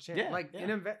champ. Yeah, like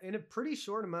in a pretty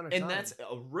short amount of time. And that's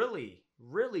a really,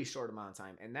 really short amount of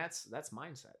time. And that's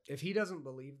mindset. If he doesn't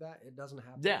believe that, it doesn't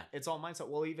happen. Yeah, it's all mindset.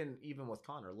 Well, even with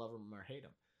Conor, love him or hate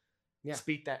him,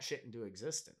 speak that shit into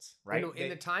existence, right? In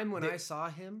the time when I saw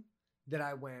him, that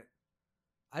I went,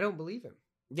 I don't believe him.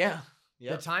 Yeah.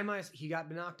 The time he got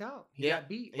knocked out, he got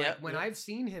beat. Like, when I've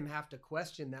seen him have to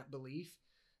question that belief,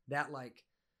 that like.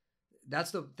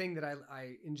 That's the thing that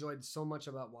I enjoyed so much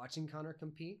about watching Conor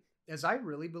compete, is I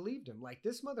really believed him. Like,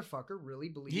 this motherfucker really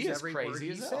believes every word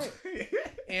he said.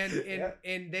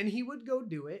 And then he would go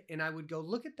do it, and I would go,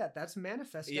 look at that. That's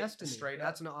manifest destiny.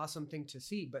 That's an awesome thing to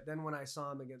see. But then when I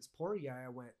saw him against Poirier, I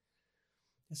went,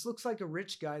 this looks like a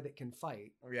rich guy that can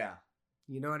fight. Yeah.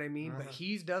 You know what I mean? Uh-huh.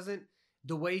 But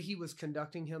the way he was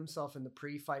conducting himself in the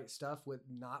pre-fight stuff, with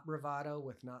not bravado,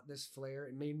 with not this flair,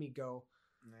 it made me go,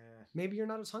 maybe you're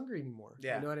not as hungry anymore.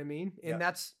 Yeah. You know what I mean? And Yep.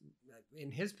 that's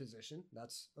in his position.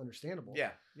 That's understandable.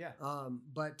 Yeah. Yeah.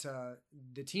 But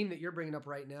the team that you're bringing up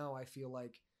right now, I feel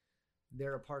like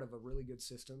they're a part of a really good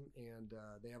system, and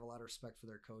they have a lot of respect for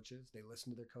their coaches. They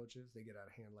listen to their coaches. They get out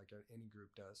of hand like any group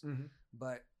does. Mm-hmm.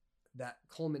 But that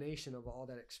culmination of all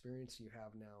that experience you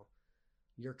have now,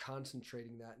 you're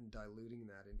concentrating that and diluting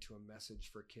that into a message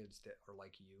for kids that are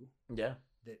like you. Yeah.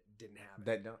 That didn't have it.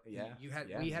 That don't. Yeah.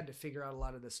 We had to figure out a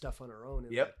lot of this stuff on our own.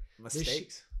 And Yep. like,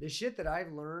 Mistakes. the shit that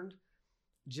I've learned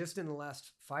just in the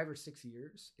last 5 or 6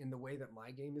 years in the way that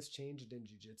my game has changed in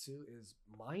jiu-jitsu is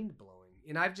mind blowing.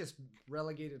 And I've just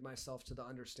relegated myself to the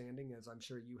understanding, as I'm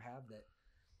sure you have, that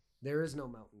there is no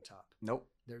mountaintop. Nope.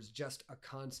 There's just a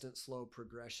constant slow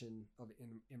progression of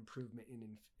improvement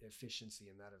in efficiency,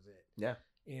 and that is it. Yeah.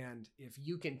 And if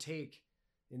you can take,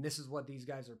 and this is what these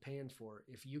guys are paying for,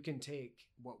 if you can take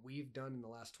what we've done in the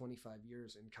last 25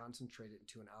 years and concentrate it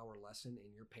into an hour lesson,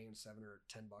 and you're paying $7 or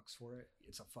 $10 for it,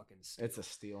 it's a fucking steal. It's a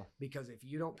steal. Because if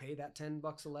you don't pay that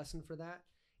 $10 a lesson for that,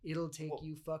 it'll take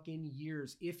you fucking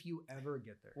years if you ever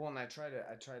get there. Well, and I try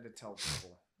to tell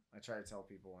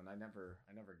people, and I never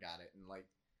got it. And like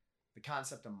the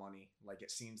concept of money, like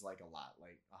it seems like a lot,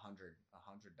 like $100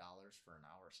 for an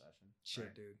hour session. Shit,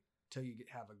 right? dude. Till you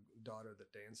have a daughter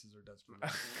that dances or does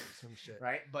some shit.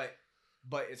 Right. But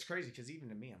it's crazy because even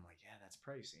to me, I'm like, yeah, that's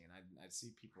pricey. And I'd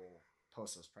see people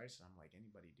post those prices. I'm like,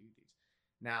 anybody do these?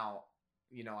 Now,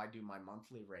 I do my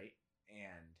monthly rate,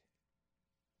 and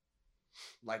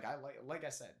like I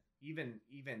said, even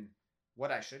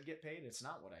what I should get paid, it's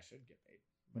not what I should get paid.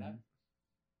 But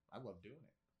I love doing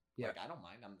it. Yeah. Like I don't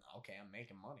mind. I'm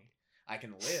making money. I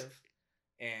can live,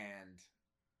 and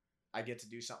I get to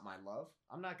do something I love.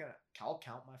 I'll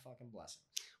count my fucking blessings.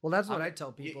 Well, that's what I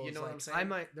tell people. You know what I'm like,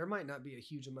 saying? there might not be a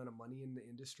huge amount of money in the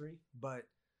industry, but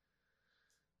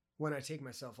when I take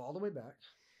myself all the way back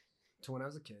to when I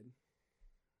was a kid,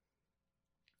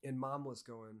 and mom was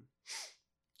going,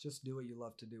 just do what you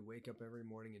love to do. Wake up every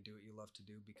morning and do what you love to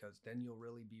do, because then you'll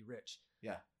really be rich.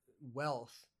 Yeah.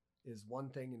 Wealth is one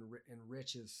thing, and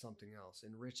rich is something else.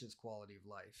 And rich is quality of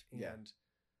life. And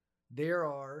there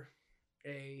are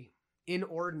a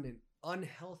inordinate,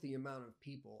 unhealthy amount of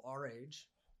people our age,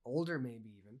 older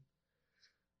maybe even,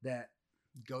 that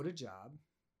go to job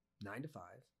 9 to 5.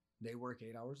 They work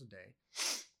 8 hours a day.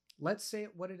 Let's say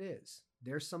it what it is.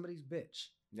 They're somebody's bitch.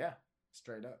 Yeah,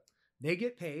 straight up. They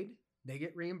get paid. They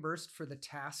get reimbursed for the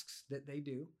tasks that they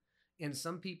do. And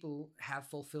some people have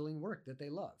fulfilling work that they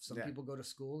love. Some people go to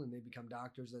school and they become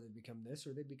doctors, or they become this,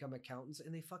 or they become accountants,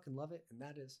 and they fucking love it. And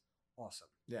that is awesome.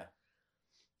 Yeah.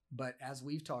 But as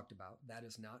we've talked about, that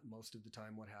is not most of the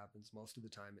time what happens. Most of the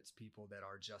time, it's people that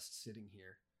are just sitting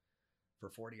here for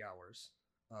 40 hours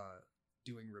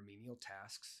doing remedial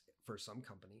tasks for some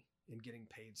company and getting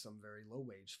paid some very low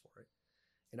wage for it.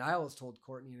 And I always told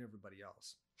Courtney and everybody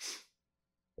else,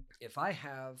 if I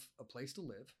have a place to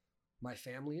live, my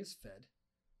family is fed,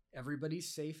 everybody's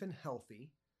safe and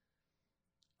healthy,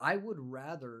 I would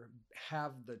rather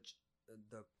have the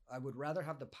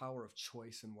power of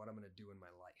choice in what I'm going to do in my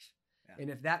life. Yeah. And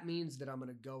if that means that I'm going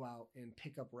to go out and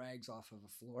pick up rags off of a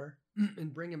floor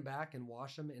and bring them back and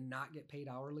wash them and not get paid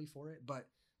hourly for it, but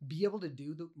be able to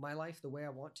do my life the way I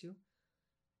want to,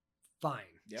 fine.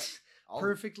 Yep.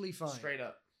 Perfectly fine. Straight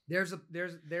up. There is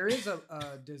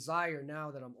a desire now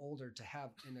that I'm older to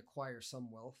have and acquire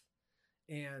some wealth.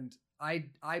 And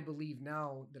I believe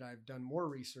now that I've done more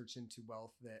research into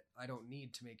wealth that I don't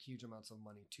need to make huge amounts of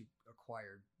money to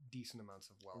acquire decent amounts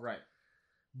of wealth. Right.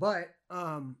 But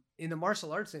in the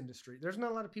martial arts industry, there's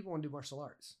not a lot of people want to do martial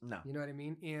arts. No. You know what I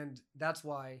mean? And that's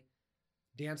why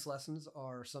dance lessons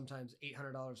are sometimes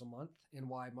 $800 a month, and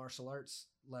why martial arts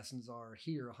lessons are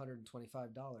here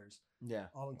 $125. Yeah.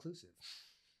 All inclusive.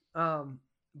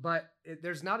 But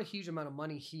there's not a huge amount of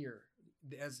money here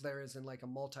as there is in like a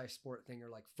multi-sport thing, or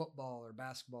like football or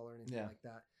basketball or anything like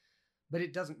that. But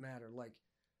it doesn't matter. Like,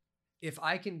 if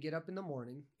I can get up in the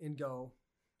morning and go,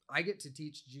 I get to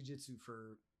teach jiu-jitsu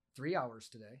for 3 hours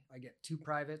today. I get 2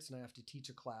 privates and I have to teach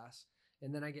a class.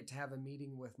 And then I get to have a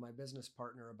meeting with my business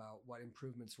partner about what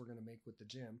improvements we're going to make with the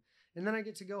gym. And then I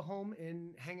get to go home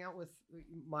and hang out with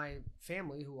my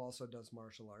family, who also does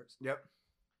martial arts. Yep.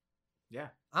 Yeah.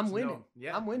 I'm winning.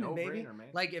 I'm winning, no baby. Brainer, man.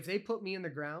 Like, if they put me in the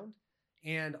ground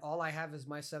and all I have is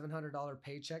my $700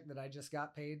 paycheck that I just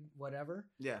got paid, whatever.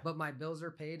 Yeah. But my bills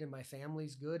are paid and my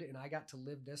family's good and I got to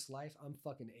live this life, I'm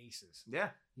fucking aces. Yeah.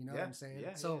 You know what I'm saying?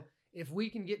 Yeah, so if we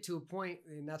can get to a point,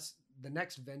 and that's the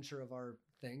next venture of our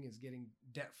thing, is getting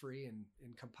debt free and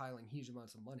compiling huge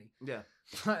amounts of money. Yeah.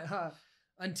 But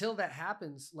until that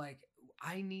happens, like,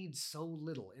 I need so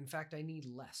little. In fact, I need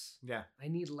less. Yeah. I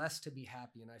need less to be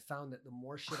happy. And I found that the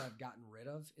more shit I've gotten rid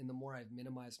of and the more I've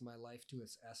minimized my life to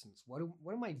its essence, what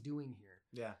am I doing here?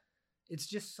 Yeah. It's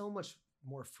just so much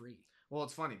more free. Well,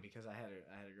 it's funny because I had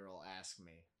a girl ask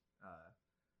me,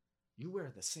 you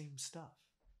wear the same stuff.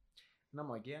 And I'm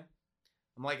like, yeah.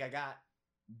 I'm like, I got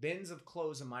bins of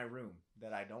clothes in my room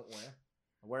that I don't wear.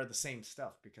 I wear the same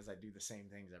stuff because I do the same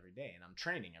things every day and I'm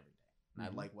training every day. And I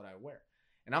like what I wear.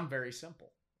 And I'm very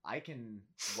simple. I can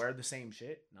wear the same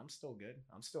shit and I'm still good.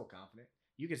 I'm still confident.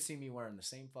 You could see me wearing the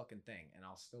same fucking thing and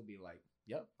I'll still be like,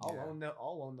 yep, I'll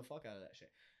own the fuck out of that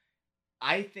shit.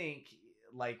 I think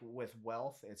like with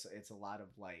wealth, it's a lot of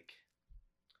like,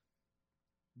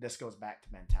 this goes back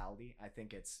to mentality. I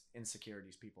think it's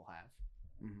insecurities people have.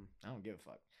 Mm-hmm. I don't give a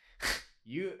fuck.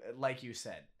 You, like you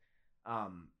said,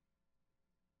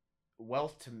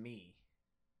 wealth to me,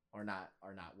 or not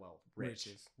wealth,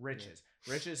 riches. Yeah.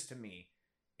 Riches to me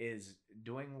is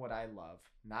doing what I love,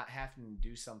 not having to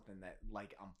do something that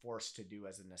like I'm forced to do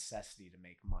as a necessity to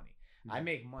make money. Mm-hmm. I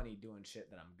make money doing shit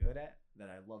that I'm good at, that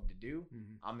I love to do.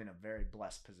 Mm-hmm. I'm in a very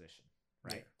blessed position,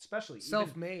 right? Yeah. Especially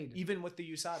self-made, even with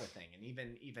the USADA thing, and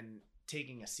even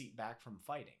taking a seat back from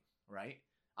fighting, right?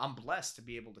 I'm blessed to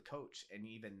be able to coach and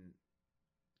even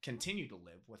continue to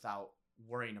live without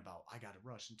worrying about I got to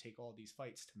rush and take all these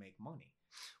fights to make money.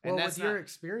 Well, with your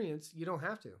experience, you don't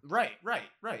have to. Right.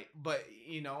 But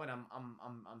you know, and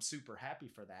I'm super happy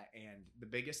for that. And the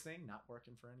biggest thing, not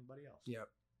working for anybody else. Yep.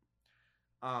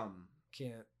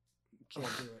 Can't do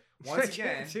it. Once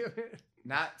again,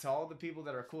 not to all the people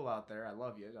that are cool out there. I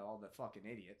love you. To all the fucking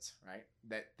idiots, right?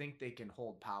 That think they can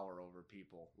hold power over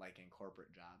people, like in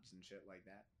corporate jobs and shit like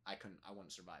that. I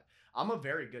wouldn't survive. I'm a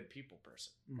very good people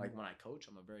person. Mm-hmm. Like when I coach,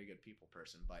 I'm a very good people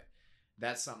person. But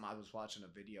that's something. I was watching a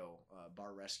video,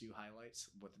 bar rescue highlights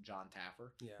with John Taffer.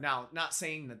 Yeah. Now, not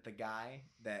saying that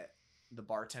the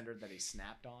bartender that he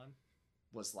snapped on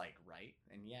was like right,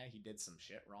 and yeah, he did some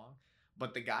shit wrong.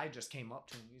 But the guy just came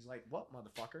up to him. He's like, "What,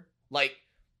 motherfucker? Like,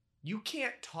 you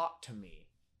can't talk to me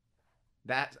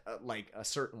that like a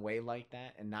certain way like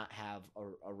that and not have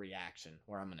a reaction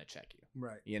where I'm gonna check you."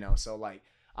 Right. You know. So like,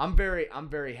 I'm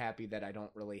very happy that I don't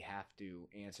really have to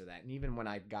answer that. And even when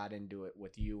I got into it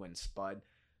with you and Spud,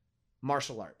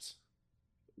 martial arts,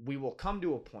 we will come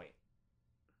to a point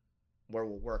where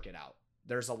we'll work it out.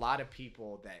 There's a lot of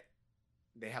people that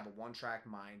they have a one-track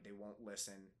mind. They won't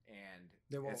listen, and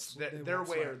they won't.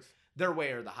 Their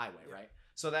way or the highway, yeah. Right?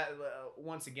 So that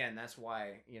once again, that's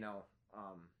why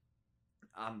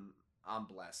I'm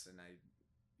blessed, and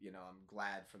I'm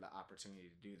glad for the opportunity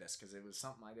to do this because it was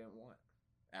something I didn't want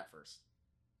at first.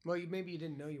 Well, maybe you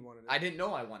didn't know you wanted it. I didn't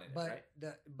know I wanted it, right?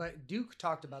 But Duke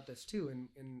talked about this too,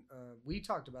 and we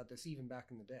talked about this even back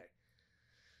in the day.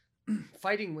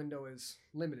 Fighting window is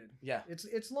limited. Yeah.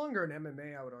 It's longer in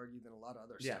MMA, I would argue, than a lot of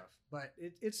other stuff. But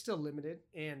it's still limited.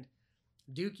 And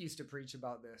Duke used to preach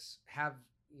about this,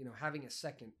 having a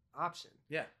second option.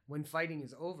 Yeah. When fighting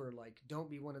is over, like, don't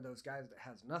be one of those guys that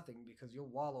has nothing because you'll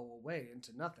wallow away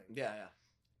into nothing. Yeah.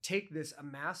 Take this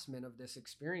amassment of this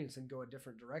experience and go a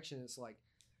different direction. It's like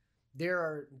there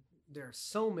are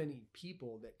so many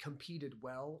people that competed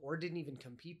well or didn't even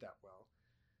compete that well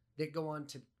that go on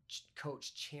to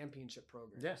coach championship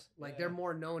programs. Yes. They're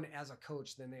more known as a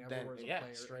coach than they ever were as a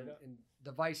player. Straight up. And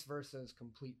the vice versa is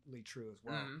completely true as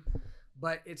well. Mm-hmm.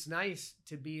 But it's nice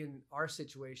to be in our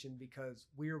situation because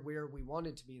we're where we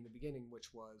wanted to be in the beginning,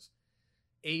 which was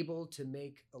able to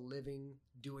make a living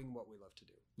doing what we love to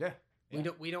do. Yeah.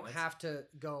 We don't have to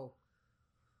go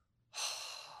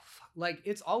like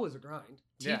it's always a grind.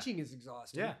 Teaching is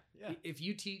exhausting. Yeah. If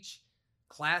you teach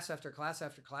class after class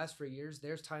after class for years,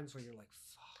 there's times where you're like,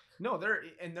 fuck. No, there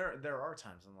are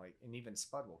times I'm like, and even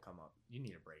Spud will come up, you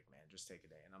need a break, man, just take a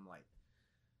day. And I'm like,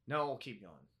 no, we'll keep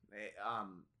going.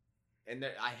 And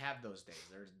I have those days.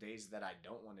 There's days that I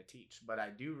don't want to teach, but I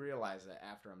do realize that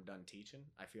after I'm done teaching,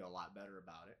 I feel a lot better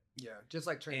about it. Yeah, just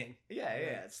like training. Yeah,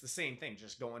 it's the same thing,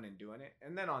 just going and doing it.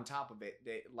 And then on top of it,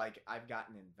 I've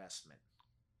gotten investment.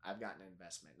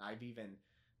 And I've even,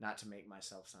 not to make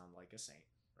myself sound like a saint,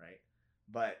 right?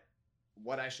 But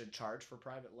what I should charge for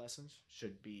private lessons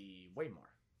should be way more,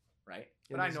 right?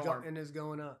 But I know and it's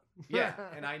going up. Yeah,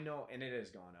 and I know, and it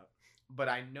is going up. But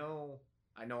I know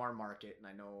our market, and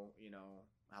I know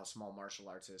how small martial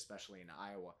arts is, especially in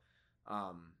Iowa.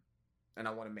 And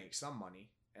I want to make some money,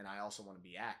 and I also want to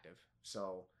be active.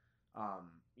 So,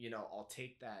 I'll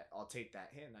take that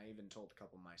hit. And I even told a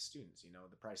couple of my students,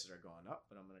 the prices are going up,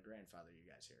 but I'm going to grandfather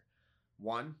you guys here.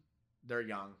 One, they're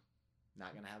young.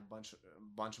 Not gonna have a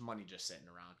bunch of money just sitting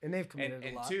around, and they've committed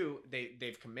a lot. And two,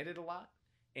 they've committed a lot,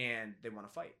 and they want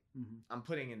to fight. Mm-hmm. I'm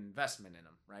putting an investment in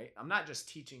them, right? I'm not just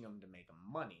teaching them to make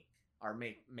money or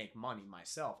make money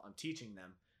myself. I'm teaching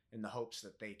them in the hopes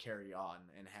that they carry on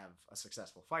and have a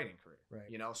successful fighting career. Right.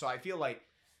 You know, so I feel like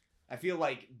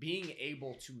being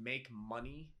able to make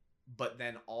money, but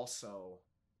then also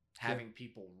having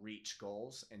people reach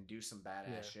goals and do some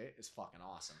badass shit is fucking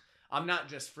awesome. I'm not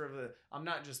just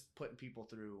putting people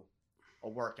through a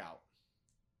workout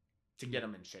to get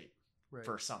them in shape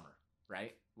for summer,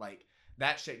 right? Like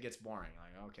that shit gets boring.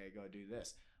 Like, okay, go do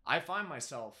this. I find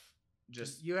myself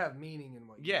just you have meaning in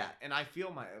what you do. and I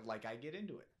feel I get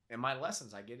into it. In my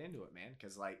lessons, I get into it, man,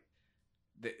 because like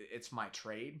it's my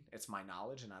trade, it's my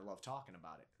knowledge, and I love talking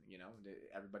about it. You know,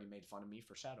 everybody made fun of me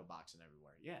for shadow boxing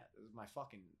everywhere. Yeah, this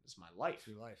is my life. It's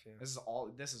your life, yeah.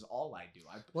 This is all I do.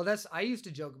 I used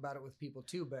to joke about it with people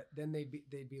too, but then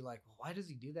they'd be like, well, why does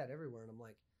he do that everywhere? And I'm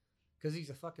like, because he's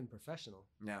a fucking professional.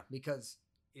 Yeah. Because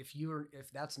if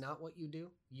that's not what you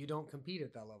do, you don't compete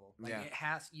at that level. Like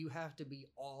you have to be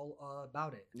all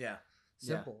about it. Yeah.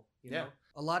 Simple. You know?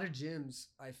 A lot of gyms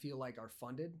I feel like are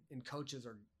funded and coaches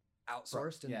are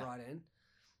outsourced and brought in.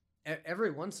 Every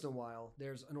once in a while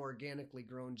there's an organically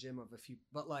grown gym of a few,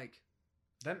 but like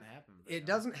doesn't happen. It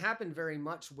doesn't happen very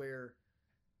much where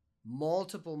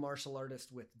multiple martial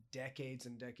artists with decades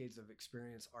and decades of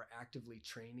experience are actively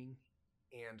training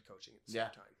and coaching at the same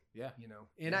time. Yeah. You know,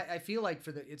 and I feel like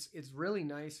it's really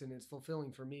nice and it's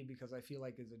fulfilling for me because I feel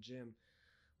like as a gym,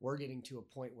 we're getting to a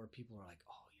point where people are like,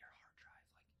 oh, you're hard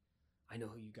drive. Like, I know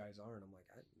who you guys are. And I'm like,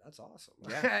 that's awesome.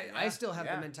 I still have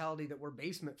the mentality that we're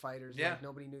basement fighters. Yeah. Like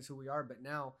nobody knows who we are. But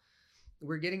now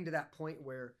we're getting to that point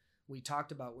where we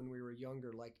talked about when we were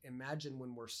younger, like imagine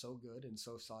when we're so good and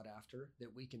so sought after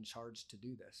that we can charge to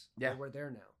do this. Yeah. Well, we're there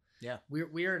now. Yeah.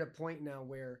 We're at a point now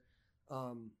where,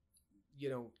 you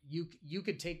know, you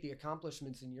could take the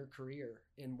accomplishments in your career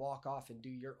and walk off and do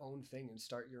your own thing and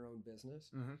start your own business.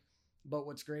 Mm-hmm. But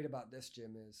what's great about this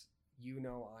gym is,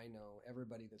 I know,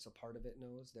 everybody that's a part of it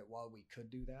knows that while we could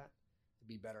do that, it'd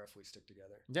be better if we stick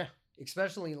together. Yeah.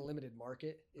 Especially in a limited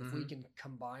market. If we can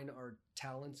combine our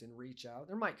talents and reach out,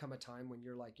 there might come a time when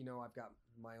you're like, you know, I've got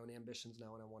my own ambitions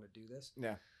now and I want to do this.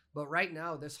 Yeah. But right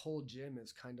now, this whole gym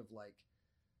is kind of like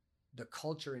the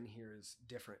culture in here is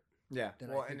different. Yeah.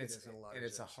 Well, and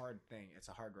it's a hard thing. It's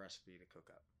a hard recipe to cook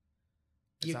up.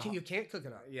 You can't cook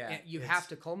it up. Yeah. You have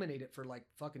to culminate it for like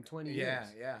fucking 20 years.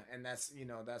 Yeah. And that's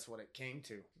what it came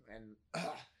to. And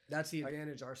that's the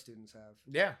advantage our students have.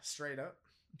 Yeah. Straight up.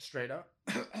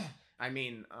 I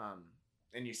mean,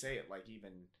 and you say it like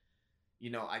even, you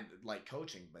know, I like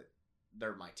coaching, but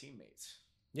they're my teammates.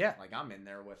 Yeah. Like I'm in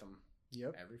there with them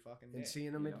every fucking day. And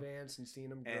seeing them advance and seeing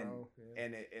them grow.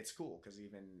 And it's cool because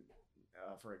even,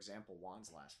 for example,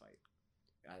 Juan's last fight,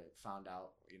 I found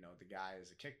out, you know, the guy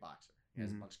is a kickboxer. He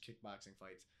has a bunch of kickboxing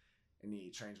fights, and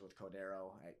he trains with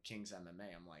Cordero at King's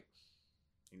MMA. I'm like,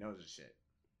 he knows his shit.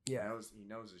 Yeah. He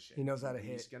knows his shit. He knows how to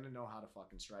hit. He's going to know how to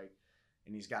fucking strike,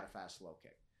 and he's got a fast low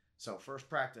kick. So first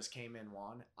practice came in,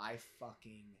 Juan. I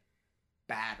fucking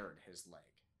battered his leg.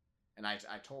 And I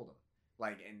told him,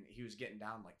 like, and he was getting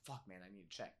down like, fuck, man, I need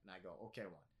to check. And I go, okay,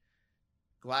 Juan.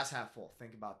 Glass half full.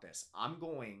 Think about this. I'm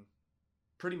going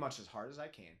pretty much as hard as I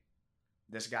can.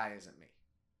 This guy isn't me.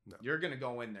 No. You're going to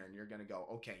go in there and you're going to go,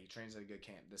 okay, he trains at a good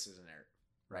camp. This isn't Eric,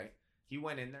 right? He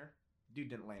went in there. Dude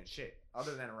didn't land shit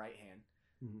other than a right hand.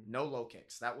 No low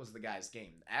kicks. That was the guy's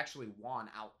game. Actually, Juan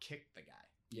out-kicked the guy,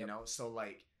 you know? So,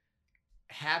 like,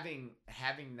 having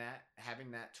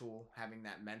that tool, having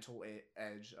that mental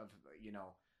edge of, you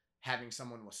know, having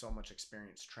someone with so much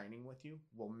experience training with you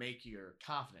will make your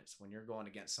confidence when you're going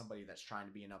against somebody that's trying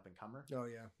to be an up-and-comer. Oh,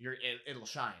 yeah. It'll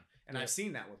shine. And I've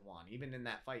seen that with Juan. Even in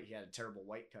that fight, he had a terrible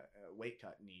weight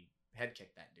cut, and he head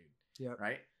kicked that dude. Yeah.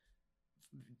 Right?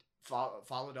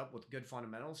 Followed up with good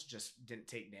fundamentals, just didn't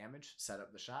take damage, set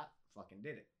up the shot, fucking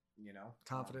did it. You know?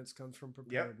 Confidence comes from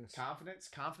preparedness. Yep.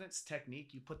 Confidence,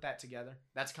 technique, you put that together.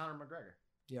 That's Conor McGregor.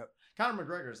 Yep. Conor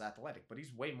McGregor is athletic, but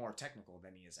he's way more technical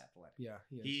than he is athletic. Yeah.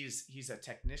 He's a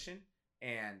technician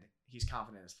and he's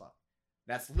confident as fuck.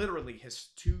 That's literally his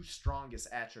two strongest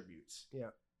attributes. Yeah.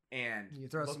 And you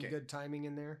throw some good timing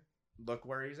in there. Look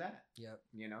where he's at. Yep.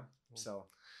 You know? So.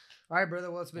 All right,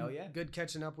 brother. Well, it's been good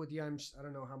catching up with you. I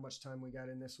don't know how much time we got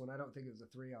in this one. I don't think it was a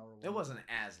 3-hour one. It wasn't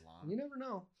as long. You never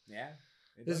know. Yeah.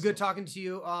 It was good talking to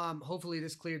you. Hopefully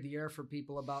this cleared the air for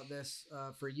people about this,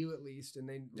 for you at least, and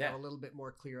they have a little bit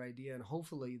more clear idea. And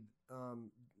hopefully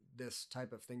this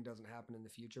type of thing doesn't happen in the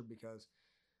future because,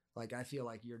 like, I feel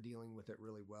like you're dealing with it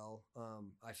really well.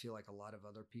 I feel like a lot of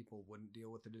other people wouldn't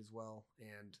deal with it as well,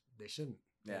 and they shouldn't.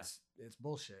 Yeah. It's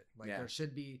bullshit. Like there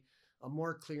should be a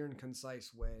more clear and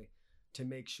concise way to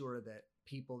make sure that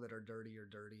people that are dirty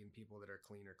and people that are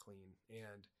clean,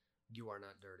 and you are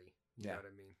not dirty. You know what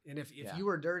I mean? And if you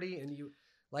were dirty and you,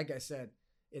 like I said,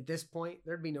 at this point,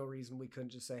 there'd be no reason we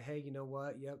couldn't just say, hey, you know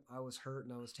what? Yep, I was hurt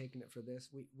and I was taking it for this.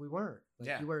 We weren't.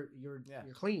 Like you're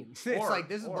clean. It's like,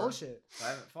 this is bullshit. I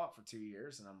haven't fought for 2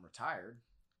 years and I'm retired.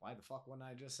 Why the fuck wouldn't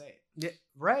I just say it? Yeah,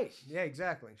 right. Yeah,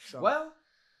 exactly. So well,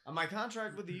 my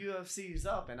contract with the UFC is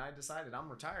up and I decided I'm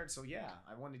retired. So yeah,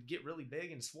 I wanted to get really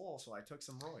big and swole. So I took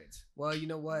some roids. Well, you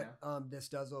know what? This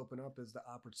does open up as the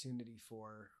opportunity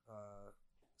for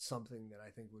something that I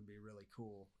think would be really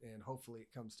cool. And hopefully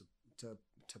it comes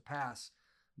to pass.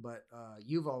 But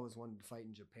you've always wanted to fight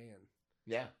in Japan.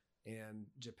 Yeah. And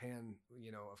Japan,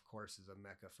 you know, of course, is a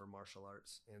mecca for martial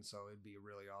arts. And so it'd be a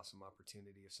really awesome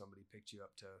opportunity if somebody picked you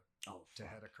up to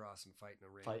head across and fight in a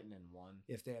ring. Fighting in one.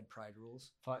 If they had pride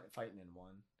rules. Fighting in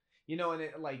one. You know, and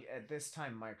it, like at this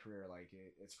time in my career, like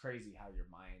it's crazy how your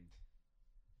mind,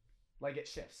 like it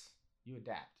shifts. You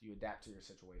adapt to your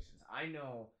situations. I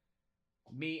know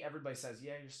me, everybody says,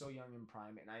 yeah, you're so young in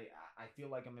prime. And I feel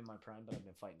like I'm in my prime, but I've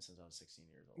been fighting since I was 16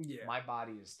 years old. Yeah. My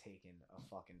body has taken a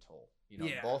fucking toll. You know,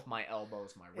 both my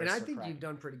elbows, my wrists. And I think you've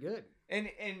done pretty good. And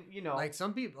you know, like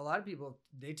a lot of people,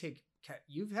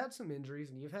 you've had some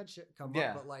injuries and you've had shit come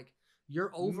up, but like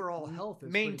your overall health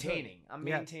is maintaining. I'm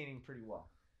maintaining pretty well.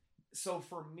 So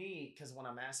for me, because when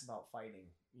I'm asked about fighting,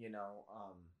 you know,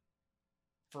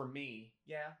 for me,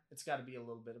 it's got to be a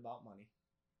little bit about money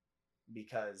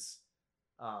because.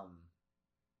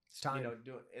 It's time. You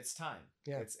know, it's time.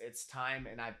 Yeah. It's time,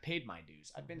 and I've paid my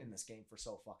dues. I've been in this game for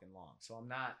so fucking long, so I'm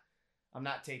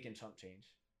not taking chump change.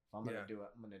 If I'm gonna do it,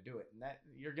 I'm gonna do it, and that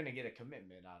you're gonna get a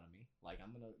commitment out of me. Like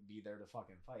I'm gonna be there to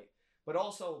fucking fight, but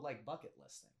also like bucket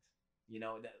list things. You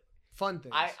know, that fun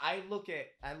things. I look at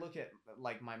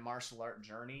like my martial art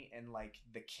journey and like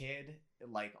the kid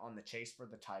like on the chase for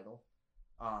the title,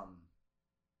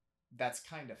 that's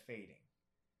kind of fading,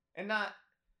 and not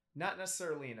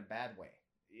necessarily in a bad way.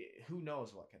 Who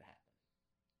knows what could happen?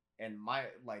 And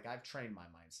I've trained my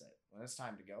mindset. When it's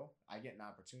time to go, I get an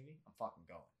opportunity, I'm fucking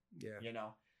going. Yeah. You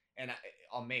know, and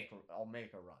I'll make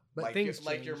a run. But like things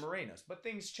like your Morenos. But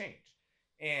things change.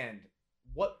 And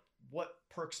what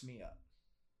perks me up?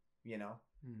 You know,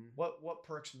 what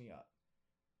perks me up?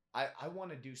 I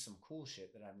want to do some cool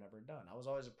shit that I've never done. I was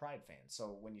always a Pride fan.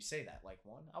 So when you say that, like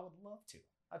one, I would love to.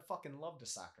 I'd fucking love to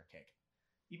soccer kick.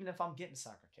 Even if I'm getting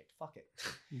soccer kicked, fuck it.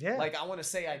 Yeah. Like I want to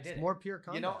say I did it. More pure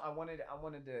combat. You know, I want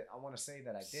to say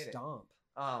that I did it. Stomp.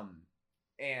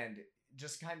 And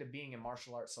just kind of being in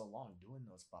martial arts so long, doing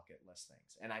those bucket list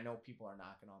things. And I know people are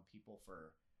knocking on people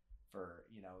for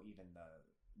you know, even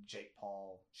the Jake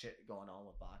Paul shit going on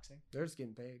with boxing. They're just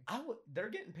getting paid. They're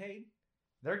getting paid.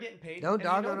 They're getting paid. Don't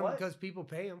dog on them because people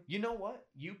pay them. You know what?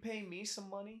 You pay me some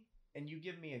money and you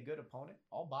give me a good opponent,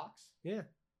 I'll box. Yeah.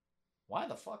 Why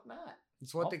the fuck not?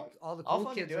 It's what all the cool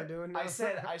kids are doing now. I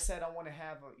said I want to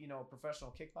have a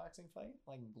professional kickboxing fight,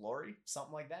 like Glory,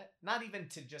 something like that. Not even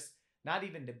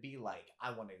to be like,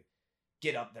 I want to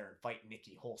get up there and fight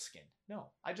Nikki Holskin. No,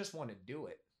 I just want to do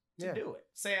it. Do it.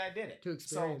 Say I did it. To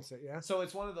experience it, yeah. So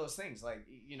it's one of those things, like,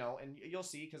 you know, and you'll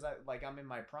see, because I'm in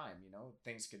my prime, you know,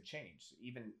 things could change.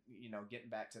 Even, you know, getting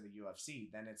back to the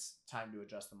UFC, then it's time to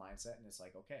adjust the mindset, and it's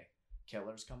like, okay,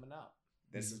 Killer's coming out.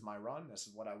 This is my run. This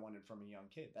is what I wanted from a young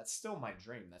kid. That's still my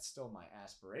dream. That's still my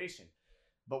aspiration.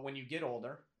 But when you get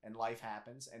older and life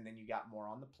happens, and then you got more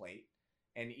on the plate,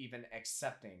 and even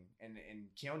accepting, and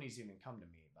Keone's even come to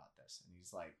me about this, and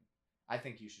he's like, I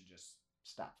think you should just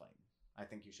stop fighting. I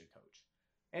think you should coach.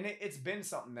 And it's been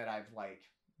something that I've like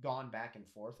gone back and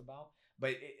forth about.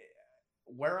 But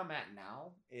where I'm at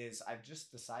now is I've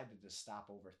just decided to stop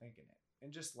overthinking it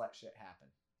and just let shit happen.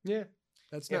 Yeah.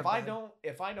 That's not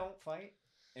if I don't fight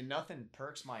and nothing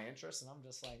perks my interest, and I'm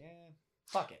just like,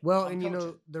 fuck it. Well, and coaching. You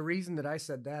know, the reason that I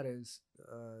said that is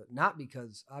not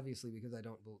because I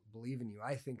don't believe in you.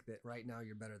 I think that right now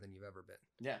you're better than you've ever been.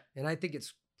 Yeah. And I think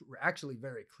it's actually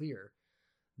very clear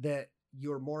that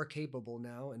you're more capable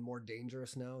now and more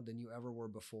dangerous now than you ever were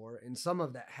before. And some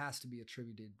of that has to be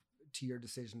attributed to your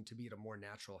decision to be at a more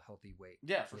natural, healthy weight.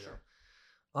 Yeah, for sure.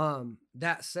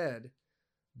 That said,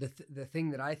 the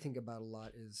thing that I think about a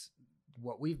lot is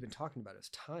what we've been talking about is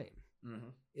time.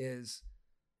 Is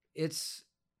it's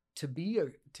to be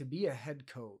a head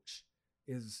coach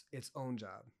is its own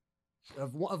job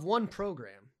of one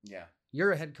program. Yeah.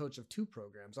 You're a head coach of two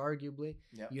programs, arguably.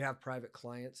 Yeah. You have private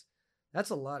clients. That's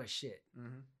a lot of shit.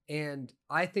 And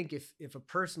I think if a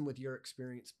person with your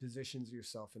experience positions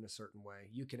yourself in a certain way,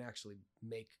 you can actually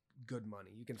make good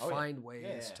money. You can find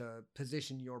ways to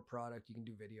position your product. You can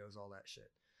do videos, all that shit.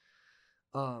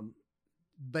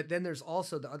 but then there's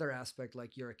also the other aspect,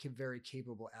 like you're a very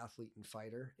capable athlete and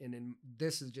fighter. And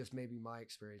this is just maybe my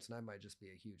experience, and I might just be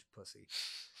a huge pussy.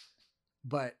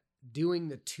 But doing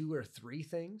the 2 or 3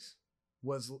 things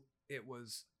was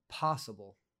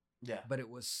possible. Yeah. But it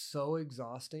was so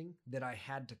exhausting that I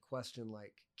had to question,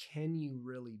 like, can you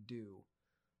really do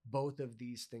both of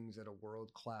these things at a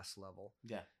world-class level?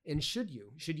 Yeah. And should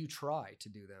you try to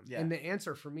do them? Yeah. And the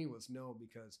answer for me was no,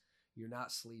 because you're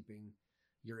not sleeping,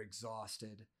 you're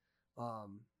exhausted.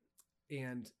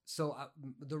 And so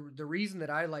the reason that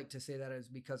I like to say that is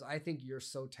because I think you're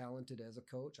so talented as a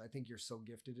coach. I think you're so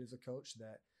gifted as a coach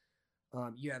that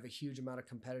you have a huge amount of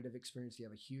competitive experience. You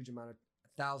have a huge amount of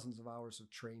thousands of hours of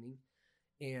training.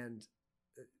 And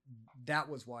that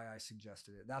was why I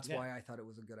suggested it. That's why I thought it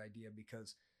was a good idea,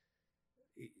 because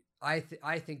I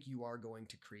think you are going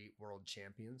to create world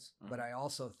champions, but I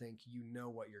also think you know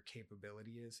what your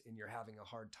capability is, and you're having a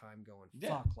hard time going,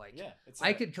 fuck, like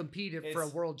I could compete for a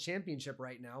world championship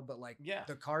right now, but like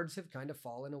the cards have kind of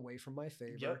fallen away from my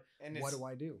favor. Yep. And what do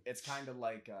I do? It's kind of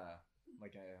like a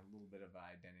little bit of an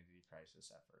identity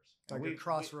crisis at first. Like a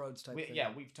crossroads type thing.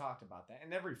 Yeah, we've talked about that.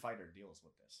 And every fighter deals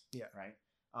with this. Yeah. Right?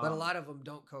 But a lot of them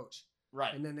don't coach.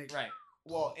 Right. And then they... Right.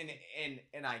 Well,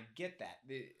 and I get that.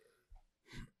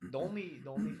 The only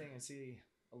thing I see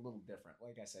a little different,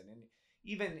 like I said, and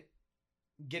even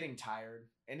getting tired,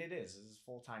 and this is a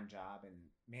full-time job, and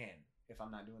man, if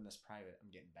I'm not doing this private, I'm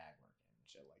getting bag work and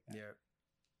shit like that. Yeah.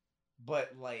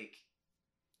 But like,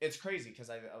 it's crazy because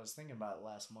I was thinking about it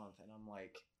last month, and I'm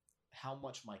like, how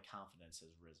much my confidence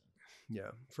has risen.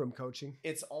 Yeah, from coaching.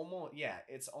 It's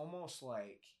almost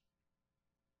like,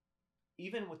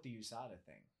 even with the USADA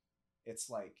thing, it's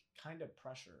like kind of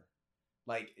pressure.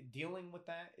 Like, dealing with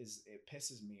that it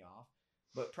pisses me off,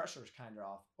 but pressure is kind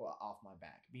of off my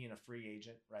back. Being a free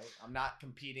agent, right? I'm not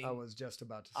competing. I was just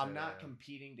about to say I'm not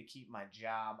competing to keep my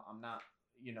job. I'm not,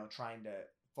 trying to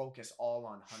focus all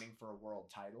on hunting for a world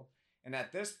title. And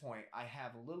at this point, I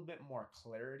have a little bit more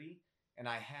clarity, and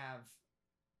I have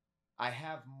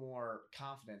more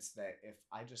confidence that if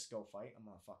I just go fight, I'm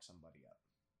gonna fuck somebody up.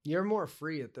 You're more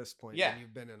free at this point than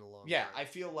you've been in a long time. I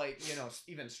feel like,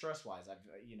 even stress-wise, I've,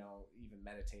 even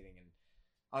meditating and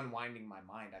unwinding my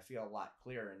mind, I feel a lot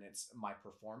clearer, and it's my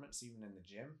performance, even in the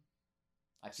gym.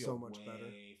 I feel so much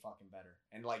way fucking better.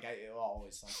 And like, it was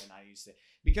always something I used to,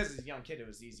 because as a young kid, it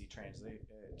was easy transition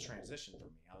for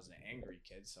me. I was an angry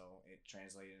kid, so it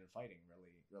translated into fighting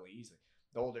really, really easily.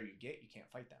 The older you get, you can't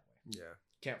fight that way. Yeah.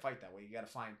 Can't fight that way. You got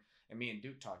to find, and me and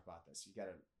Duke talked about this, you got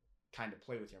to kind of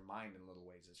play with your mind in little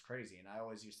ways. It's crazy. And I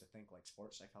always used to think, like,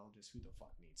 sports psychologists, who the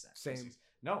fuck needs that? Same.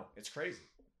 No, it's crazy.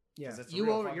 Yeah,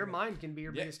 your mind can be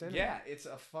your biggest enemy. Yeah, it's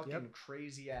a fucking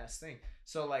crazy ass thing.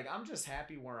 So like, I'm just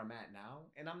happy where I'm at now,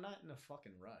 and I'm not in a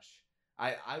fucking rush.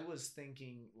 I was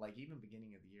thinking, like, even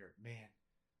beginning of the year, man,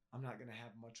 I'm not gonna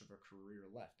have much of a career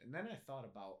left. And then I thought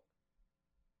about,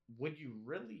 would you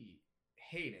really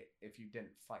hate it if you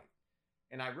didn't fight?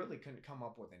 And I really couldn't come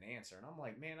up with an answer. And I'm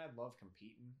like, man, I love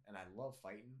competing and I love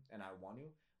fighting and I want to.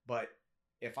 But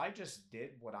if I just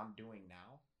did what I'm doing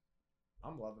now,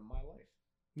 I'm loving my life.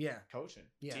 Yeah. Coaching,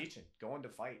 teaching, going to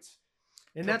fights,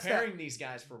 and preparing these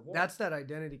guys for war. That's that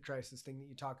identity crisis thing that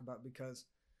you talk about, because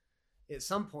at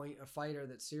some point, a fighter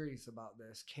that's serious about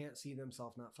this can't see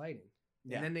themselves not fighting.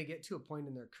 And then they get to a point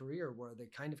in their career where they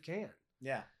kind of can.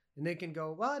 Yeah. And they can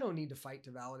go, well, I don't need to fight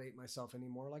to validate myself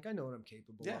anymore. Like, I know what I'm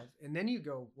capable of. And then you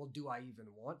go, well, do I even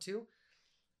want to?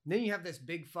 And then you have this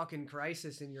big fucking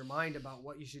crisis in your mind about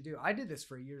what you should do. I did this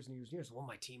for years and years and years. Well,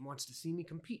 my team wants to see me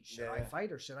compete. Should I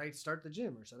fight, or should I start the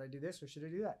gym, or should I do this, or should I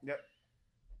do that? Yep.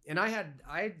 And I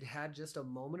had just a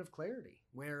moment of clarity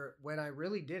where, when I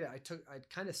really did it, I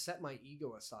kind of set my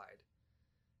ego aside,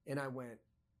 and I went,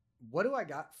 what do I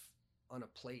got on a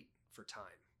plate for time?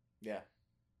 Yeah.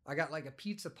 I got like a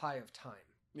pizza pie of time.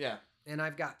 Yeah. And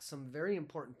I've got some very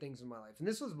important things in my life. And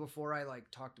this was before I like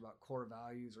talked about core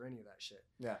values or any of that shit.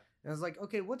 Yeah. And I was like,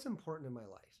 okay, what's important in my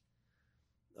life?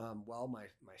 Well, my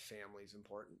family's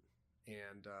important.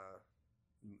 And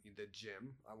the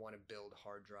gym. I want to build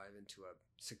Hard Drive into a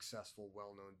successful,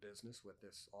 well-known business with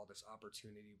all this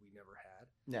opportunity we never had.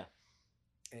 Yeah.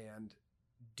 And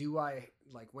do I,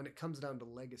 like, when it comes down to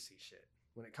legacy shit,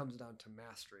 when it comes down to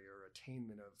mastery or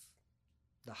attainment of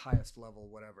the highest level,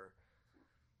 whatever,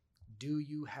 do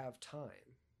you have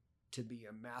time to be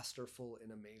a masterful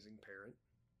and amazing parent,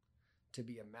 to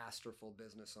be a masterful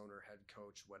business owner, head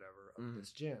coach, whatever, of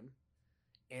this gym,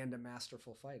 and a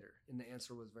masterful fighter? And the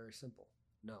answer was very simple.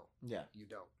 No. Yeah. You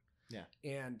don't. Yeah.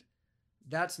 And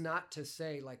that's not to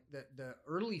say, like, the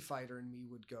early fighter in me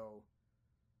would go,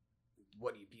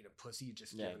 what are you being a pussy? You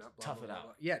just Yeah, giving up. Blah, tough blah, it blah, out.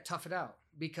 blah. Yeah, tough it out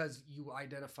because you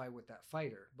identify with that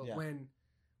fighter. But Yeah.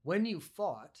 when you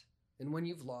fought and when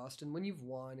you've lost and when you've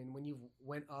won and when you've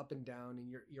went up and down and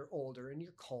you're older and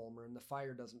you're calmer and the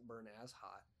fire doesn't burn as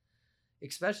hot,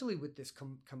 especially with this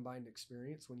combined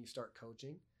experience when you start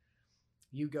coaching,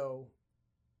 you go,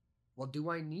 well, do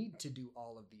I need to do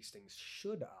all of these things?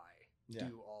 Should I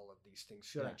do all of these things?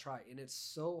 Should I try? And it's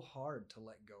so hard to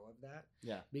let go of that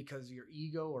because your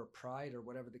ego or pride or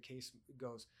whatever the case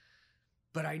goes.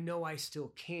 But I know I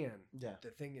still can. Yeah.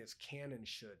 The thing is, can and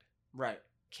should. Right.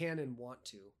 Can and want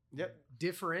to. Yep.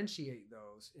 Differentiate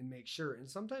those and make sure. And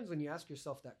sometimes when you ask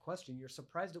yourself that question, you're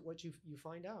surprised at what you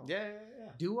find out. Yeah.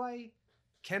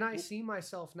 Can I see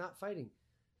myself not fighting?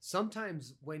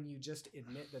 Sometimes when you just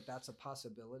admit that that's a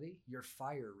possibility, your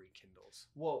fire rekindles.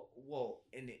 Well,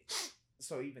 and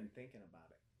so even thinking about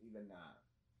it, even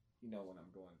when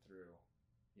I'm going through,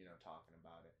 talking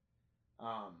about it,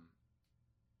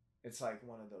 it's like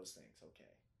one of those things.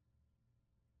 Okay,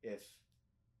 if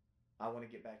I want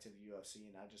to get back to the UFC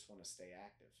and I just want to stay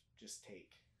active, just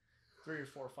take 3 or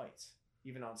 4 fights,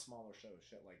 even on smaller shows,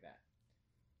 shit like that.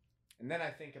 And then I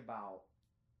think about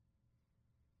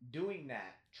doing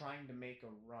that, trying to make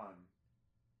a run,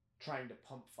 trying to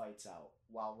pump fights out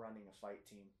while running a fight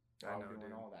team, while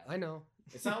doing all that. I know.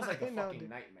 It sounds like a fucking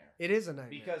nightmare. It is a nightmare.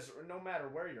 Because no matter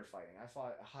where you're fighting, I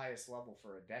fought at highest level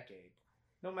for a decade.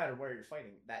 No matter where you're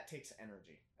fighting, that takes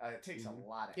energy. It takes a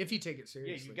lot of energy. If you take it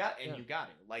seriously. Yeah, you got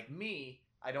it. Like me,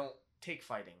 I don't take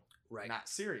fighting not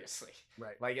seriously.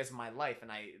 Right. Like it's my life,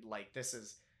 and I like this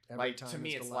is Every to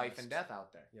me it's life and death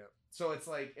out there. Yep. So it's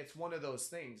like it's one of those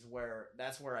things where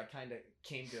that's where I kind of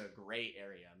came to a gray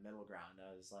area, middle ground.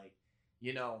 I was like,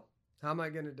 how am I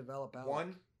going to develop out?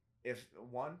 If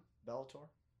Bellator,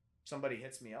 somebody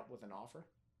hits me up with an offer,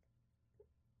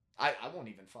 I won't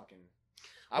even fucking.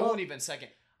 I wouldn't even second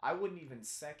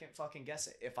fucking guess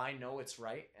it. If I know it's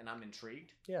right and I'm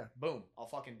intrigued, boom, I'll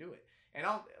fucking do it. And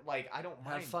I don't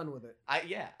mind. Have fun with it.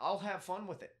 I'll have fun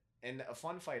with it. And a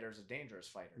fun fighter is a dangerous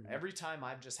fighter. Mm-hmm. Every time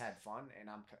I've just had fun and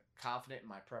I'm confident in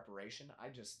my preparation,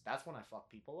 that's when I fuck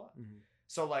people up. Mm-hmm.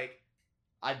 So like,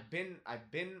 I've been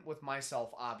with myself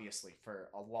obviously for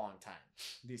a long time,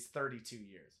 these 32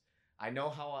 years. I know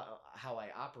how I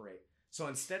operate. So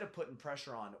instead of putting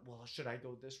pressure on, well, should I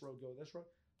go this road?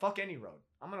 Fuck any road.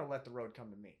 I'm gonna let the road come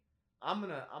to me. I'm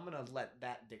gonna let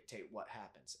that dictate what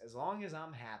happens. As long as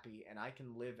I'm happy and I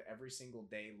can live every single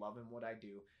day loving what I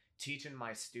do, teaching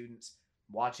my students,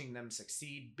 watching them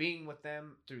succeed, being with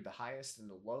them through the highest and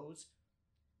the lows,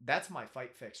 that's my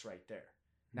fight fix right there.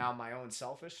 Now my own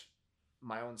selfish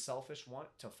want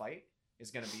to fight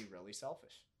is gonna be really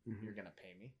selfish. Mm-hmm. You're gonna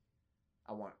pay me.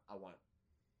 I want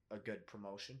a good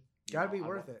promotion. Gotta be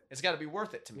worth it. It's gotta be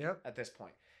worth it to me at this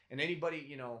point. And anybody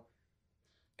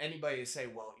say,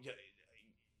 well,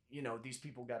 these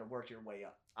people got to work your way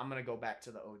up. I'm going to go back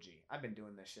to the OG. I've been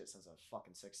doing this shit since I was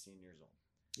fucking 16 years old.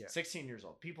 Yeah. 16 years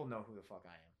old. People know who the fuck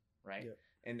I am, right?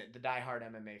 Yeah. And the diehard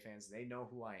MMA fans, they know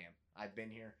who I am. I've been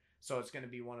here. So it's going to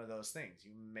be one of those things.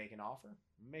 You make an offer.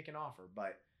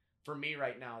 But for me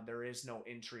right now, there is no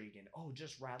intrigue in,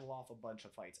 just rattle off a bunch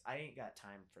of fights. I ain't got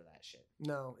time for that shit.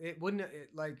 No, it wouldn't.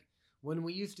 Like when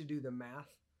we used to do the math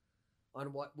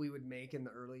on what we would make in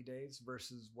the early days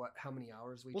versus how many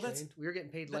hours we trained. We were getting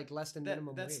paid less than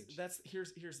minimum wage.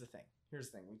 Here's the thing.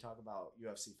 We talk about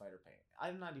UFC fighter pay.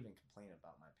 I'm not even complaining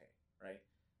about my pay, right?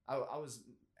 I was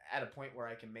at a point where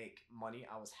I can make money.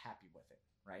 I was happy with it,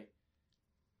 right?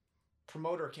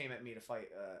 Promoter came at me to fight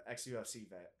ex-UFC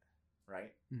vet,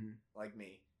 right? Mm-hmm. Like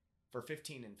me, for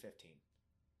 $15 and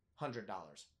 $1,500.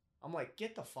 I'm like,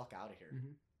 get the fuck out of here.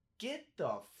 Mm-hmm. Get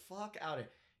the fuck out of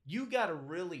here. You got to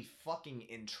really fucking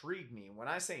intrigue me. When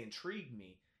I say intrigue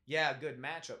me, yeah, good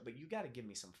matchup, but you got to give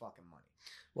me some fucking money.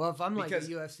 Well, if I'm like a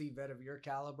UFC vet of your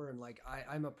caliber and like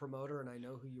I'm a promoter and I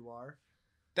know who you are,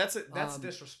 that's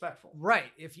disrespectful.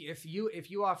 Right. If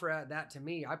you offer that to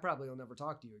me, I probably will never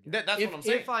talk to you again. That's what I'm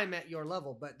saying. If I'm at your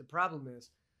level, but the problem is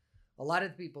a lot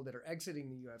of the people that are exiting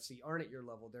the UFC aren't at your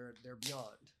level. They're beyond.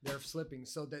 They're slipping.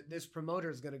 So that this promoter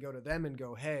is going to go to them and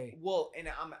go, "Hey." Well, and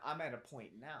I'm at a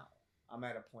point now.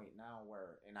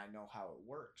 Where, and I know how it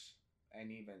works.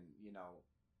 And even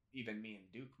me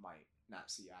and Duke might not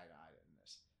see eye to eye in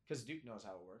this. Because Duke knows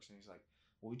how it works. And he's like,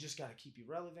 well, we just got to keep you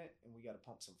relevant and we got to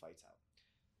pump some fights out.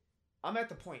 I'm at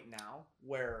the point now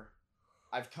where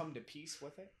I've come to peace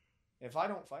with it. If I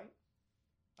don't fight,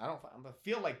 I don't fight. I'm going to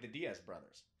feel like the Diaz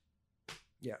brothers.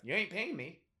 Yeah. You ain't paying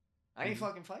me. I ain't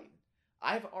fucking fighting.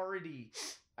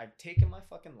 I've taken my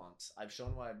fucking lumps. I've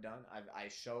shown what I've done. I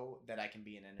show that I can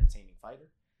be an entertaining fighter.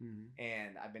 Mm-hmm.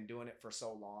 And I've been doing it for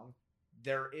so long.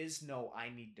 there is no I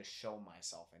need to show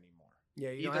myself anymore.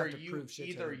 Yeah, you don't have to prove shit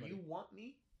to either anybody. you want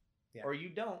me Yeah. or you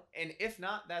don't. And if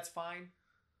not, that's fine.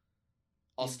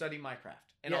 I'll study my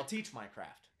craft and I'll teach my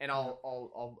craft and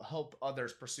I'll help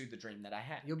others pursue the dream that I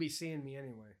had. You'll be seeing me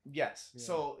anyway. Yes. Yeah.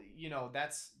 So,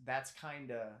 that's kind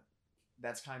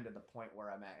of the point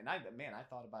where I'm at. And I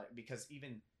thought about it because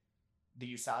even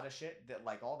the USADA shit, that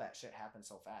like all that shit happened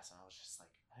so fast, and I was just like,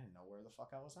 I didn't know where the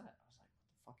fuck I was at. I was like, what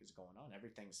the fuck is going on?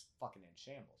 Everything's fucking in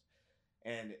shambles.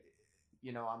 And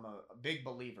I'm a big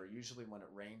believer. Usually when it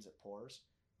rains, it pours,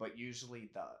 but usually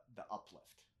the uplift.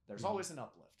 There's always an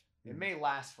uplift. It may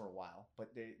last for a while,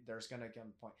 but there's gonna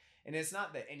come a point. And it's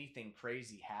not that anything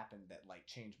crazy happened that like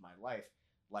changed my life,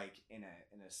 like in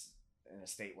a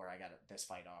state where I got this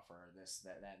fight offer or this,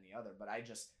 that, and the other. But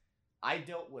I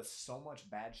dealt with so much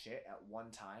bad shit at one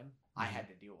time. I had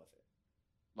to deal with it,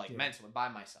 like mentally by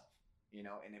myself,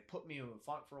 and it put me in a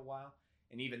funk for a while.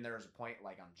 And even there was a point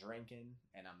like I'm drinking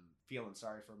and I'm feeling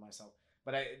sorry for myself.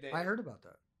 But I heard about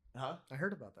that. Huh? I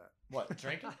heard about that. What,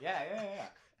 drinking?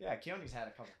 Yeah, Keone's had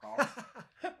a couple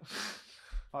calls.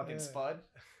 Fucking Spud.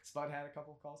 Spud had a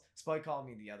couple of calls. Spud called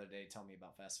me the other day, telling me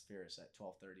about Fast and Furious at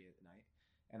 12:30 at night.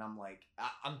 And I'm like,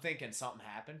 I'm thinking something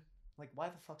happened. Like, why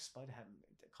the fuck Spud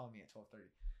called me at 12:30?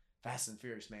 Fast and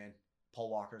Furious, man. Paul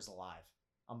Walker's alive.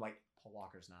 I'm like, Paul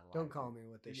Walker's not alive. Don't call me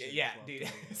with this shit. Yeah, dude.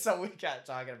 So we got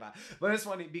talking about it. But it's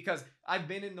funny because I've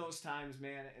been in those times,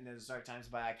 man, in those dark times,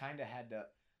 but I kind of had to,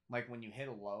 like, when you hit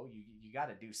a low, you got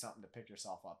to do something to pick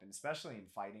yourself up. And especially in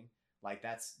fighting, like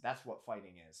that's what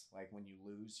fighting is. Like when you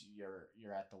lose,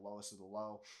 you're at the lowest of the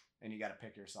low and you got to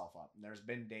pick yourself up. And there's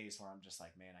been days where I'm just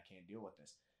like, man, I can't deal with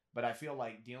this. But I feel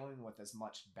like dealing with as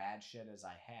much bad shit as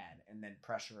I had and then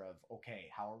pressure of, okay,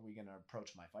 how are we going to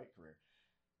approach my fight career?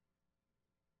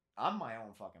 I'm my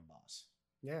own fucking boss.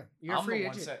 Yeah. You're a free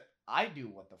agent. I do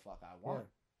what the fuck I want. Yeah.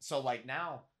 So like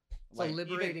now, like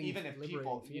liberating, even if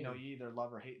people, you either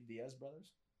love or hate the Diaz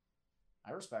brothers,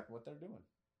 I respect what they're doing.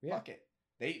 Yeah. Fuck it.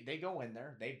 They go in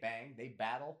there, they bang, they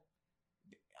battle.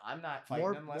 I'm not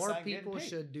fighting unless more I'm people getting paid.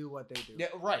 should do what they do. Yeah,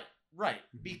 right.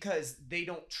 Mm-hmm. Because they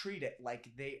don't treat it like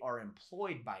they are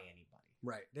employed by anybody.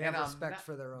 Right. They have respect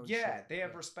for their own shit. They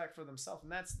have respect for themselves.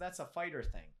 And that's a fighter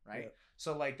thing, right? Yeah.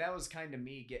 So like that was kind of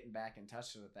me getting back in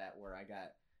touch with that, where I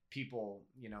got people,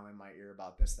 in my ear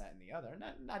about this, that, and the other.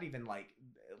 Not even like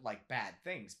bad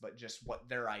things, but just what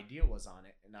their idea was on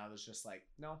it. And I was just like,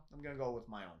 no, I'm gonna go with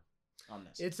my own on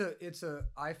this.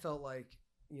 I felt like,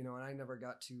 and I never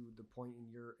got to the point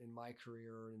in my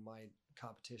career or in my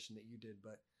competition that you did,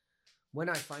 but when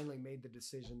I finally made the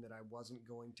decision that I wasn't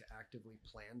going to actively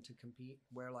plan to compete,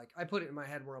 where like I put it in my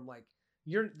head where I'm like,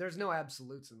 there's no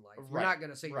absolutes in life. Right. You're not going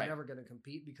to say you're never going to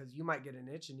compete because you might get an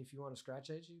itch, and if you want to scratch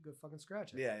it, you go fucking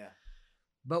scratch it. Yeah.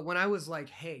 But when I was like,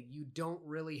 hey, you don't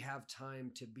really have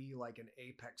time to be like an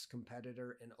apex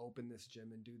competitor and open this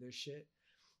gym and do this shit,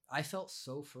 I felt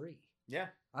so free. Yeah.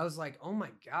 I was like, oh my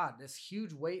God, this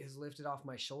huge weight has lifted off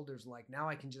my shoulders. Like now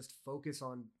I can just focus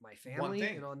on my family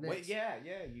and on this. Wait, yeah.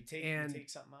 You take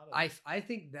something out of it. I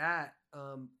think that,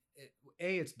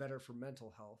 it's better for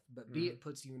mental health, but B, it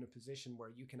puts you in a position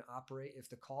where you can operate. If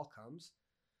the call comes,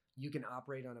 you can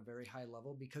operate on a very high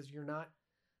level because you're not,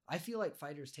 I feel like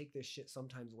fighters take this shit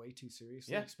sometimes way too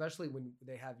seriously, especially when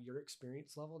they have your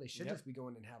experience level. They should just be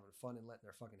going and having fun and letting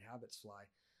their fucking habits fly.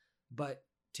 But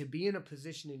to be in a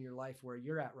position in your life where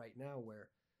you're at right now, where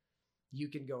you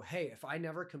can go, hey, if I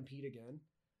never compete again,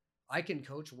 I can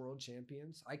coach world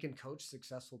champions. I can coach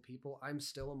successful people. I'm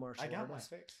still a martial artist. I got my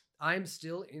fix. I'm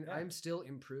still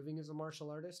improving as a martial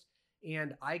artist,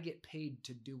 and I get paid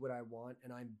to do what I want,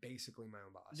 and I'm basically my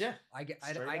own boss. Yeah, I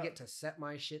get to set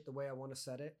my shit the way I want to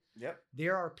set it. Yep.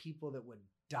 There are people that would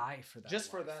die for that. Just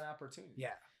for that opportunity. Yeah.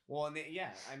 Well, and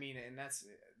I mean, and that's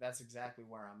exactly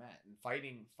where I'm at. And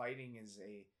fighting is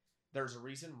there's a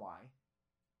reason why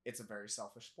it's a very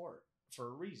selfish sport for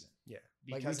a reason. Yeah.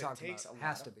 Because it takes a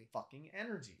lot of fucking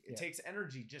energy. It takes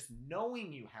energy just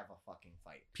knowing you have a fucking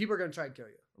fight. People are going to try and kill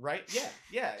you. Right?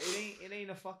 Yeah. It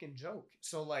ain't a fucking joke.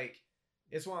 So like,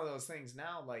 it's one of those things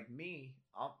now, like me,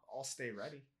 I'll stay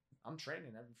ready. I'm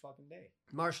training every fucking day.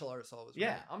 Martial arts always. Yeah.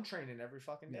 Ready. I'm training every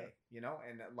fucking day,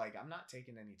 and like, I'm not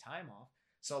taking any time off.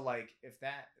 So like, if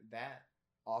that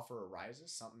offer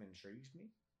arises, something intrigues me.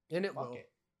 And it will.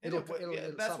 It'll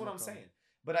that's what I'm saying.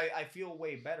 But I feel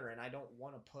way better, and I don't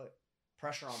want to put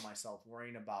pressure on myself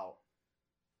worrying about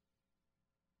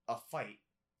a fight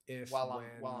while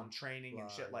I'm training and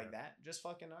shit like that. Just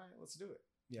fucking all right, let's do it.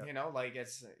 Yeah. Like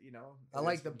it's I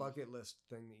like the bucket list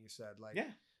thing that you said. Like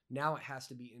now it has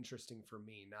to be interesting for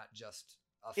me, not just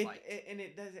a fight. And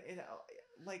it does it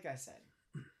like I said.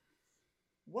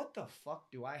 what the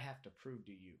fuck do I have to prove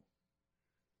to you?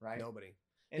 Right? Nobody.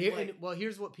 And well,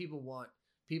 here's what people want.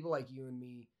 People like you and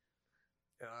me,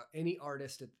 any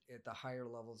artist at the higher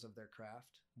levels of their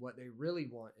craft, what they really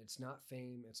want, it's not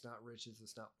fame, it's not riches,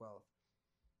 it's not wealth.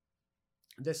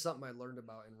 This is something I learned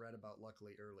about and read about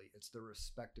luckily early. It's the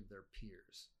respect of their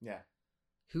peers. Yeah.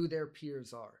 Who their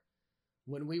peers are.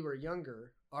 When we were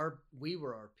younger, we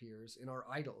were our peers, and our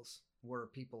idols were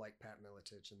people like Pat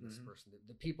Miletich and this person,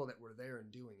 the people that were there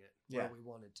and doing it where we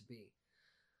wanted to be.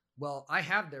 Well, I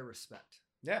have their respect.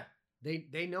 Yeah.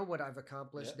 They know what I've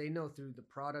accomplished. Yeah. They know through the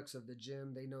products of the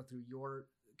gym. They know through your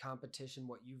competition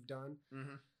what you've done.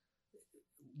 Mm-hmm.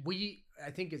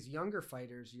 I think as younger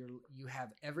fighters, you have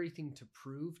everything to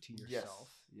prove to yourself.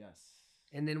 Yes.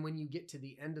 And then when you get to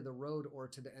the end of the road or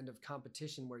to the end of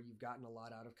competition where you've gotten a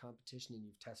lot out of competition and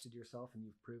you've tested yourself and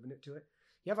you've proven it to it,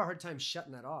 you have a hard time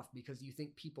shutting that off because you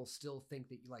think people still think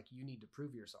that you need to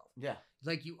prove yourself. Yeah.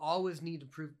 Like you always need to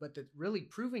prove, but really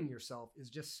proving yourself is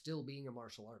just still being a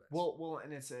martial artist. Well,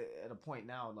 and it's at a point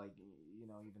now, like,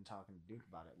 even talking to Duke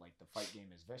about it, like the fight game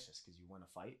is vicious because you win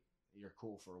a fight, you're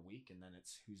cool for a week, and then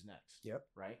it's who's next. Yep.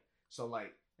 Right? So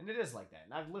like, and it is like that.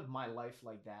 And I've lived my life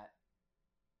like that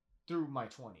through my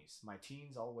 20s, my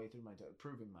teens, all the way through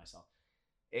proving myself.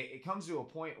 It comes to a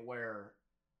point where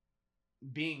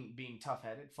being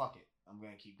tough-headed, fuck it, I'm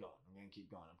gonna keep going, I'm gonna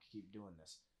keep doing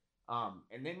this.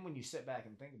 And then when you sit back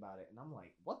and think about it, and I'm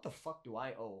like, what the fuck do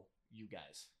I owe you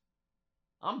guys?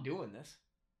 I'm doing this.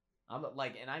 I'm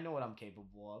like, and I know what I'm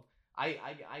capable of.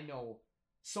 I know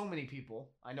so many people.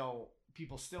 I know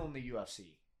people still in the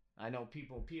UFC. I know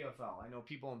people in PFL. I know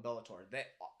people in Bellator. That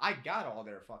I got all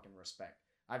their fucking respect.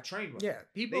 I've trained with them.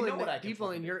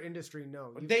 People in your industry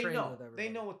know. They know. They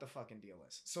know what the fucking deal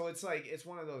is. So it's like, it's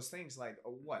one of those things like,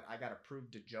 what? I got to prove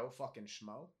to Joe fucking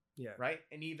Schmo? Yeah. Right?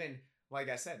 And even, like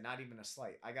I said, not even a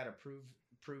slight. I got to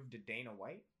prove to Dana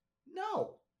White?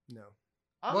 No.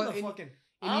 I'm the fucking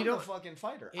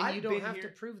fighter. And you don't have to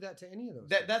prove that to any of those.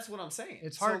 That's what I'm saying.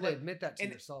 It's hard to admit that to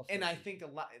yourself. And I think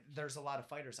there's a lot of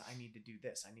fighters. I need to do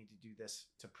this. I need to do this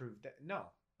to prove that. No,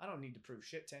 I don't need to prove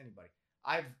shit to anybody.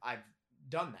 I've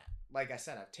done that. Like I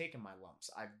said, I've taken my lumps.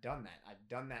 I've done that. I've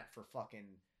done that for fucking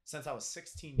since I was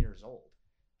 16 years old.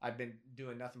 I've been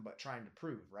doing nothing but trying to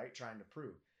prove, right? Trying to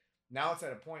prove. Now it's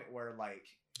at a point where like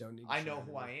I know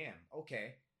who I am.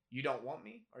 Okay, you don't want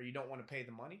me or you don't want to pay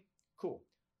the money? Cool.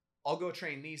 I'll go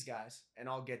train these guys and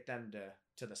I'll get them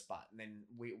to the spot, and then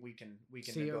we can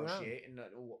negotiate, and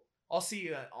I'll see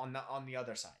you on the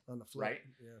other side, on the flip, right?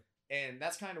 Yeah. And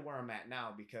that's kind of where I'm at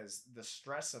now, because the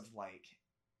stress of like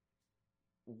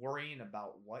worrying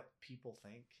about what people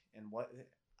think and what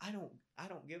I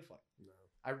don't give a fuck. No,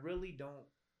 I really don't.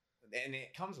 And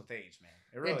it comes with age, man.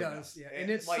 It really does. Yeah. And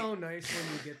it's like, so nice when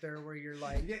you get there where you're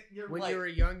like, you were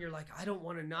young, you're like, I don't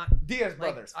want to not Diaz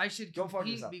brothers. I should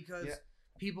compete because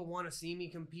people want to see me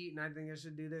compete, and I think I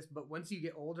should do this. But once you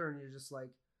get older and you're just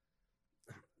like,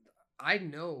 I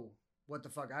know what the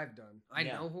fuck I've done. I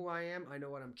know who I am. I know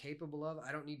what I'm capable of.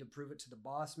 I don't need to prove it to the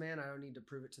boss man. I don't need to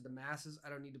prove it to the masses. I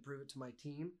don't need to prove it to my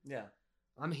team. Yeah.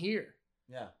 I'm here.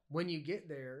 Yeah. When you get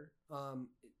there,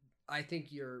 I think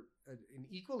you're an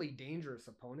equally dangerous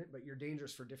opponent, but you're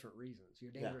dangerous for different reasons.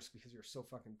 You're dangerous because you're so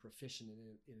fucking proficient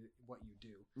in what you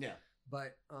do. Yeah.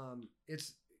 But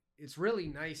it's really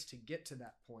nice to get to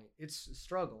that point. It's a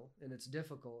struggle and it's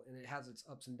difficult and it has its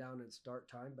ups and downs and its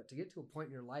dark time. But to get to a point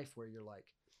in your life where you're like,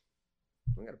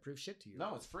 I'm gonna prove shit to you.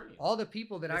 No, it's free. All the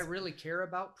people that I really care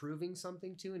about proving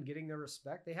something to and getting their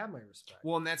respect, they have my respect.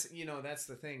 Well, and that's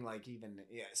the thing. Like even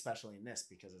especially in this,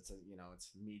 because it's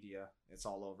it's media. It's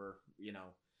all over.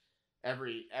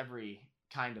 Every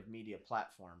kind of media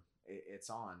platform it's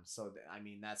on. So I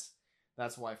mean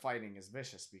that's why fighting is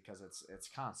vicious, because it's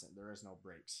constant. There is no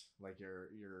breaks. Like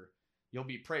you'll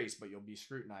be praised, but you'll be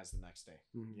scrutinized the next day.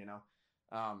 Mm-hmm.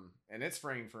 And it's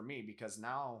freeing for me, because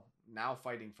now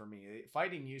fighting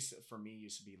used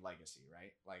to be legacy,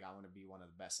 right? Like I want to be one of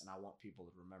the best and I want people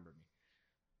to remember me.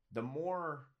 The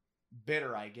more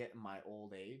bitter I get in my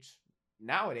old age,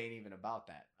 now it ain't even about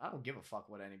that. I don't give a fuck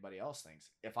what anybody else thinks.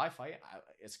 If I fight,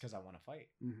 it's because I want to fight.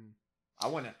 Mm-hmm. I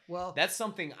want to. Well, that's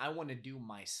something I want to do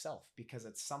myself, because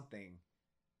it's something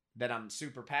that I'm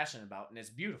super passionate about, and it's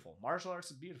beautiful. Martial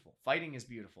arts is beautiful. Fighting is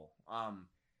beautiful.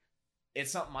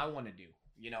 It's something I want to do.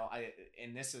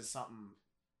 And this is something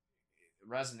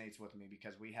resonates with me,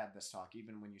 because we had this talk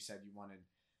even when you said you wanted,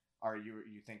 or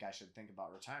you think I should think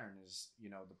about retiring, is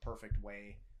the perfect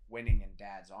way, winning in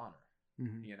Dad's honor.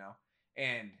 Mm-hmm.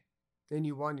 And then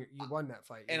you won that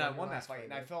fight, and I won that fight,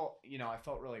 and right? I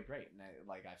felt really great, and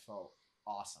I felt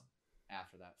awesome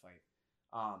after that fight.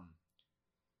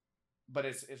 but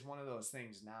it's one of those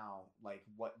things now, like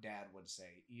what Dad would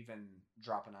say, even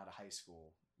dropping out of high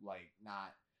school, like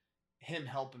not him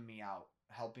helping me out,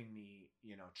 helping me,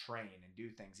 train and do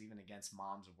things even against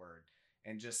Mom's word,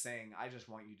 and just saying, I just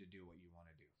want you to do what you want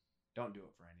to do. Don't do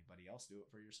it for anybody else. Do it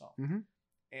for yourself. Mm-hmm.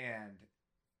 And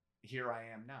here I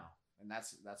am now, and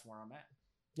that's where I'm at.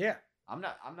 Yeah. I'm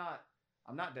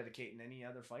not dedicating any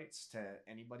other fights to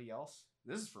anybody else.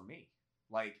 This is for me.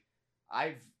 Like,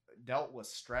 I've dealt with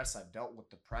stress. I've dealt with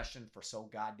depression for so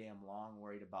goddamn long,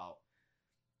 worried about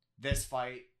this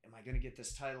fight. Am I going to get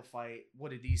this title fight?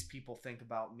 What do these people think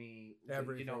about me?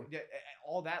 Everything.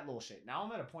 All that little shit. Now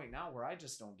I'm at a point now where I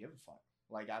just don't give a fuck.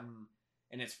 Like,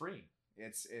 and it's free.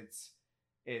 It's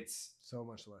so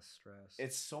much less stress.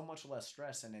 It's so much less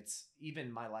stress. And it's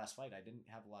even my last fight, I didn't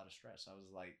have a lot of stress. I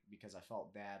was like, because I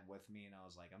felt Dad with me, and I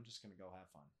was like, I'm just going to go have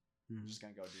fun. I'm just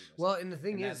going to go do this. Well, and the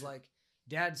thing is, like,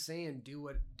 Dad's saying, do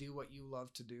what you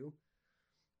love to do.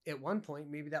 At one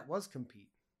point, maybe that was compete,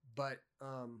 but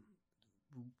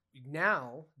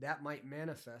now that might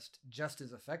manifest just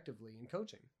as effectively in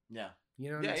coaching. Yeah. You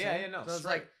know what I'm saying? Yeah, no. So it's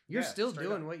like, you're still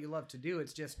doing up. what you love to do.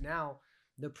 It's just now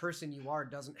the person you are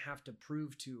doesn't have to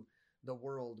prove to the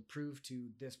world, prove to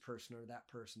this person or that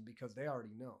person, because they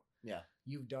already know. Yeah.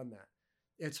 You've done that.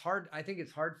 It's hard. I think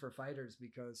it's hard for fighters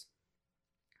because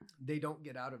they don't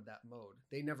get out of that mode.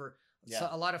 They never, so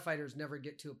a lot of fighters never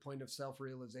get to a point of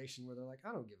self-realization where they're like,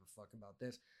 I don't give a fuck about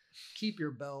this. Keep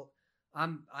your belt. I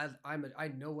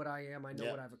know what I am. I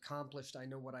know what I've accomplished. I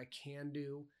know what I can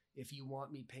do. If you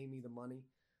want me, pay me the money.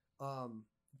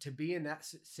 To be in that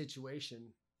situation,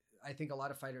 I think a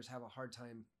lot of fighters have a hard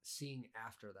time seeing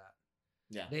after that.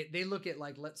 Yeah. They look at,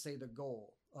 like, let's say the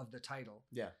goal of the title.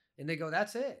 Yeah. And they go,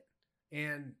 that's it.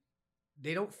 And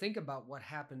they don't think about what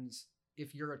happens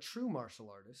if you're a true martial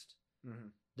artist. Mm-hmm.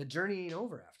 The journey ain't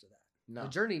over after that. No. The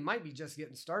journey might be just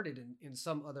getting started in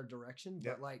some other direction,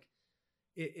 but like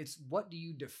it's what do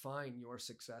you define your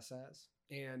success as?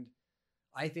 And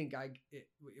I think it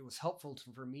was helpful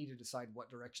for me to decide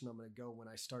what direction I'm going to go when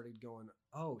I started going,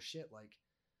 oh shit, like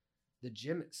the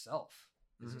gym itself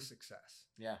is a success.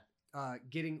 Yeah.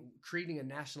 Creating a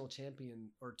national champion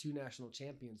or 2 national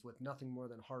champions with nothing more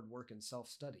than hard work and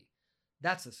self-study.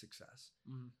 That's a success.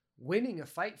 Mm-hmm. Winning a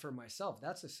fight for myself,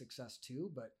 that's a success too,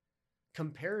 but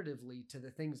comparatively to the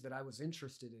things that I was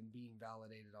interested in being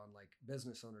validated on, like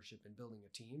business ownership and building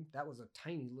a team, that was a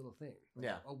tiny little thing.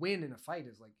 Like a win in a fight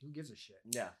is like, who gives a shit?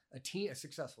 Yeah. A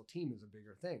successful team is a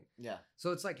bigger thing. Yeah.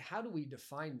 So it's like, how do we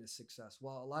define this success?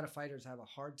 Well, a lot of fighters have a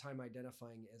hard time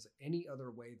identifying as any other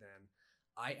way than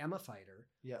I am a fighter.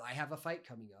 Yeah. I have a fight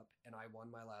coming up and I won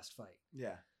my last fight.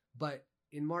 Yeah. But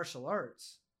in martial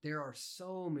arts, there are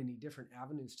so many different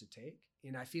avenues to take.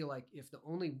 And I feel like if the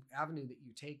only avenue that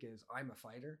you take is I'm a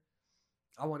fighter,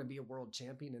 I want to be a world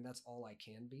champion, and that's all I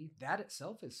can be, that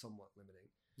itself is somewhat limiting.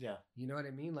 Yeah. You know what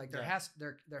I mean? Like there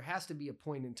has to be a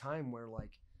point in time where,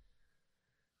 like,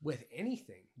 with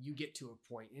anything, you get to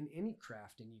a point in any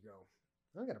craft and you go,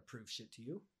 I got to prove shit to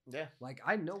you. Yeah. Like,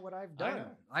 I know what I've done.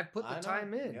 I've put the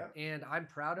time in and I'm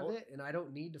proud of it. And I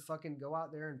don't need to fucking go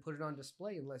out there and put it on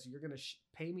display unless you're going to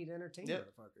pay me to entertain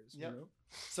motherfuckers. You know?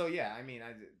 So, yeah, I mean,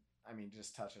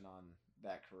 just touching on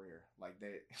that career, like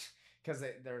because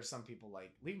there are some people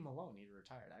like, leave him alone. He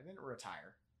retired. I didn't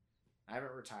retire. I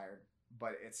haven't retired,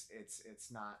 but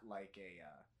it's not like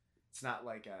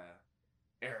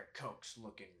a Eric Koch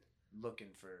looking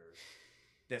for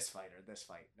this fight or this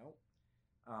fight. Nope.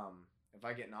 If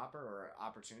I get an offer or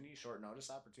opportunity, short notice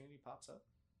opportunity pops up,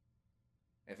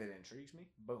 if it intrigues me,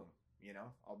 boom,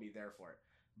 I'll be there for it.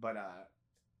 But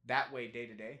that way, day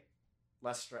to day,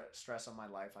 less stress on my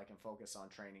life. I can focus on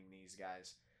training these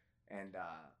guys, and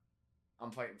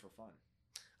I'm fighting for fun.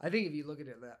 I think if you look at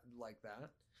it like that,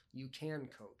 you can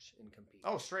coach and compete.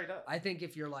 Oh, straight up. I think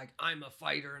if you're like, I'm a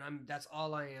fighter and that's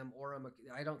all I am, or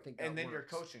I don't think that and then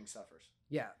works. your coaching suffers.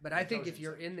 Yeah, but I think if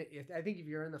you're in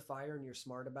the fire and you're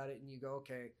smart about it and you go,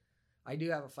 okay, I do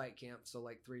have a fight camp, so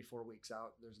like 3-4 weeks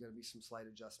out, there's going to be some slight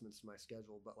adjustments to my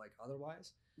schedule, but like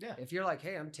otherwise, if you're like,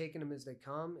 hey, I'm taking them as they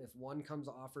come. If one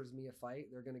offers me a fight,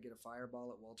 they're going to get a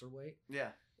fireball at welterweight. Yeah.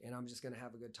 And I'm just going to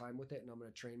have a good time with it, and I'm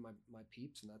going to train my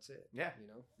peeps, and that's it. Yeah.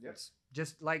 It's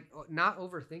just like not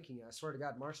overthinking it. I swear to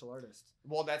God, martial artists.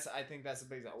 Well, I think that's a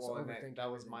big, that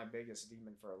was my biggest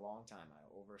demon for a long time. I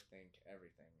overthink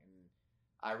everything. And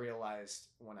I realized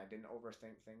when I didn't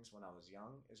overthink things when I was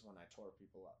young is when I tore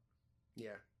people up.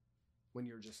 Yeah. When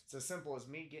you're just... It's as simple as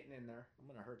me getting in there. I'm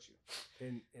going to hurt you.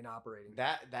 In operating.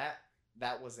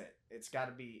 That was it. It's got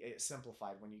to be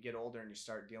simplified. When you get older and you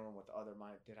start dealing with other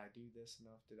mind, did I do this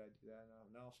enough? Did I do that enough?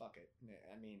 No, fuck it.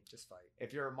 I mean, just fight.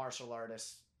 If you're a martial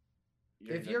artist,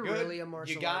 if you're good, really a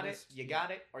martial artist, you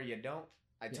got it, or you don't.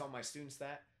 I tell my students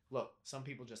that. Look, some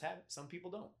people just have it, some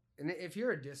people don't. And if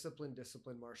you're a disciplined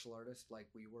martial artist, like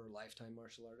we were lifetime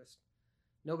martial artists,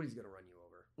 nobody's gonna run you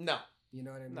over. No. You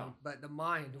know what I mean? No. But the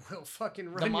mind will fucking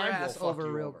run your ass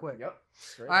over real quick. Yep.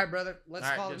 All right, brother. Let's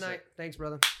call it night. Thanks,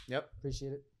 brother. Yep.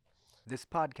 Appreciate it. This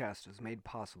podcast is made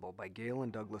possible by Gail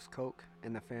and Douglas Koch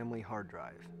and the Family Hard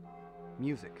Drive.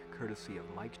 Music courtesy of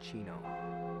Mike Chino.